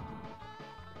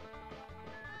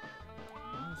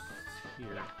 What's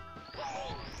here?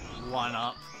 One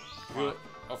up. Good.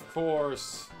 Of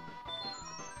course.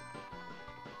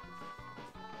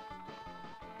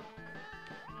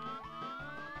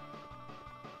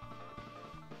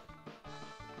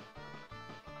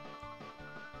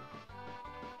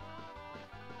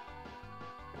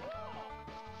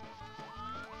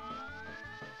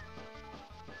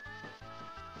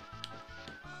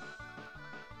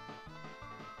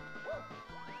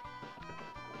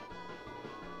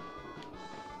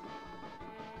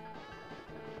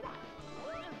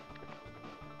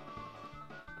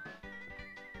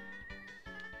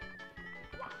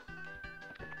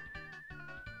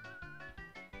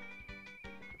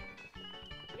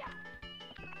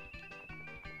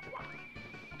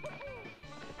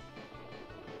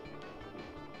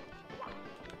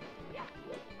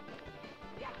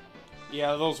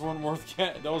 Yeah, those weren't worth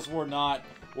those were not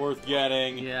worth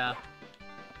getting. Yeah.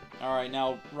 Alright,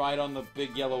 now ride on the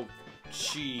big yellow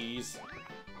cheese.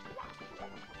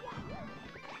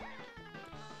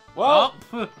 Well!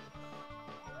 Oh. There's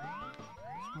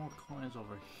more coins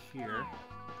over here.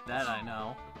 That I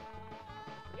know.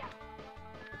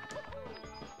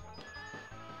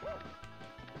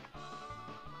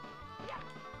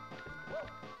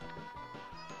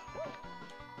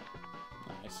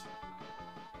 Nice.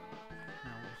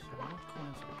 Now, is there more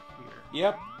coins over here?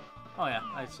 Yep. Oh yeah,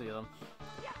 I see them.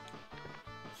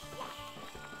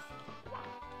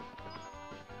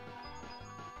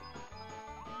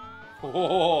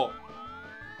 Oh.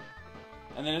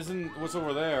 And then isn't what's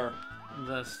over there?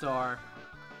 The star.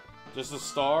 Just a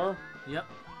star? Yep.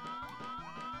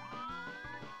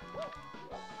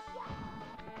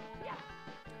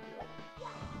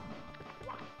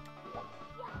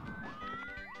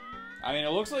 I mean, it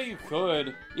looks like you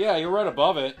could. Yeah, you're right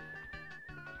above it.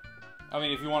 I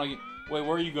mean, if you want to... Wait,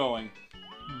 where are you going?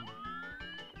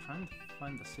 Trying to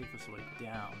find the safest way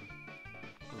down.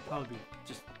 We'll probably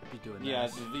just be doing Yeah,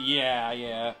 this.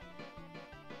 yeah.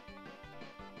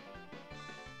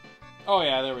 Oh,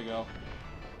 yeah, there we go.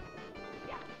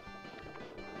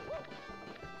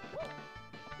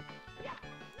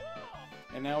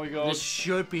 And now we go... This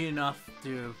should be enough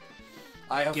to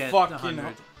get fucking...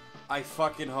 100. I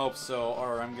fucking hope so,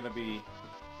 or I'm gonna be...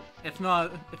 If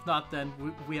not, then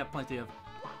we have plenty of...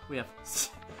 We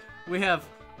have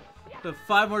the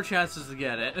 5 more chances to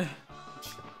get it.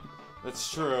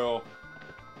 That's true.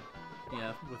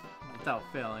 Yeah, without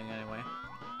failing anyway.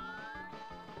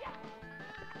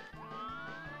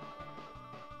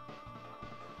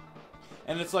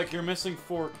 And it's like you're missing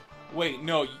 4... Wait,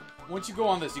 no. Once you go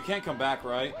on this, you can't come back,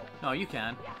 right? No, you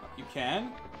can. You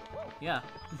can? Yeah.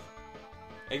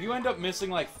 If you end up missing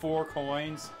like 4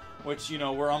 coins, which, you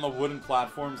know, were on the wooden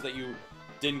platforms that you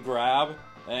didn't grab,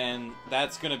 then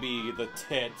that's gonna be the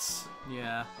tits.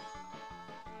 Yeah.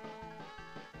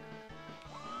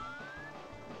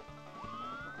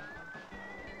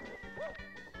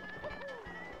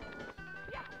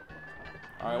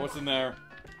 Alright, what's in there?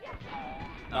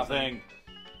 Nothing.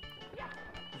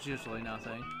 It's usually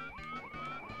nothing.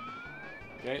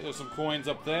 Okay, there's some coins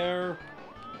up there.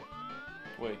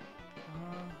 Wait.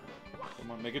 Come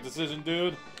on, make a decision,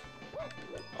 dude.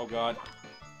 Oh god.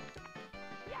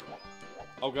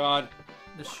 Oh god.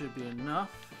 This should be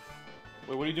enough.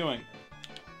 Wait, what are you doing?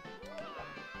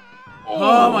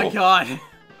 Oh my god!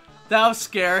 That was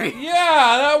scary.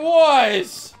 Yeah, that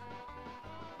was!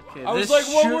 Okay, I was like,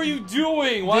 what were you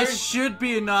doing? Why this should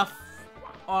be enough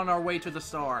on our way to the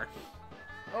star.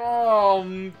 Oh,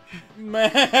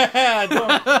 man.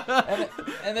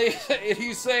 And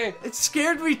you say... It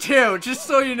scared me too, just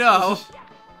so you know.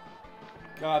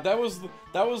 God, that was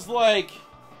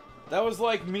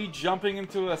like me jumping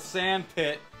into a sand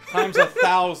pit times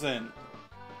 1,000.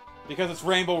 Because it's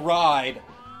Rainbow Ride.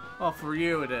 Well, for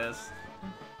you it is.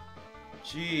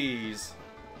 Jeez.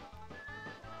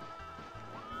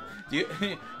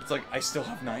 It's like, I still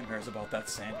have nightmares about that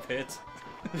sand pit.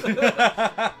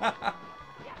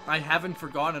 I haven't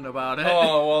forgotten about it.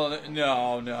 Oh, well,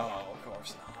 no, of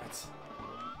course not.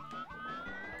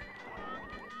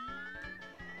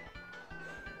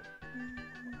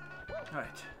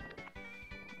 Alright.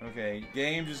 Okay,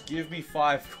 game, just give me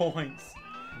 5 coins.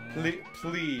 Yeah.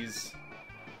 Please.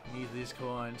 Need these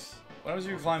coins. Why don't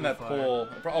you climb that pole?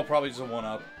 Oh, probably just a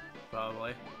 1-up.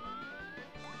 Probably.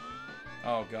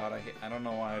 Oh god, I don't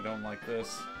know why I don't like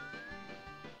this.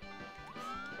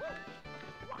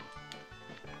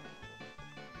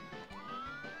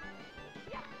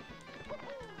 There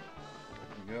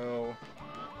we go.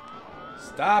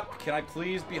 Stop! Can I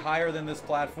please be higher than this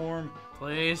platform?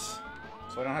 Please.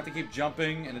 So I don't have to keep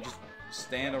jumping and just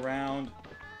stand around.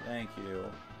 Thank you.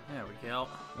 There we go.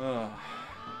 Ugh.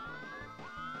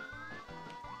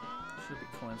 Should be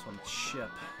coins on the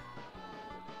ship.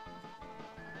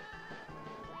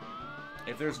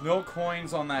 If there's no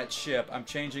coins on that ship, I'm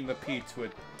changing the P to a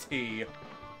T.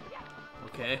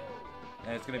 Okay.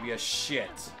 And it's gonna be a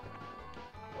shit.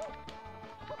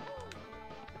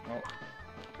 Oh.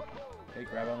 Hey,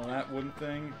 grab on that wooden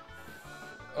thing.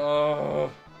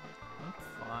 Oh. I'm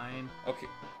fine. Okay.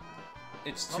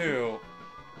 It's 2.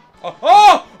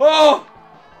 Oh! Oh!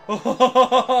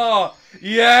 Oh!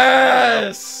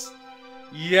 Yes!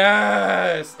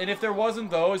 Yes! And if there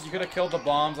wasn't those, you could have killed the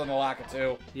bombs on the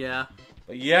Lakitu. Yeah.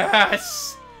 But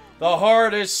yes! The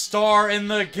hardest star in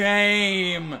the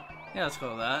game! Yeah, let's go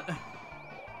with that.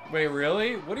 Wait,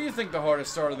 really? What do you think the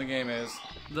hardest star in the game is?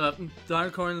 The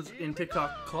dinocorns in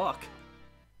TikTok clock.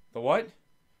 The what?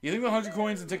 You think the 100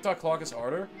 coins in TikTok clock is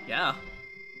harder? Yeah.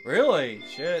 Really?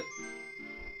 Shit.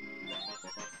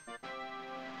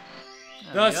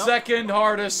 The second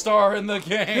hardest star in the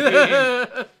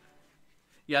game.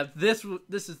 Yeah, this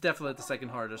is definitely the second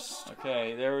hardest.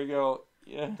 Okay, there we go.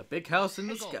 Yeah. The big house in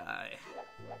the sky.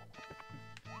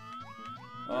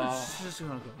 Just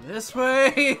gonna go this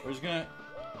way. We're just gonna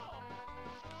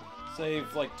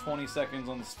save like 20 seconds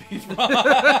on the speed run.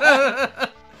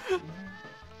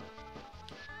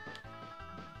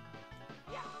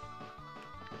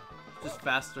 Just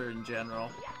faster in general.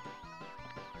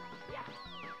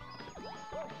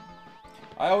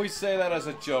 I always say that as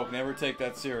a joke, never take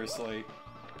that seriously.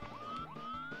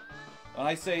 When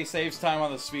I say saves time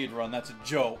on the speed run, that's a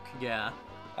joke. Yeah.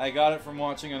 I got it from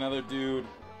watching another dude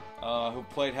who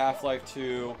played Half-Life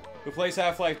 2, who plays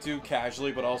Half-Life 2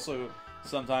 casually, but also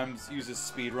sometimes uses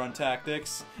speedrun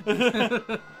tactics.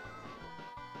 And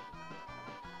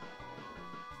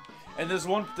there's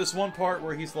this one part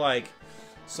where he's like,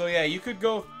 so yeah, you could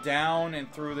go down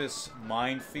and through this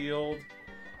minefield,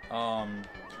 or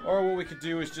what we could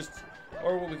do is just,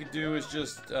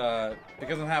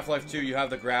 because in Half-Life 2 you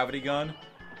have the gravity gun,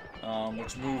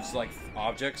 which moves like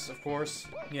objects, of course.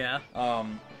 Yeah.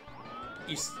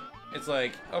 It's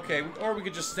like, okay, or we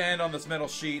could just stand on this metal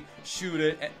sheet, shoot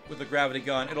it with the gravity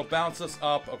gun. It'll bounce us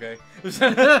up. Okay,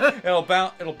 it'll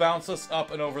bounce us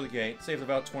up and over the gate. Saves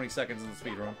about 20 seconds in the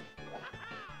speedrun.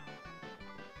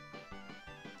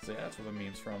 So yeah, that's where the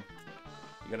meme's from.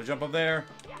 You gotta jump up there.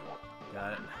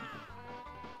 Got it.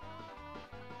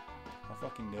 How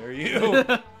fucking dare you?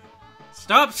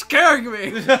 Stop scaring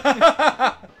me!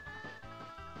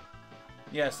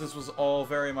 Yes, this was all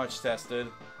very much tested.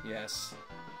 Yes.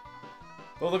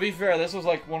 Well, to be fair, this was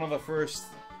like one of the first...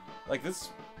 Like,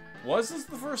 was this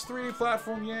the first 3D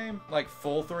platform game? Like,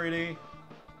 full 3D?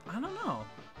 I don't know.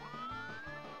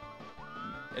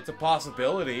 It's a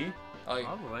possibility. Like,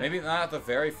 probably. maybe not at the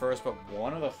very first, but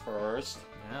one of the first.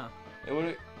 Yeah. It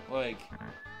would, like... Oh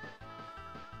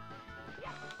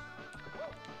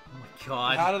my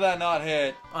god. How did that not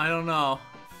hit? I don't know.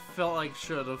 Felt like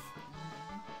should've.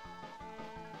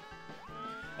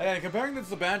 Again, comparing this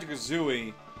to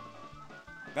Banjo-Kazooie,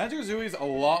 Banjo-Kazooie is a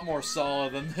lot more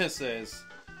solid than this is.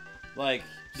 Like,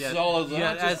 yeah, solid.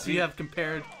 Yeah, as you have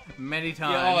compared many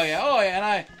times. Yeah, oh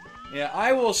yeah, and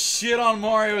I will shit on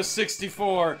Mario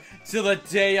 64 till the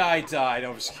day I die. No,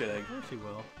 I'm just kidding. Of course you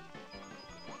will.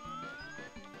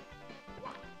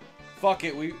 Fuck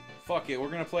it, we're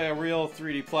gonna play a real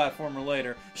 3D platformer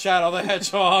later. Shadow the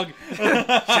Hedgehog!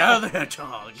 Shadow the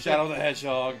Hedgehog! Shadow the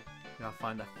Hedgehog. Gotta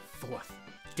find the fourth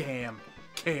damn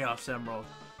Chaos Emerald.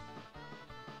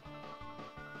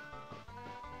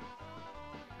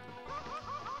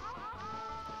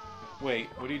 Wait,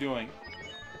 what are you doing?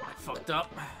 I fucked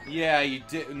up. Yeah, you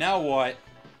did. Now what?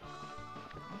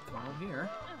 Come on here.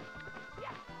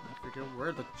 I forget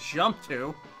where to jump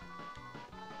to.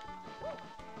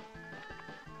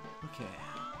 Okay.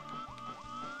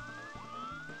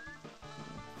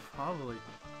 Probably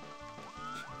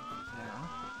there.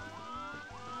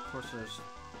 Of course, there's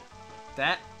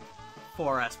that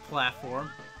 4S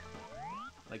platform.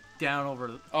 Like down over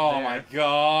there. Oh my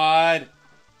god!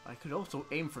 I could also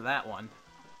aim for that one,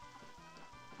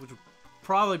 which would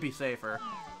probably be safer.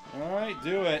 Alright,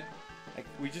 do it. Like,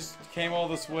 we just came all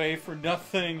this way for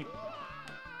nothing.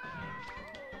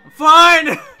 Fine!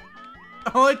 I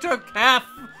only took half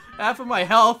of my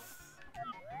health.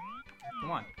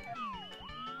 Come on.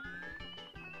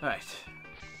 Alright.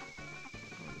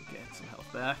 Get some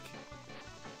health back.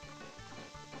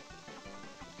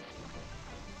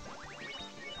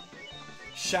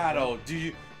 Shadow,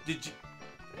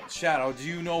 Shadow, do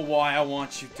you know why I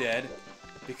want you dead?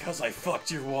 Because I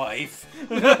fucked your wife.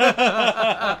 Wait,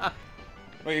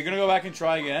 you're gonna go back and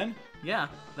try again? Yeah,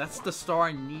 that's the star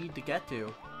I need to get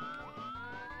to.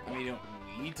 I mean, you don't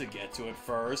need to get to it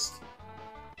first.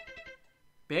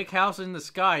 Big house in the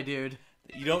sky, dude.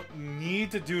 You don't need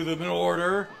to do them in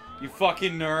order, you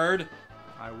fucking nerd.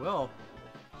 I will.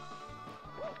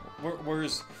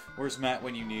 Where's Matt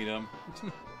when you need him?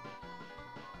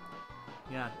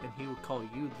 Yeah, and he would call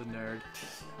you the nerd.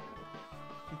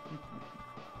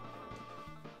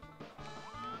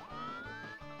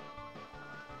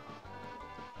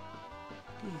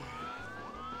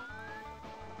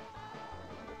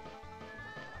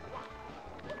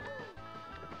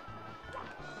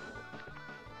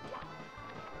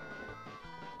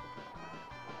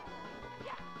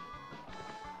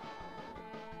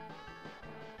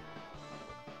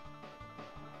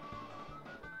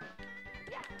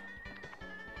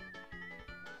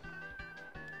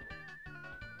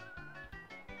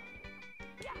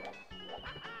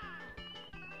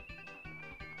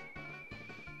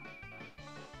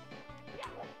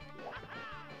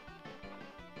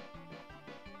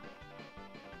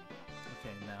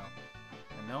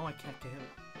 know I can't get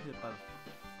hit by the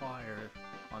fire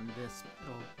on this,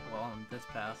 well, on this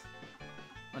path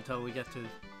until we get to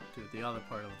the other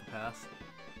part of the path.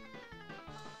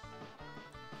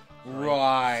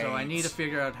 Right. So I need to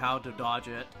figure out how to dodge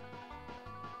it.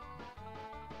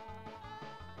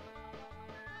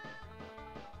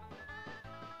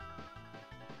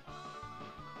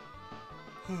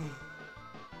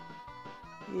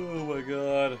 Oh my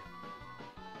god.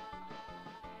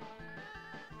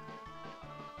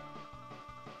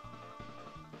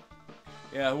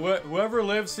 Yeah, whoever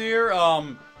lives here,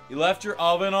 you left your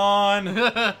oven on.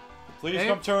 Please Hey.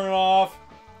 come turn it off.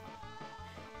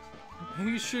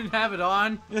 You shouldn't have it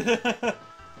on. There's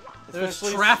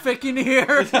Especially- traffic in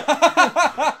here.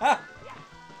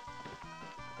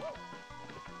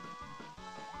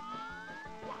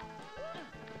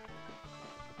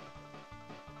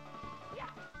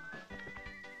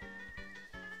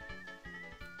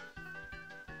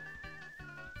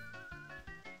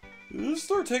 Does this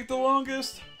store take the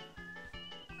longest?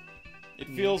 It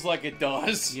feels like it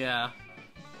does. Yeah.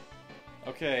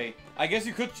 Okay, I guess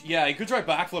you could. Yeah, you could try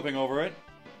backflipping over it.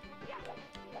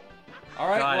 All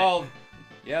right, Got it. well,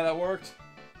 yeah, that worked.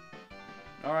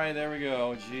 All right, there we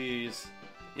go. Jeez.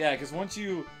 Yeah, because once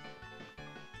you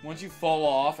fall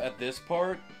off at this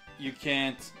part, you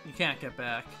can't. You can't get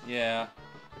back. Yeah.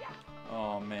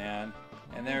 Oh man.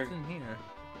 And there, What's in here?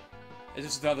 it's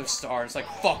just another star. It's like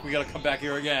fuck. We gotta come back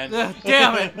here again.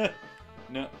 Damn it!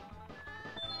 No.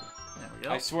 There we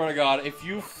go. I swear to God, if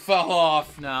you fell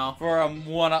off No. for a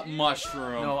one-up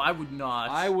mushroom, No, I would not.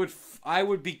 I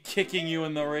would be kicking you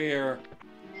in the rear.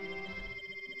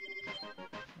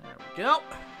 There we go.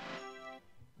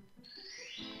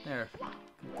 There.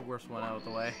 Get the worst one out of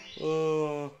the way.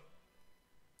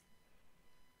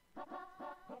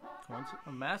 Once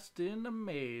amassed in a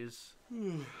maze.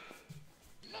 Now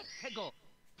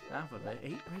for the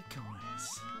 8 red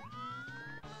coins.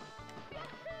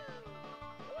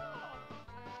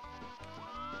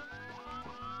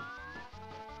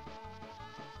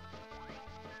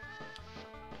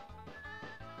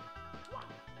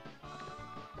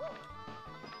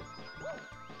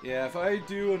 Yeah, if I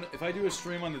do a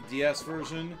stream on the DS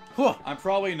version, Whew. I'm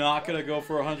probably not gonna go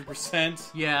for 100%.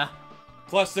 Yeah.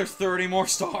 Plus, there's 30 more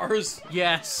stars.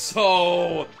 Yes.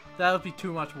 So That would be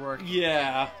too much work.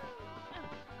 yeah.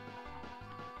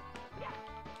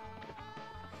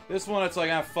 This one, it's like,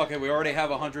 ah, fuck it. We already have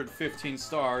 115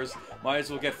 stars. Might as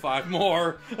well get 5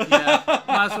 more. Yeah.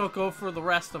 Might as well go for the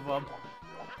rest of them.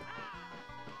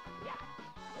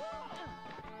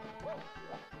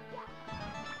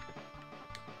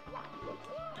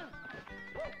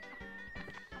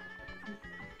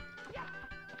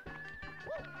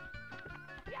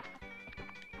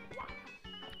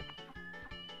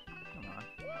 Come on.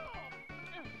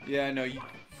 Yeah, I know.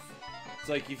 It's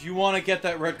like, if you want to get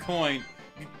that red coin,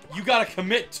 you gotta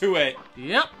commit to it.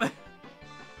 Yep.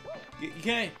 You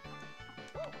can't.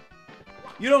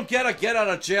 You don't get a get out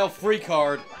of jail free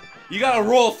card. You gotta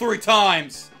roll 3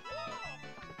 times.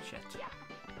 Shit.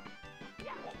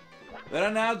 That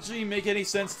analogy make any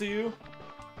sense to you?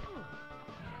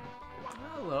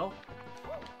 Hello.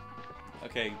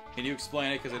 Okay, can you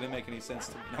explain it? Because it didn't make any sense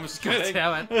to me. I'm just God kidding.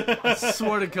 damn it. I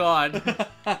swear to God.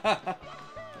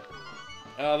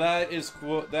 That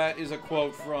is a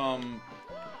quote from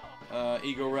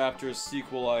Ego Raptor's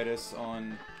sequelitis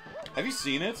on. Have you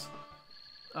seen it?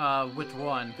 Which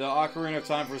one? The Ocarina of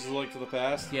Time versus Link to the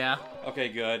Past. Yeah. Okay,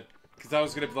 good. Because I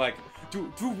was gonna be like, dude,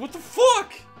 what the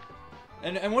fuck?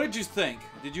 And what did you think?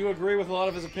 Did you agree with a lot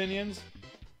of his opinions?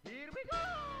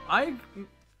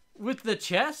 With the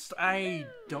chest, I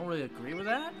don't really agree with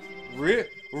that.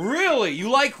 Really? You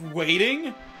like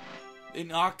waiting?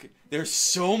 There's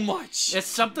so much. It's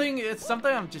something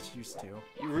I'm just used to.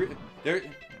 There. Wait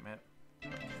a minute.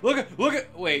 Look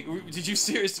at. Wait, did you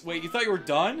serious? Wait, you thought you were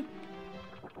done?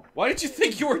 Why did you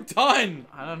think you were done?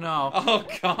 I don't know. Oh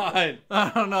God. I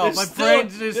don't know. There's My still- brain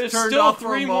just there's turned still off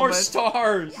for a 3 more moment.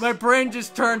 stars. My brain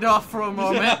just turned off for a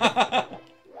moment.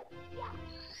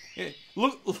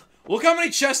 Look how many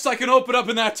chests I can open up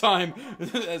in that time.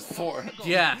 That's 4.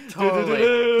 Yeah,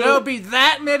 totally. There'll be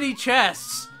that many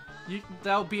chests.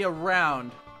 That'll be a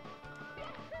round.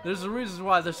 There's a reason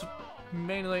why there's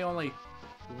mainly only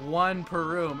 1 per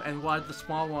room, and why the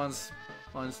small ones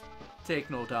take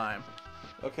no time.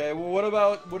 Okay, well, what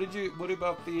about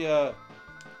the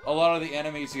a lot of the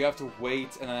enemies you have to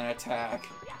wait and then attack?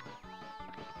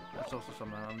 That's also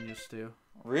something I'm used to.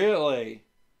 Really?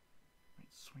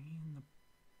 Swinging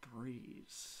the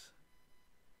breeze.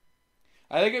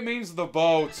 I think it means the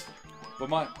boat. But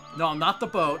No, not the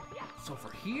boat. It's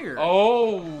over here.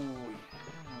 Oh.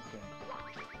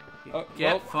 Okay. Oh,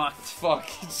 Get well, fucked. Fuck.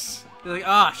 You're like,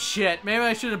 ah, shit. Maybe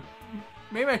I should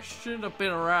have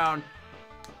been around.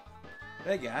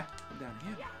 Hey, guy. I'm down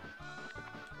here.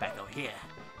 Back over here.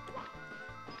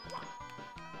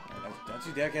 Don't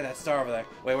you dare get that star over there.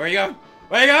 Wait, where are you going?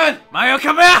 Where are you going? Mario,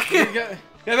 come back! Get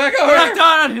back over We're here!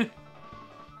 not done!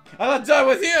 I'm not done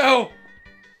with you!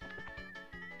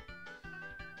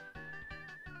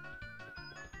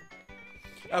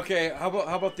 Okay, how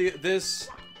about this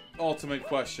ultimate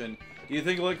question? Do you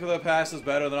think Link of the Past is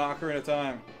better than Ocarina of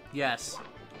Time? Yes.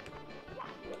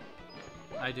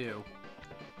 I do.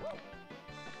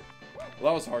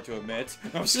 Well, that was hard to admit.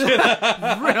 I'm just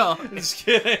kidding. Real. Just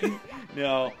kidding.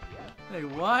 No. Hey,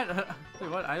 what? Hey,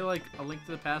 what? I like A Link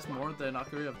to the Past more than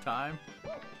Ocarina of Time?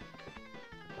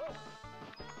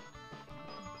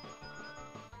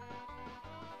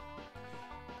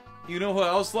 You know who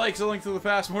else likes A Link to the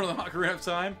Past more than Ocarina of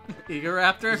Time? Eager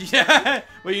Raptor? Yeah!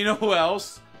 But you know who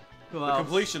else? Who The else?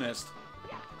 Completionist.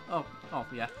 Oh,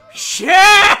 yeah.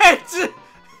 Shit!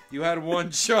 You had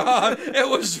one shot. It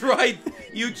was right.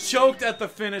 You choked at the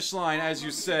finish line, as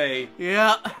you say.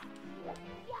 Yeah.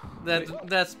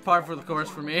 That's par for the course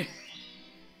for me.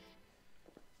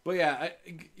 But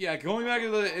yeah, going back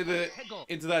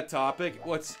into that topic,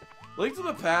 Link to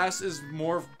the Past is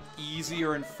more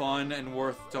easier and fun and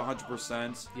worth to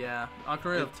 100%. Yeah,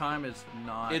 Ocarina of Time is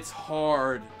not. It's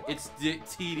hard. It's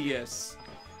tedious.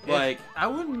 Like, I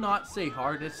would not say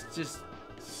hard. It's just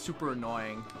super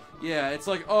annoying. yeah, it's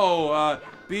like, oh,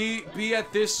 be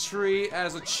at this tree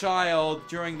as a child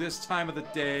during this time of the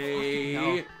day.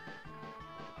 No.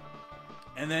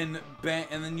 And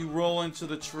then you roll into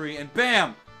the tree and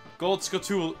bam! Gold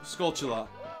Skulltula.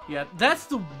 Yeah, that's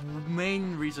the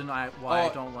main reason why I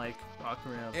don't like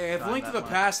Ocarina of Time. If Link to the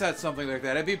Past had something like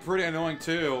that, it'd be pretty annoying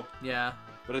too. Yeah.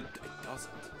 But it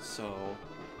doesn't. So,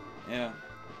 yeah.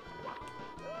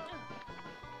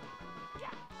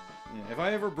 If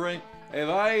I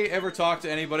ever talk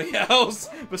to anybody else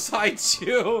besides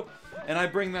you, and I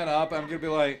bring that up, I'm gonna be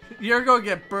like, you're gonna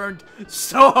get burned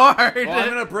so hard. well, I'm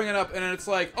gonna bring it up, and it's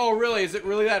like, oh, really? Is it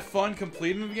really that fun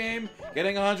completing the game?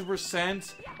 Getting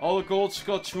 100%, all the gold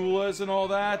Skulltulas and all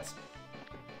that?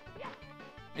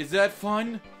 Is that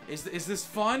fun? Is this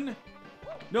fun?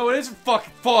 No, it isn't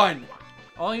fucking fun.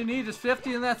 All you need is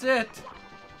 50, and that's it.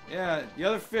 Yeah, the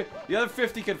other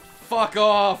 50 can fuck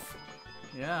off.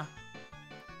 Yeah.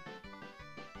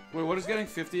 Wait, what does getting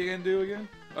 50 again do again?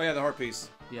 Oh yeah, the heart piece.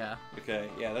 Yeah. Okay,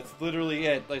 yeah, that's literally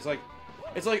it. It's like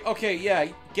okay, yeah,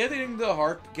 getting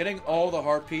all the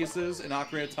heart pieces in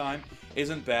Ocarina of Time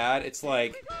isn't bad. It's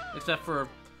like, except for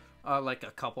like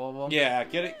a couple of them. yeah,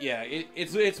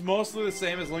 it's mostly the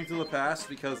same as Link to the Past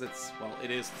because it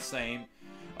is the same.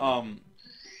 But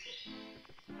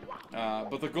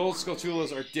the gold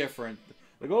Skulltulas are different.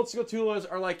 The gold Skulltulas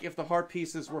are like if the heart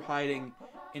pieces were hiding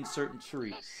in certain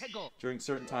trees during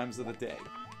certain times of the day.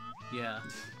 Yeah.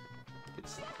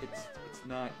 It's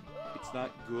not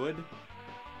good.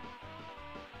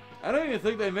 I don't even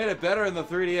think they made it better in the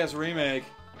 3DS remake.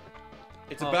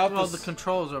 It's about the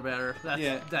controls are better.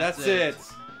 That's it.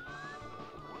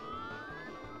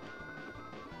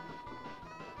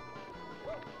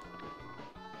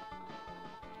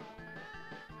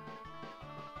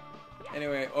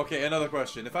 Anyway, okay, another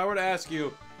question. If I were to ask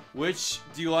you, which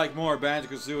do you like more,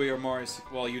 Banjo-Kazooie or Mario?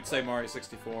 Well, you'd say Mario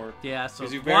 64. Yeah, so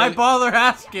why why bother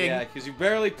asking? Yeah, because you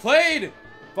barely played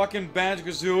fucking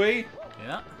Banjo-Kazooie.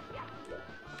 Yeah.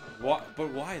 What?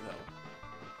 But why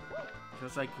though?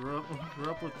 Because I grew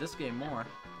up with this game more.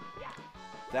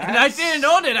 And I didn't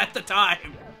own it at the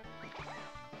time.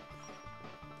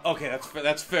 Okay,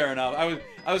 that's fair enough.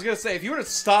 I was gonna say if you were to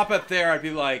stop it there, I'd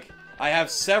be like, I have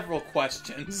several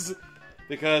questions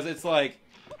because it's like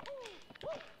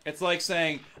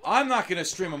saying I'm not gonna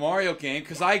stream a Mario game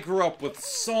because I grew up with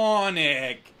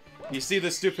Sonic. You see the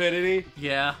stupidity?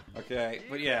 Yeah. Okay,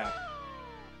 but yeah.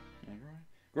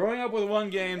 Growing up with one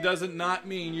game doesn't not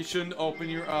mean you shouldn't open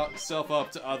yourself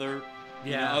up to other,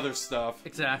 other stuff.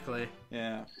 Exactly.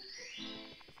 Yeah.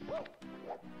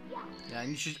 Yeah,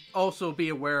 and you should also be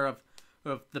aware of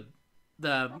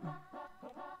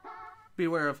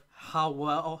how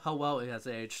well it has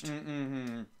aged.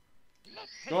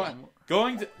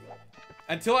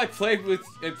 Until I played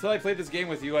this game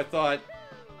with you, I thought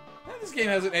this game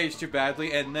hasn't aged too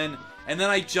badly, and then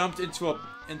I jumped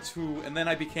and then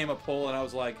I became a pole, and I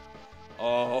was like,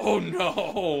 oh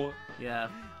no. Yeah.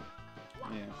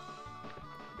 Yeah.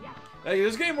 Hey,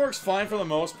 this game works fine for the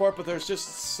most part, but there's just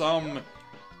so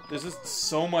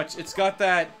much. It's got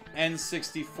that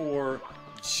N64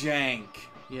 jank.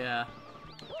 Yeah.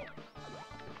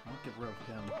 I'll get rid of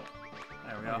him.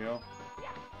 There we go.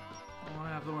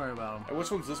 don't have to worry about them. And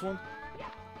which one's this one?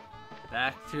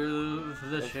 Back to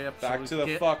the ship. Back to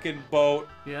the fucking boat.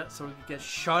 Yeah, so we can get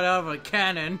shot out of a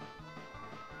cannon.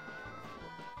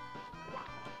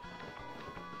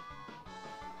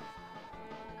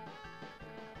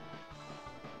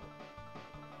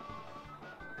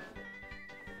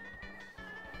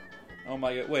 Oh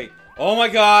my god, wait. Oh my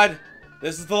god!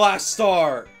 This is the last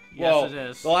star! Yes, Whoa, it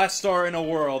is. The last star in a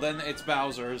world, and it's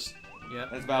Bowser's. Yeah.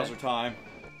 It's Bowser time.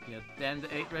 Yeah, then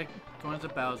the 8 red coins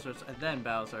of Bowser's, and then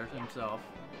Bowser himself.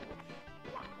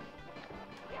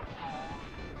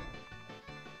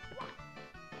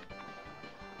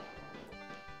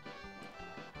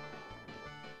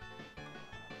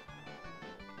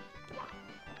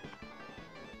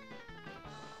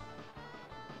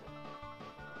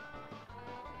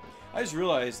 I just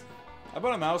realized, I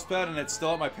bought a mouse pad and it's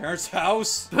still at my parents'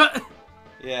 house.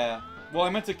 Yeah. Well, I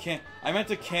meant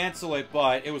to cancel it,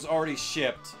 but it was already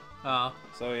shipped. Oh.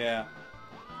 So yeah.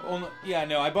 Well, yeah,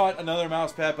 no, I bought another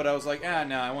mouse pad, but I was like,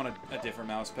 no, I want a different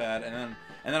mouse pad, and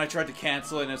then I tried to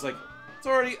cancel it, and it's like,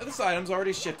 this item's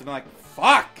already shipped, and I'm like,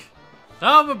 fuck!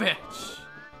 Son of a bitch!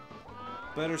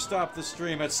 Better stop the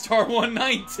stream at star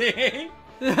 119.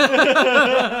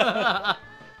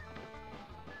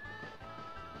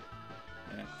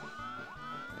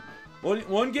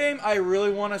 One game I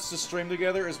really want us to stream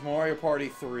together is Mario Party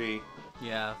 3.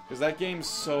 Yeah. Because that game is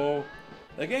so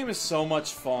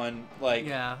much fun. Like,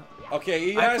 yeah.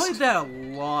 Okay, I played that a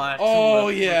lot. Oh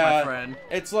with yeah. my friend.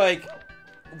 It's like,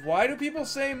 why do people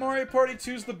say Mario Party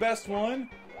 2 is the best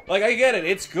one? Like, I get it.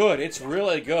 It's good. It's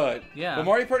really good. Yeah. But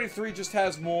Mario Party 3 just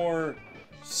has more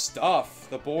stuff.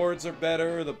 The boards are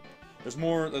better. There's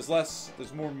more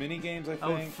mini games, I think. I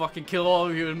would fucking kill all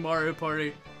of you in Mario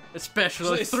Party.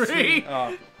 Especially 3.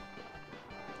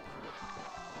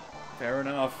 Fair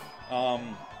enough.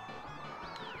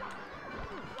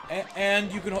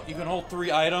 And you can hold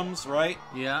 3 items, right?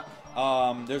 Yeah.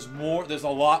 There's a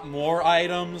lot more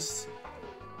items,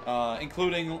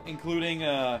 including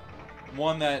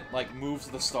one that like moves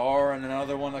the star, and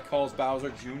another one that calls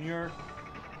Bowser Jr.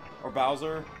 or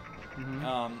Bowser.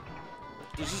 Mm-hmm.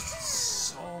 There's just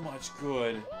so much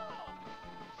good.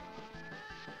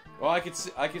 Well, I could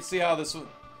see how this would.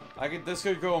 This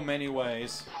could go many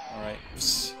ways. All right.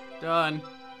 Done.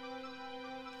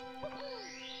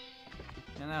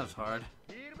 And that was hard.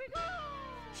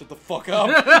 Shut the fuck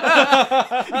up.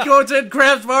 He goes in,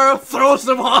 grabs Mario, throws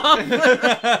him off.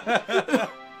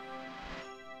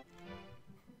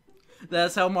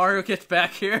 That's how Mario gets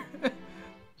back here.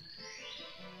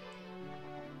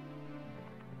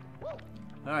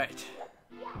 Alright.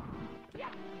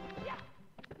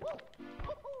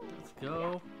 Let's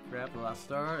go, grab the last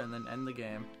star, and then end the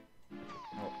game.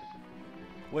 Oh.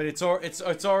 Wait, it's already, it's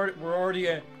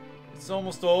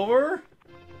almost over?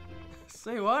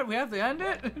 Say what? We have to end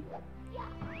it?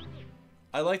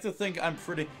 I like to think I'm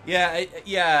pretty...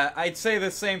 Yeah, I'd say the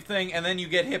same thing, and then you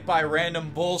get hit by random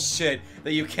bullshit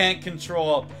that you can't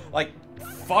control. Like,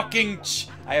 fucking...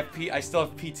 I still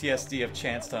have PTSD of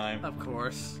chance time. Of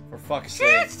course. For fuck's sake.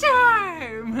 Chance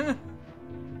time!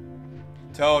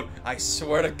 Toad, I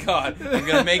swear to God, I'm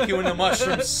gonna make you into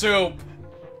mushroom soup.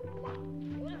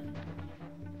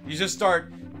 You just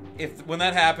start... When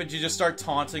that happens, you just start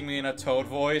taunting me in a Toad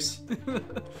voice.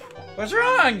 What's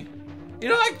wrong? You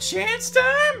don't like chance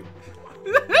time?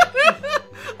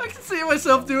 I can see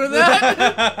myself doing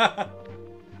that.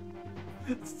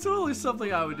 It's totally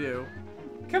something I would do.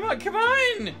 Come on,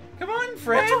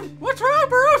 friend. What's wrong,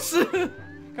 Bruce?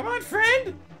 Come on,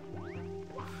 friend.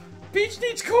 Peach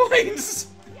needs coins.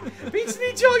 Peach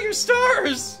needs all your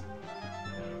stars.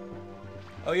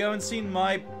 Oh, you haven't seen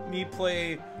me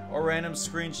play or random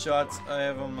screenshots I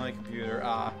have on my computer.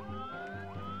 Ah.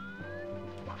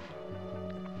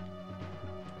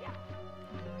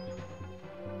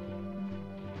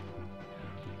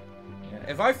 Yeah,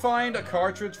 if I find a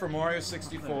cartridge for Mario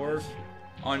 64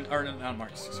 not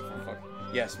Mario 64, fuck.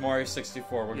 Yes, Mario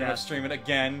 64. We're gonna stream it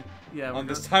again. Yeah.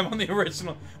 This time on the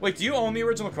original. Wait, do you own the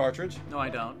original cartridge? No, I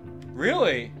don't.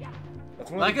 Really?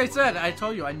 That's like I said, I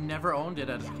told you I never owned it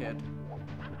as a kid.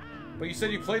 But you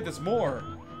said you played this more.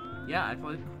 Yeah,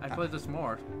 I played this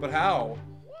more. But how?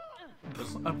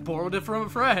 I borrowed it from a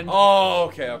friend. Oh,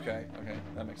 okay.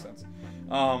 That makes sense.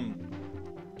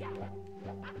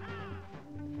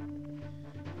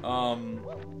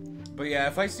 But yeah,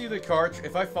 if I see the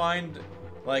if I find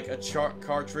like a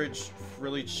cartridge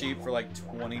really cheap for like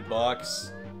 20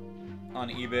 bucks on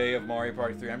eBay of Mario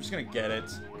Party 3, I'm just gonna get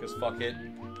it because fuck it.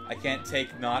 I can't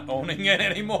take not owning it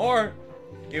anymore,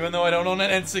 even though I don't own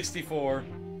an N64.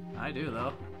 I do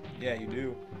though. Yeah, you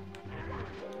do.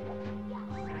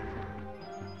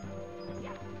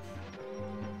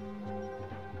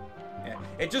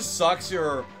 It just sucks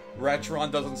your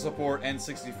Retron doesn't support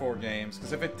N64 games.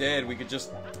 Because if it did, we could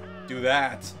just do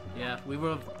that. Yeah, we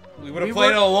would have. We would have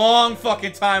played it a long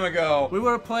fucking time ago. We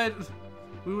would have played.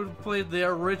 We would have played the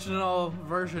original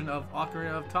version of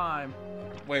Ocarina of Time.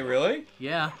 Wait, really?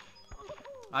 Yeah.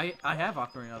 I have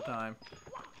Ocarina of Time.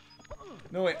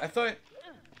 No, wait, I thought...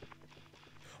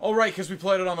 Oh, right, because we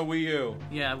played it on the Wii U.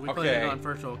 Yeah, we played it on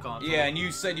Virtual Console. Yeah, and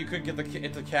you said you could get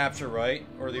it to capture, right?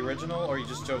 Or the original, or you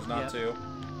just chose not to?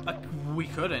 We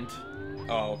couldn't.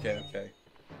 Oh, okay, okay.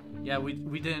 Yeah, we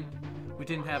didn't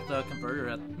have the converter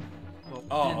at... Well,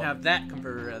 Oh. didn't have that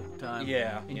converter at the time.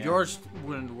 Yeah, And yeah. yours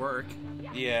wouldn't work.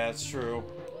 Yeah, that's true.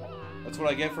 That's what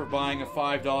I get for buying a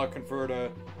 $5 converter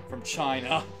from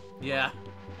China. Yeah.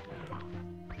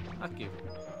 Fuck you.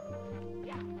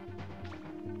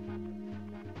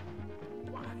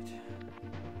 Right.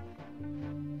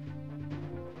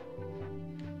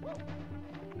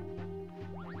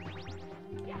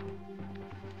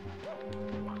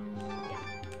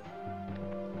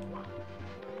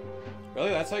 Really?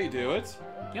 That's how you do it?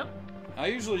 Yep. I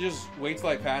usually just wait till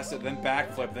I pass it, then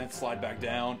backflip, then slide back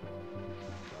down.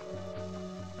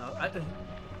 No,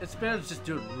 it's better to just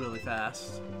do it really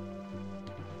fast.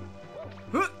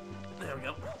 There we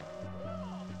go.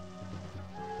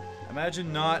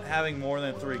 Imagine not having more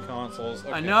than 3 consoles.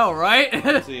 Okay. I know, right?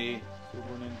 Let's see.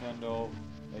 Super Nintendo,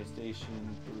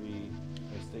 PlayStation 3,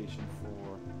 PlayStation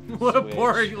 4. What a Switch,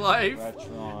 boring life.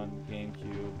 Retron,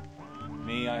 GameCube.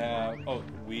 Me, I have... Oh,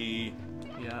 Wii.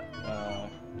 Yeah.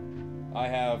 I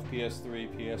have PS3,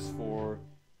 PS4,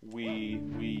 Wii,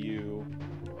 Wii U.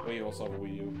 Wait, you also have a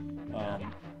Wii U.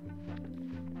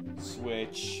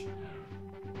 Switch,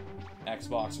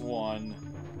 Xbox One.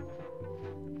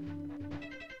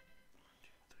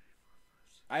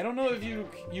 I don't know if you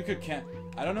could count.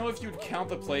 I don't know if you'd count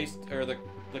the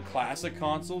the classic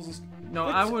consoles. As, No,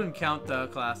 I wouldn't count the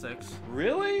classics.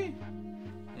 Really?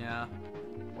 Yeah.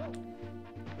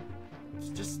 It's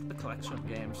just a collection of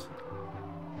games.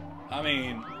 I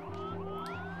mean,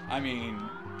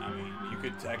 you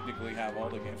could technically have all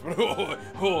the games, but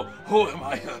who am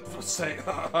I to say?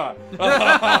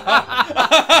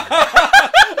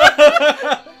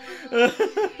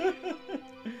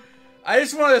 I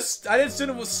just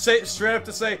didn't say straight up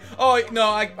to say, oh no,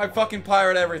 I fucking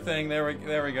pirate everything. There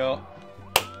we go.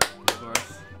 Of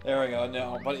course. There we go.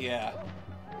 No, but yeah.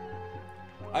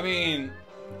 I mean,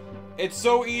 it's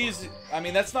so easy. I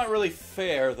mean, that's not really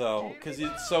fair though, because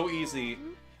it's so easy.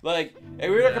 Like, if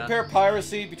we were to compare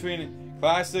piracy between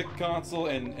classic console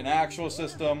and an actual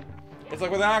system, it's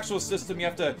like with an actual system, you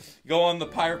have to go on the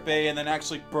Pirate Bay and then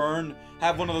actually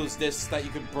have one of those discs that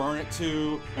you can burn it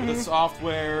to, with the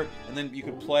software, and then you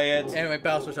can play it. Anyway,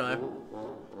 Bowser time.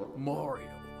 Mario,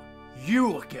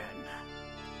 you again.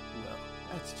 Well,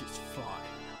 that's just fine.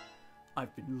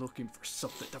 I've been looking for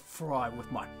something to fry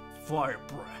with my fire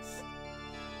breath.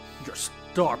 Your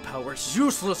star power's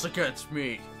useless against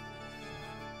me.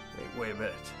 Wait a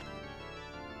minute.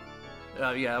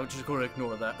 Yeah, I'm just going to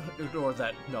ignore that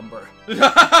number.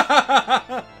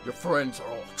 Your friends are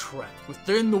all trapped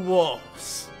within the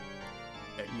walls.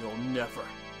 And you'll never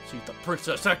see the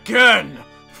princess again!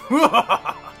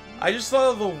 I just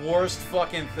thought of the worst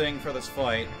fucking thing for this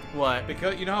fight. What?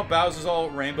 Because, you know how Bowser's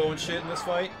all rainbow and shit in this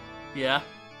fight? Yeah?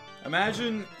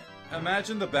 Imagine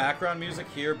the background music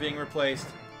here being replaced.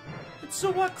 And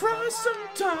so I cry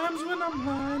sometimes when I'm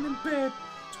lying in bed.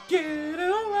 Get it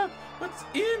all out, what's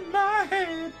in my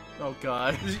head. Oh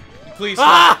god. Please,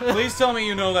 please tell me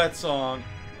you know that song.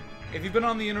 If you've been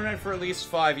on the internet for at least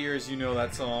 5 years, you know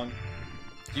that song.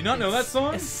 Do you not know that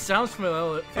song? It sounds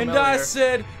familiar. And I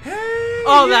said, hey.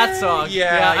 Oh, that song.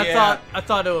 Yeah, I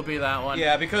thought it would be that one.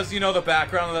 Yeah, because you know the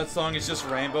background of that song is just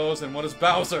rainbows, and what is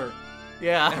Bowser?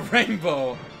 Yeah. A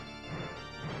rainbow.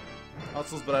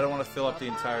 But I don't want to fill up the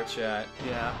entire chat.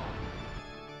 Yeah.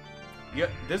 Yeah,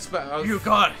 this You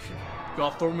got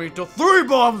throw me to 3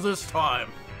 bombs this time,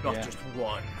 not just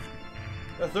 1.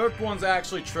 The third one's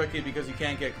actually tricky because you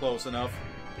can't get close enough.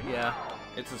 Yeah.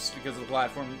 It's because the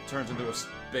platform turns into a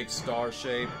big star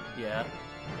shape. Yeah.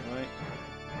 Right.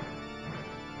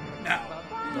 Now.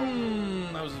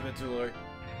 That was a bit too late.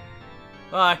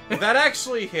 Bye. If that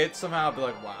actually hit somehow, I'd be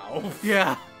like, wow.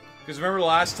 Yeah. Because remember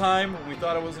last time when we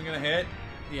thought it wasn't gonna hit?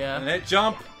 Yeah. And it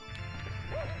jump.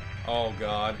 Oh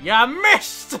god. Ya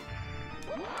missed!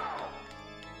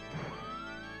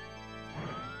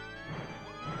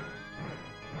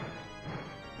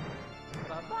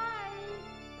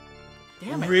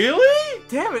 Damn it. Really?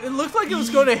 Damn it, it looked like it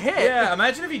was going to hit. Yeah,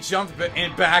 imagine if he jumped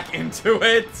back into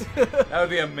it. That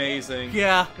would be amazing.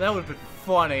 Yeah, that would have been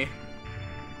funny.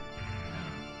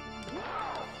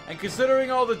 And considering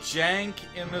all the jank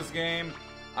in this game,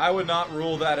 I would not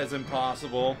rule that as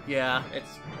impossible. Yeah.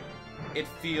 It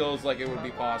feels like it would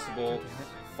be possible.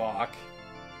 Fuck.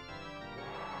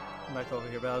 Come back over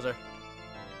here, Bowser.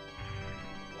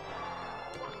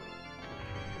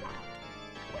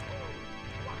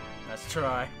 Let's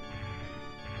try.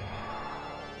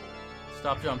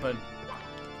 Stop jumping.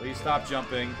 Please stop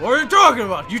jumping. What are you talking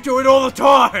about? You do it all the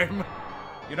time!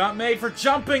 You're not made for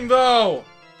jumping, though!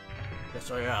 Yes,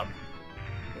 I am.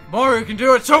 If Mario can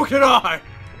do it, so can I!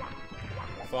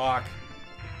 Fuck.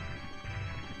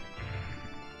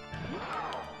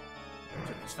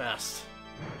 Do this fast.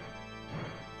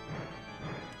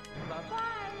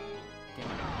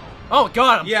 Oh,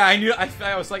 got him! Yeah, I knew.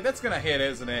 I was like, that's gonna hit,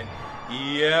 isn't it?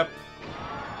 Yep.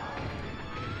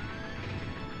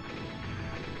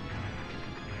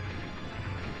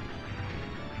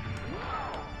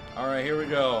 Alright, here we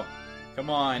go. Come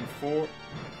on, four.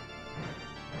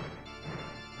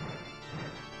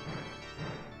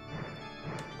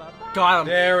 Got him!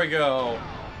 There we go.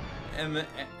 And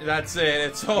that's it.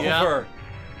 It's over. Yep.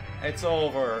 It's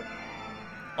over.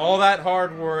 All that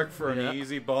hard work for Yep. an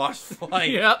easy boss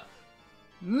fight. Yep.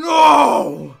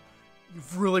 No!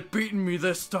 You've really beaten me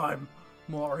this time,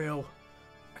 Mario.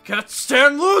 I can't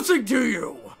stand losing to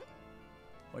you!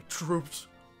 My troops,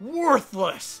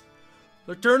 worthless!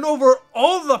 They turned over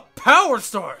all the power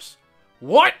stars!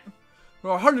 What?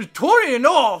 There are 120 in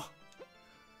all!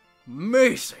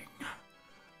 Amazing!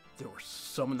 There were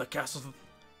some in the castle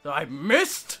that I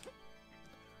missed?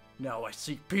 Now I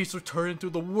seek peace returning to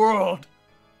the world!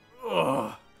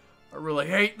 Ugh, I really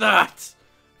hate that!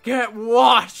 Can't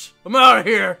watch! I'm out of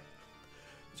here!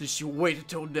 Just you wait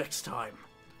until next time.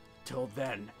 Till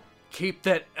then, keep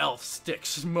that elf stick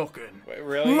smoking. Wait,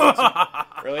 really?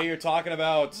 Really? You're talking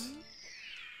about...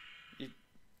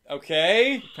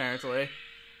 Okay. Apparently.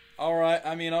 Alright,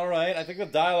 I mean, alright. I think the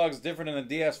dialogue's different in the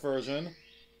DS version.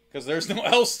 Because there's no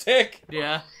L stick.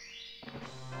 Yeah.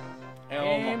 Hell.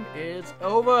 Game is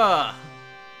over.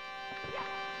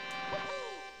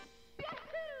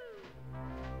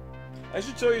 I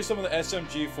should show you some of the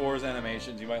SMG4's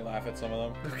animations. You might laugh at some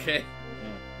of them. Okay.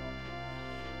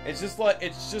 Yeah. It's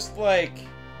just like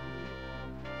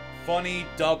funny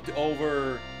dubbed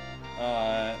over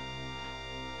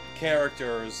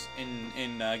characters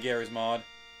in Gary's mod.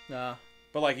 Nah.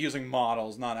 But like using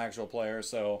models, not actual players.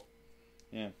 So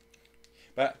yeah.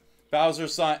 But Bowser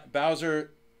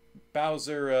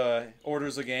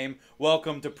orders a game.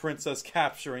 Welcome to Princess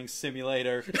Capturing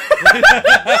Simulator.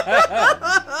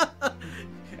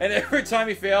 And every time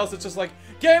he fails, it's just like,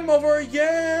 game over,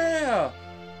 yeah!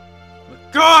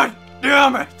 God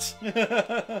damn it!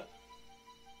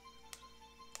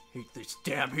 Hate these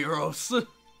damn heroes.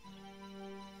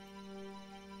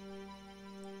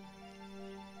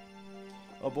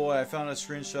 Oh boy, I found a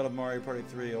screenshot of Mario Party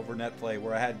 3 over NetPlay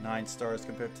where I had 9 stars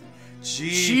compared to...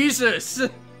 Jesus!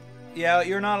 Yeah,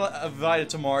 you're not invited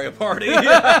to Mario Party.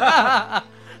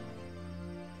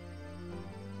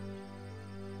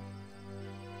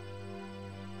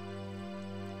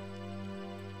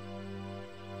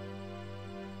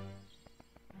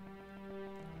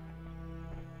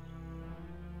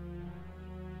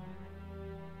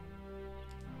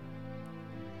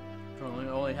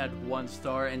 Only had 1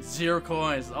 star and 0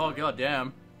 coins. Oh god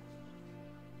damn.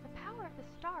 The power of the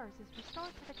stars is restored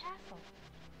to the castle.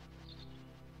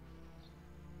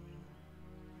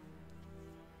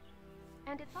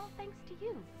 And it's all thanks to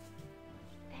you.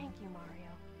 Thank you, Mario.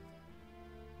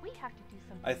 We have to do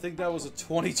something. I think that was a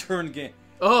 20-turn game.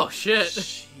 Oh shit.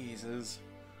 Jesus.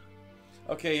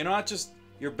 Okay, you're not just...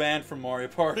 You're banned from Mario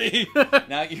Party.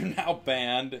 You're now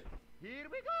banned. Here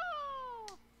we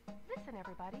go! Listen,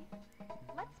 everybody.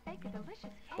 Let's bake a delicious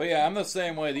cake. But yeah, I'm the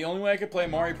same way. The only way I could play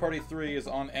Mario Party 3 is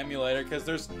on emulator, because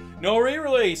there's no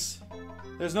re-release.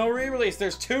 There's no re-release.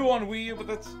 There's 2 on Wii U, but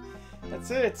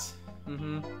that's it.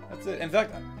 Mm-hmm. That's it. In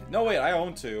fact, no wait, I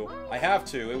own 2. I have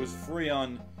 2. It was free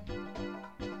on...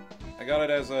 I got it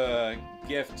as a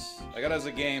gift. I got it as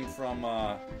a game from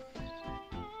Club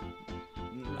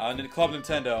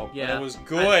Nintendo. Yeah. But it was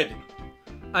good.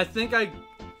 I think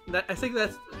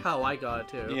that's how I got it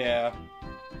too. Yeah.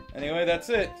 Anyway, that's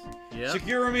it. Yeah.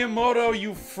 Shigeru Miyamoto,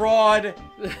 you fraud!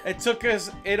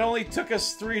 It only took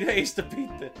us 3 days to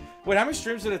beat this. Wait, how many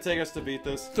streams did it take us to beat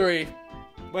this? 3.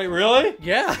 Wait, really?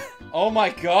 Yeah. Oh my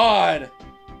god!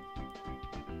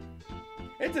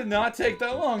 It did not take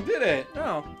that long, did it?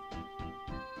 No.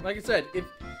 Like I said,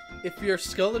 if you're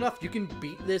skilled enough, you can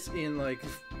beat this in like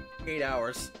 8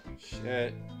 hours.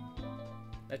 Shit.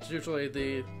 That's usually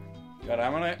the... God, I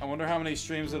wonder how many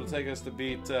streams it'll take us to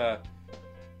beat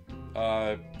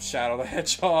Shadow the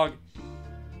Hedgehog.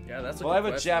 Yeah, that's a Well, I good have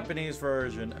a question. Japanese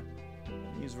version.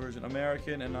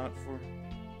 American, and not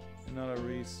a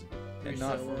Reese. And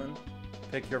not for one.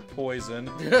 pick your poison.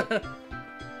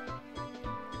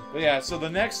 But yeah, so the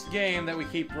next game that we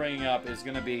keep bringing up is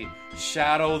gonna be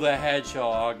Shadow the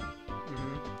Hedgehog.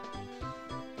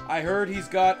 I heard he's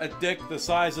got a dick the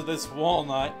size of this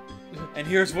walnut, and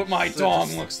here's what my dong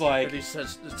looks like. And he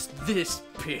says, it's this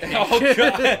big. Oh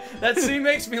god, that scene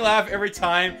makes me laugh every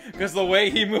time because the way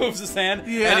he moves his hand,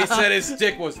 Yeah. and he said his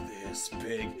dick was this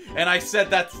big, and I said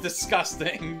that's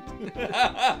disgusting.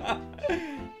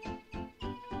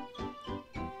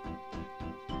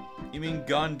 You mean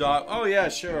gun dot? Oh yeah,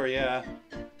 sure, yeah.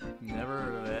 Never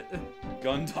heard of it.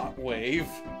 Gun dot wave.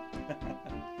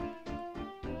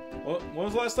 When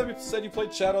was the last time you said you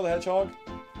played Shadow the Hedgehog?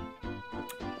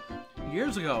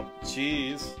 Years ago.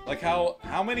 Jeez, like how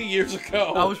many years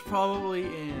ago? I was probably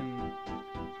in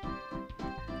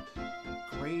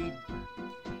grade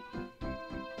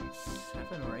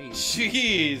 7 or 8.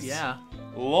 Jeez. Yeah.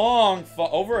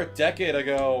 Over a decade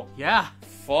ago. Yeah.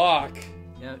 Fuck.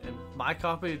 Yeah, and my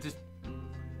copy just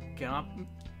cannot.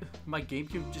 My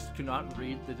GameCube just could not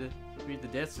read the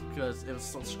disc because it was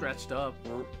so scratched up.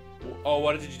 Oh,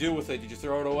 what did you do with it? Did you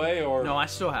throw it away, or No, I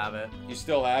still have it. you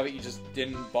still have it? You just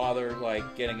didn't bother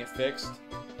like getting it fixed.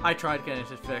 I tried getting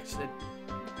it fixed,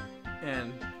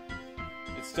 and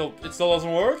It still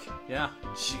doesn't work. yeah,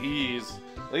 Jeez.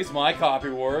 At least my copy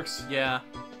works. yeah.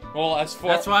 Well,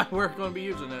 That's why we're going to be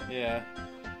using it. Yeah.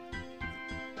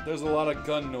 There's a lot of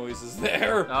gun noises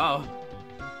there. Oh,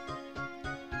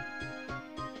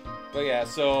 But yeah,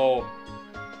 so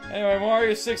anyway,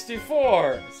 Mario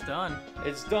 64. it's done.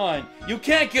 It's done. You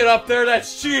can't get up there.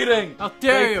 That's cheating. How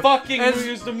dare They you! fucking And-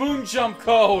 used the moon jump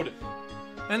code.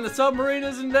 And the submarine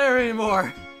isn't there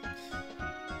anymore.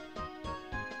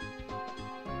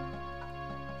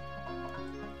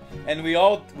 And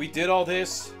we did all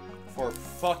this for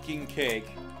fucking cake.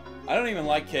 I don't even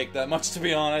like cake that much, to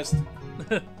be honest.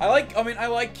 I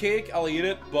like cake, I'll eat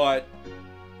it, but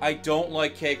I don't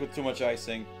like cake with too much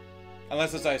icing.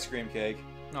 Unless it's ice cream cake.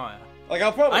 Oh yeah. Like,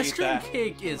 I'll probably Ice eat cream that.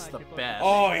 cake is the best.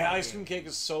 Oh yeah, ice cream cake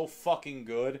is so fucking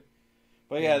good.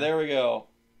 But yeah, there we go.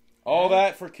 All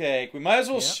that for cake. We might as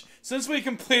well, Yep. since we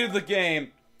completed the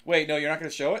game. Wait, no, you're not going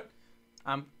to show it?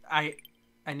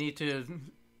 I need to.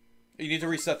 You need to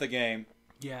reset the game.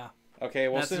 Yeah. Okay,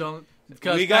 well, That's since the only,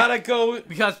 because we gotta go.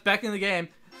 Because back in the game,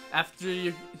 after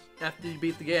you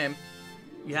beat the game,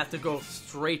 you have to go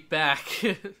straight back.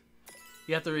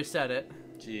 You have to reset it.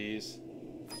 Jeez.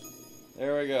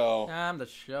 There we go. Time to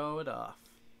show it off.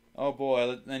 Oh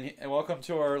boy, and welcome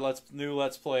to our new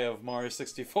Let's Play of Mario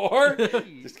 64.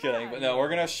 Just kidding, but no,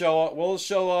 we'll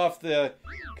show off the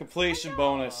completion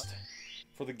bonus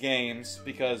for the games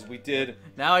because we did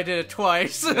Now I did it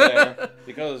twice. there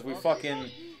because we fucking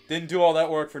didn't do all that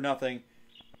work for nothing.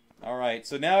 All right,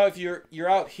 so now if you're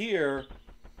out here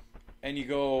and you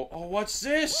go, oh, what's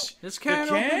this? This The cannon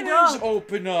opened cannons up.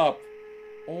 open up.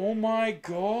 Oh my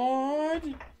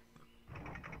god.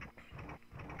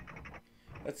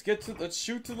 Let's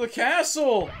shoot to the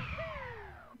castle.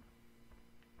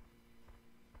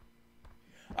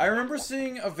 I remember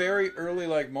seeing a very early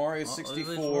like Mario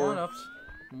 64. One-ups.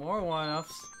 More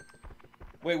one-ups.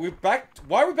 Wait,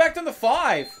 why are we back down to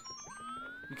 5?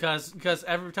 Because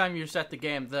every time you reset the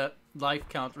game, the life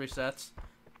count resets.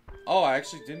 Oh, I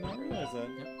actually did not realize that.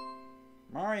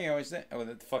 Mario, is that? Oh,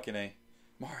 that fucking A.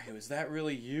 Mario, is that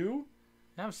really you?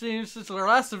 I haven't seen you since our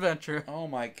last adventure. Oh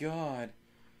my god.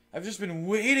 I've just been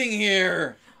waiting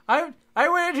here. I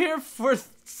waited here for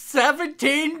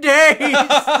 17 days.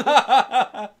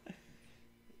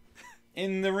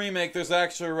 In the remake, there's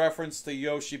actually a reference to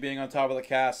Yoshi being on top of the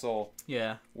castle,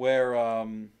 Yeah. where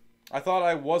I thought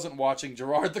I wasn't watching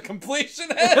Gerard the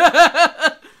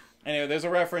Completionist. Anyway, there's a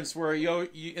reference where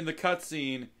in the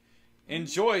cutscene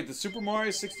enjoyed the Super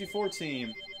Mario 64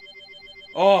 team.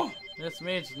 Oh, This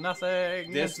means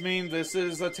nothing. this means this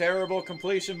is a terrible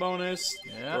completion bonus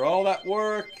Yeah. for all that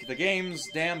work. The game's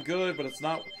damn good, but it's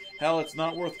not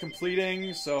worth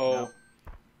completing. So, No.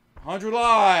 100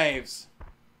 lives.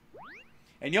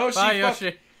 And Bye,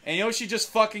 Yoshi. And Yoshi just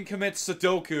fucking commits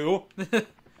Sudoku.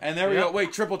 And there we Yep. go.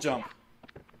 Wait, triple jump.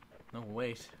 No,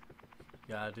 wait.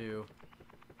 Gotta do.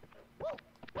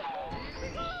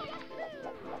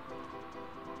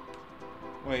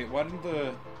 Wait, why didn't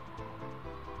the...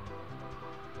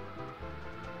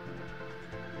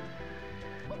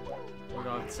 We're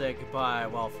gonna say goodbye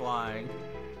while flying.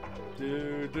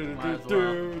 Do, do, Might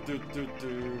do, as do, do, do,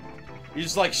 do. You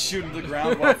just like shooting the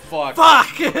ground while fuck.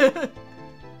 Fuck!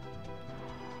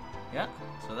 Yeah,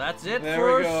 so So that's it There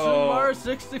for we Super go. Mario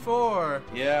 64.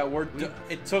 Yeah,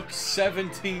 it took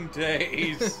 17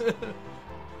 days.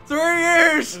 3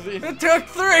 years! It took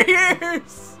 3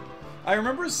 years! I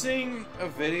remember seeing a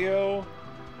video.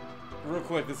 Real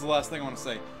quick, this is the last thing I want to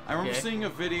say. I remember seeing a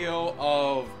video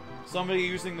of somebody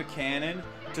using the cannon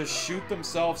to shoot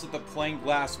themselves at the plain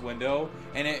glass window,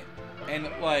 and it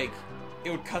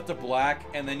would cut to black,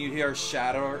 and then you'd hear a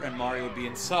shatter, and Mario would be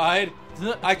inside.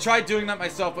 I tried doing that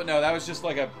myself, but no, that was just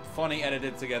like a funny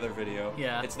edited together video.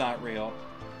 Yeah. It's not real.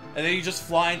 And then you just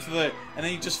fly into it, and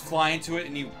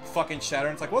you fucking shatter,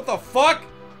 and it's like, what the fuck?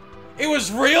 It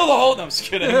was real the whole... No, I'm just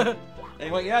kidding.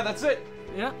 Anyway, yeah, that's it.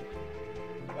 Yeah.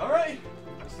 Alright.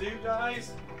 See you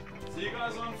guys. See you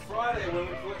guys on Friday when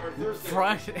we play, or Thursday.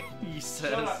 Friday, he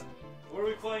says. Shut up. What are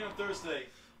we playing on Thursday?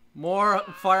 More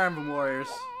Fire Emblem Warriors.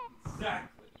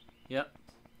 Exactly. Yep.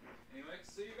 Anyway,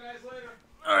 see you guys later.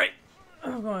 Alright.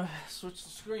 I'm going to switch the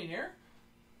screen here.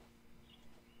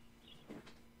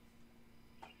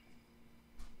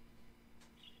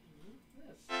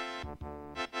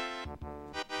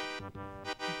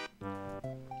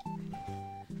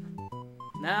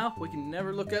 Now, we can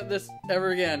never look at this ever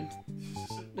again.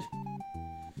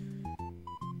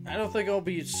 I don't think I'll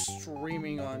be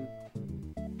streaming on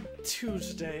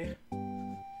Tuesday,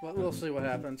 but we'll see what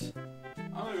happens.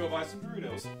 I'm gonna go buy some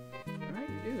Doritos. Alright,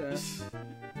 you do that.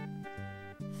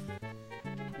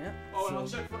 Yeah. Oh, and I'll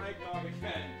check for eggnog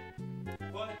again.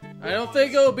 But I don't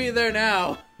think it'll be there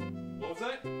now. what was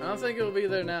that? I don't think it'll be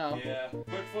there now. Yeah. Quick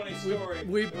funny story.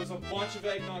 we- There was a bunch of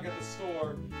eggnog at the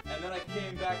store, and then I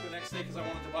came back the next day because I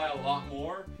wanted to buy a lot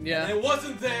more. Yeah. And it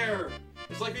wasn't there.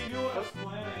 It's like they knew what I was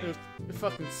planning. It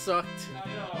fucking sucked. I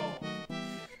know.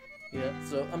 Yeah,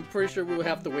 so I'm pretty sure we will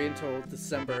have to wait until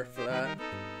December for that.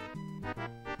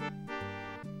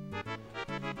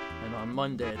 And on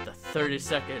Monday, the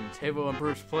 32nd, Table and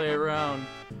Bruce play around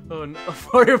on a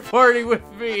Mario Party with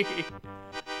me.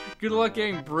 Good luck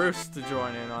getting Bruce to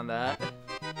join in on that.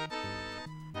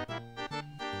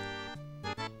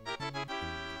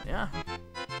 Yeah.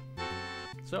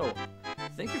 So,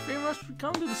 thank you very much for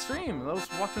coming to the stream. Those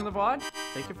watching the VOD,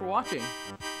 thank you for watching.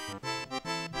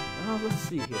 Let's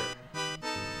see here.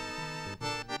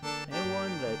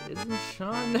 Anyone that isn't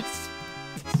Sean that's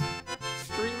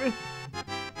streaming?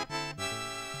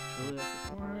 Julia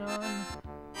Aquarion.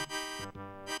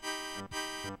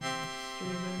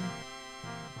 Streaming.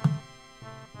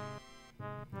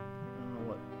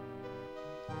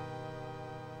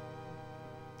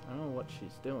 I don't know what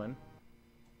she's doing.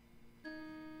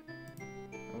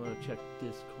 I'm gonna check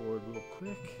Discord real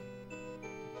quick.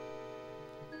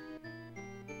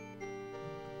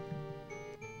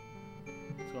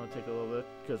 It's gonna take a little bit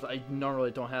because I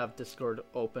normally don't have Discord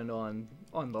open on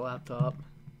the laptop.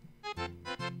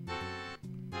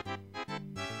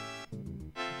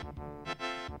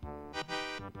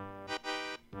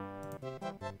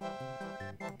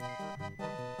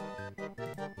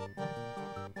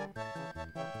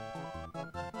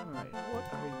 Alright, what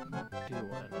are you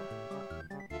doing?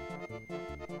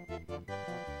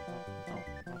 Oh,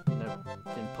 never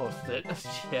didn't post it.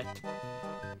 Shit.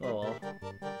 Oh well.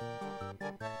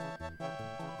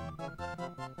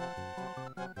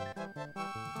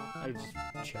 I just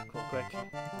check real quick. Tab.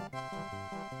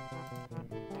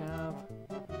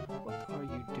 What are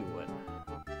you doing?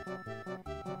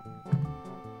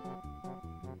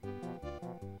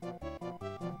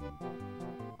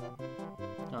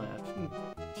 Oh yeah,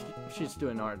 she's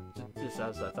doing art, just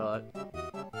as I thought.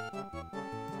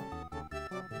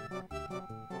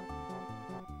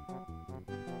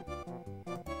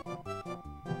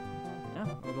 Yeah,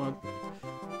 I'm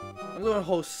going to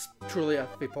host Trulia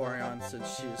Vaporeon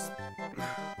since she's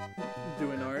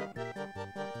doing art.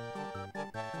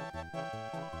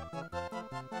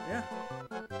 Yeah.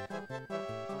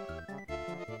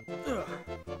 Ugh.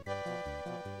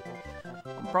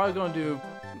 I'm probably going to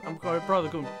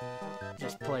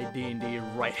just play D&D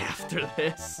right after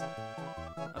this.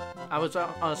 I was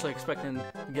honestly expecting to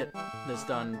get this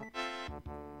done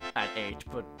at 8,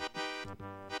 but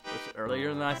it's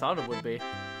earlier than I thought it would be.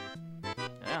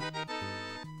 Yeah.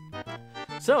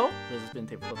 So, this has been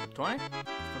Table Flip 20.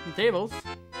 Flipping Tables.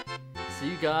 See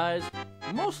you guys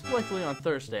most likely on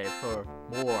Thursday for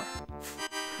more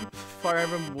Fire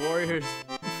Emblem Warriors.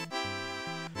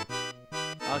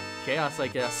 Chaos, I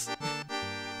guess.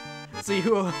 See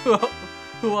who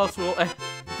else will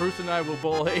Bruce and I will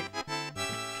bully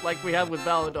like we have with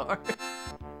Valadar.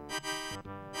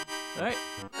 Alright,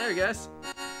 there you guys.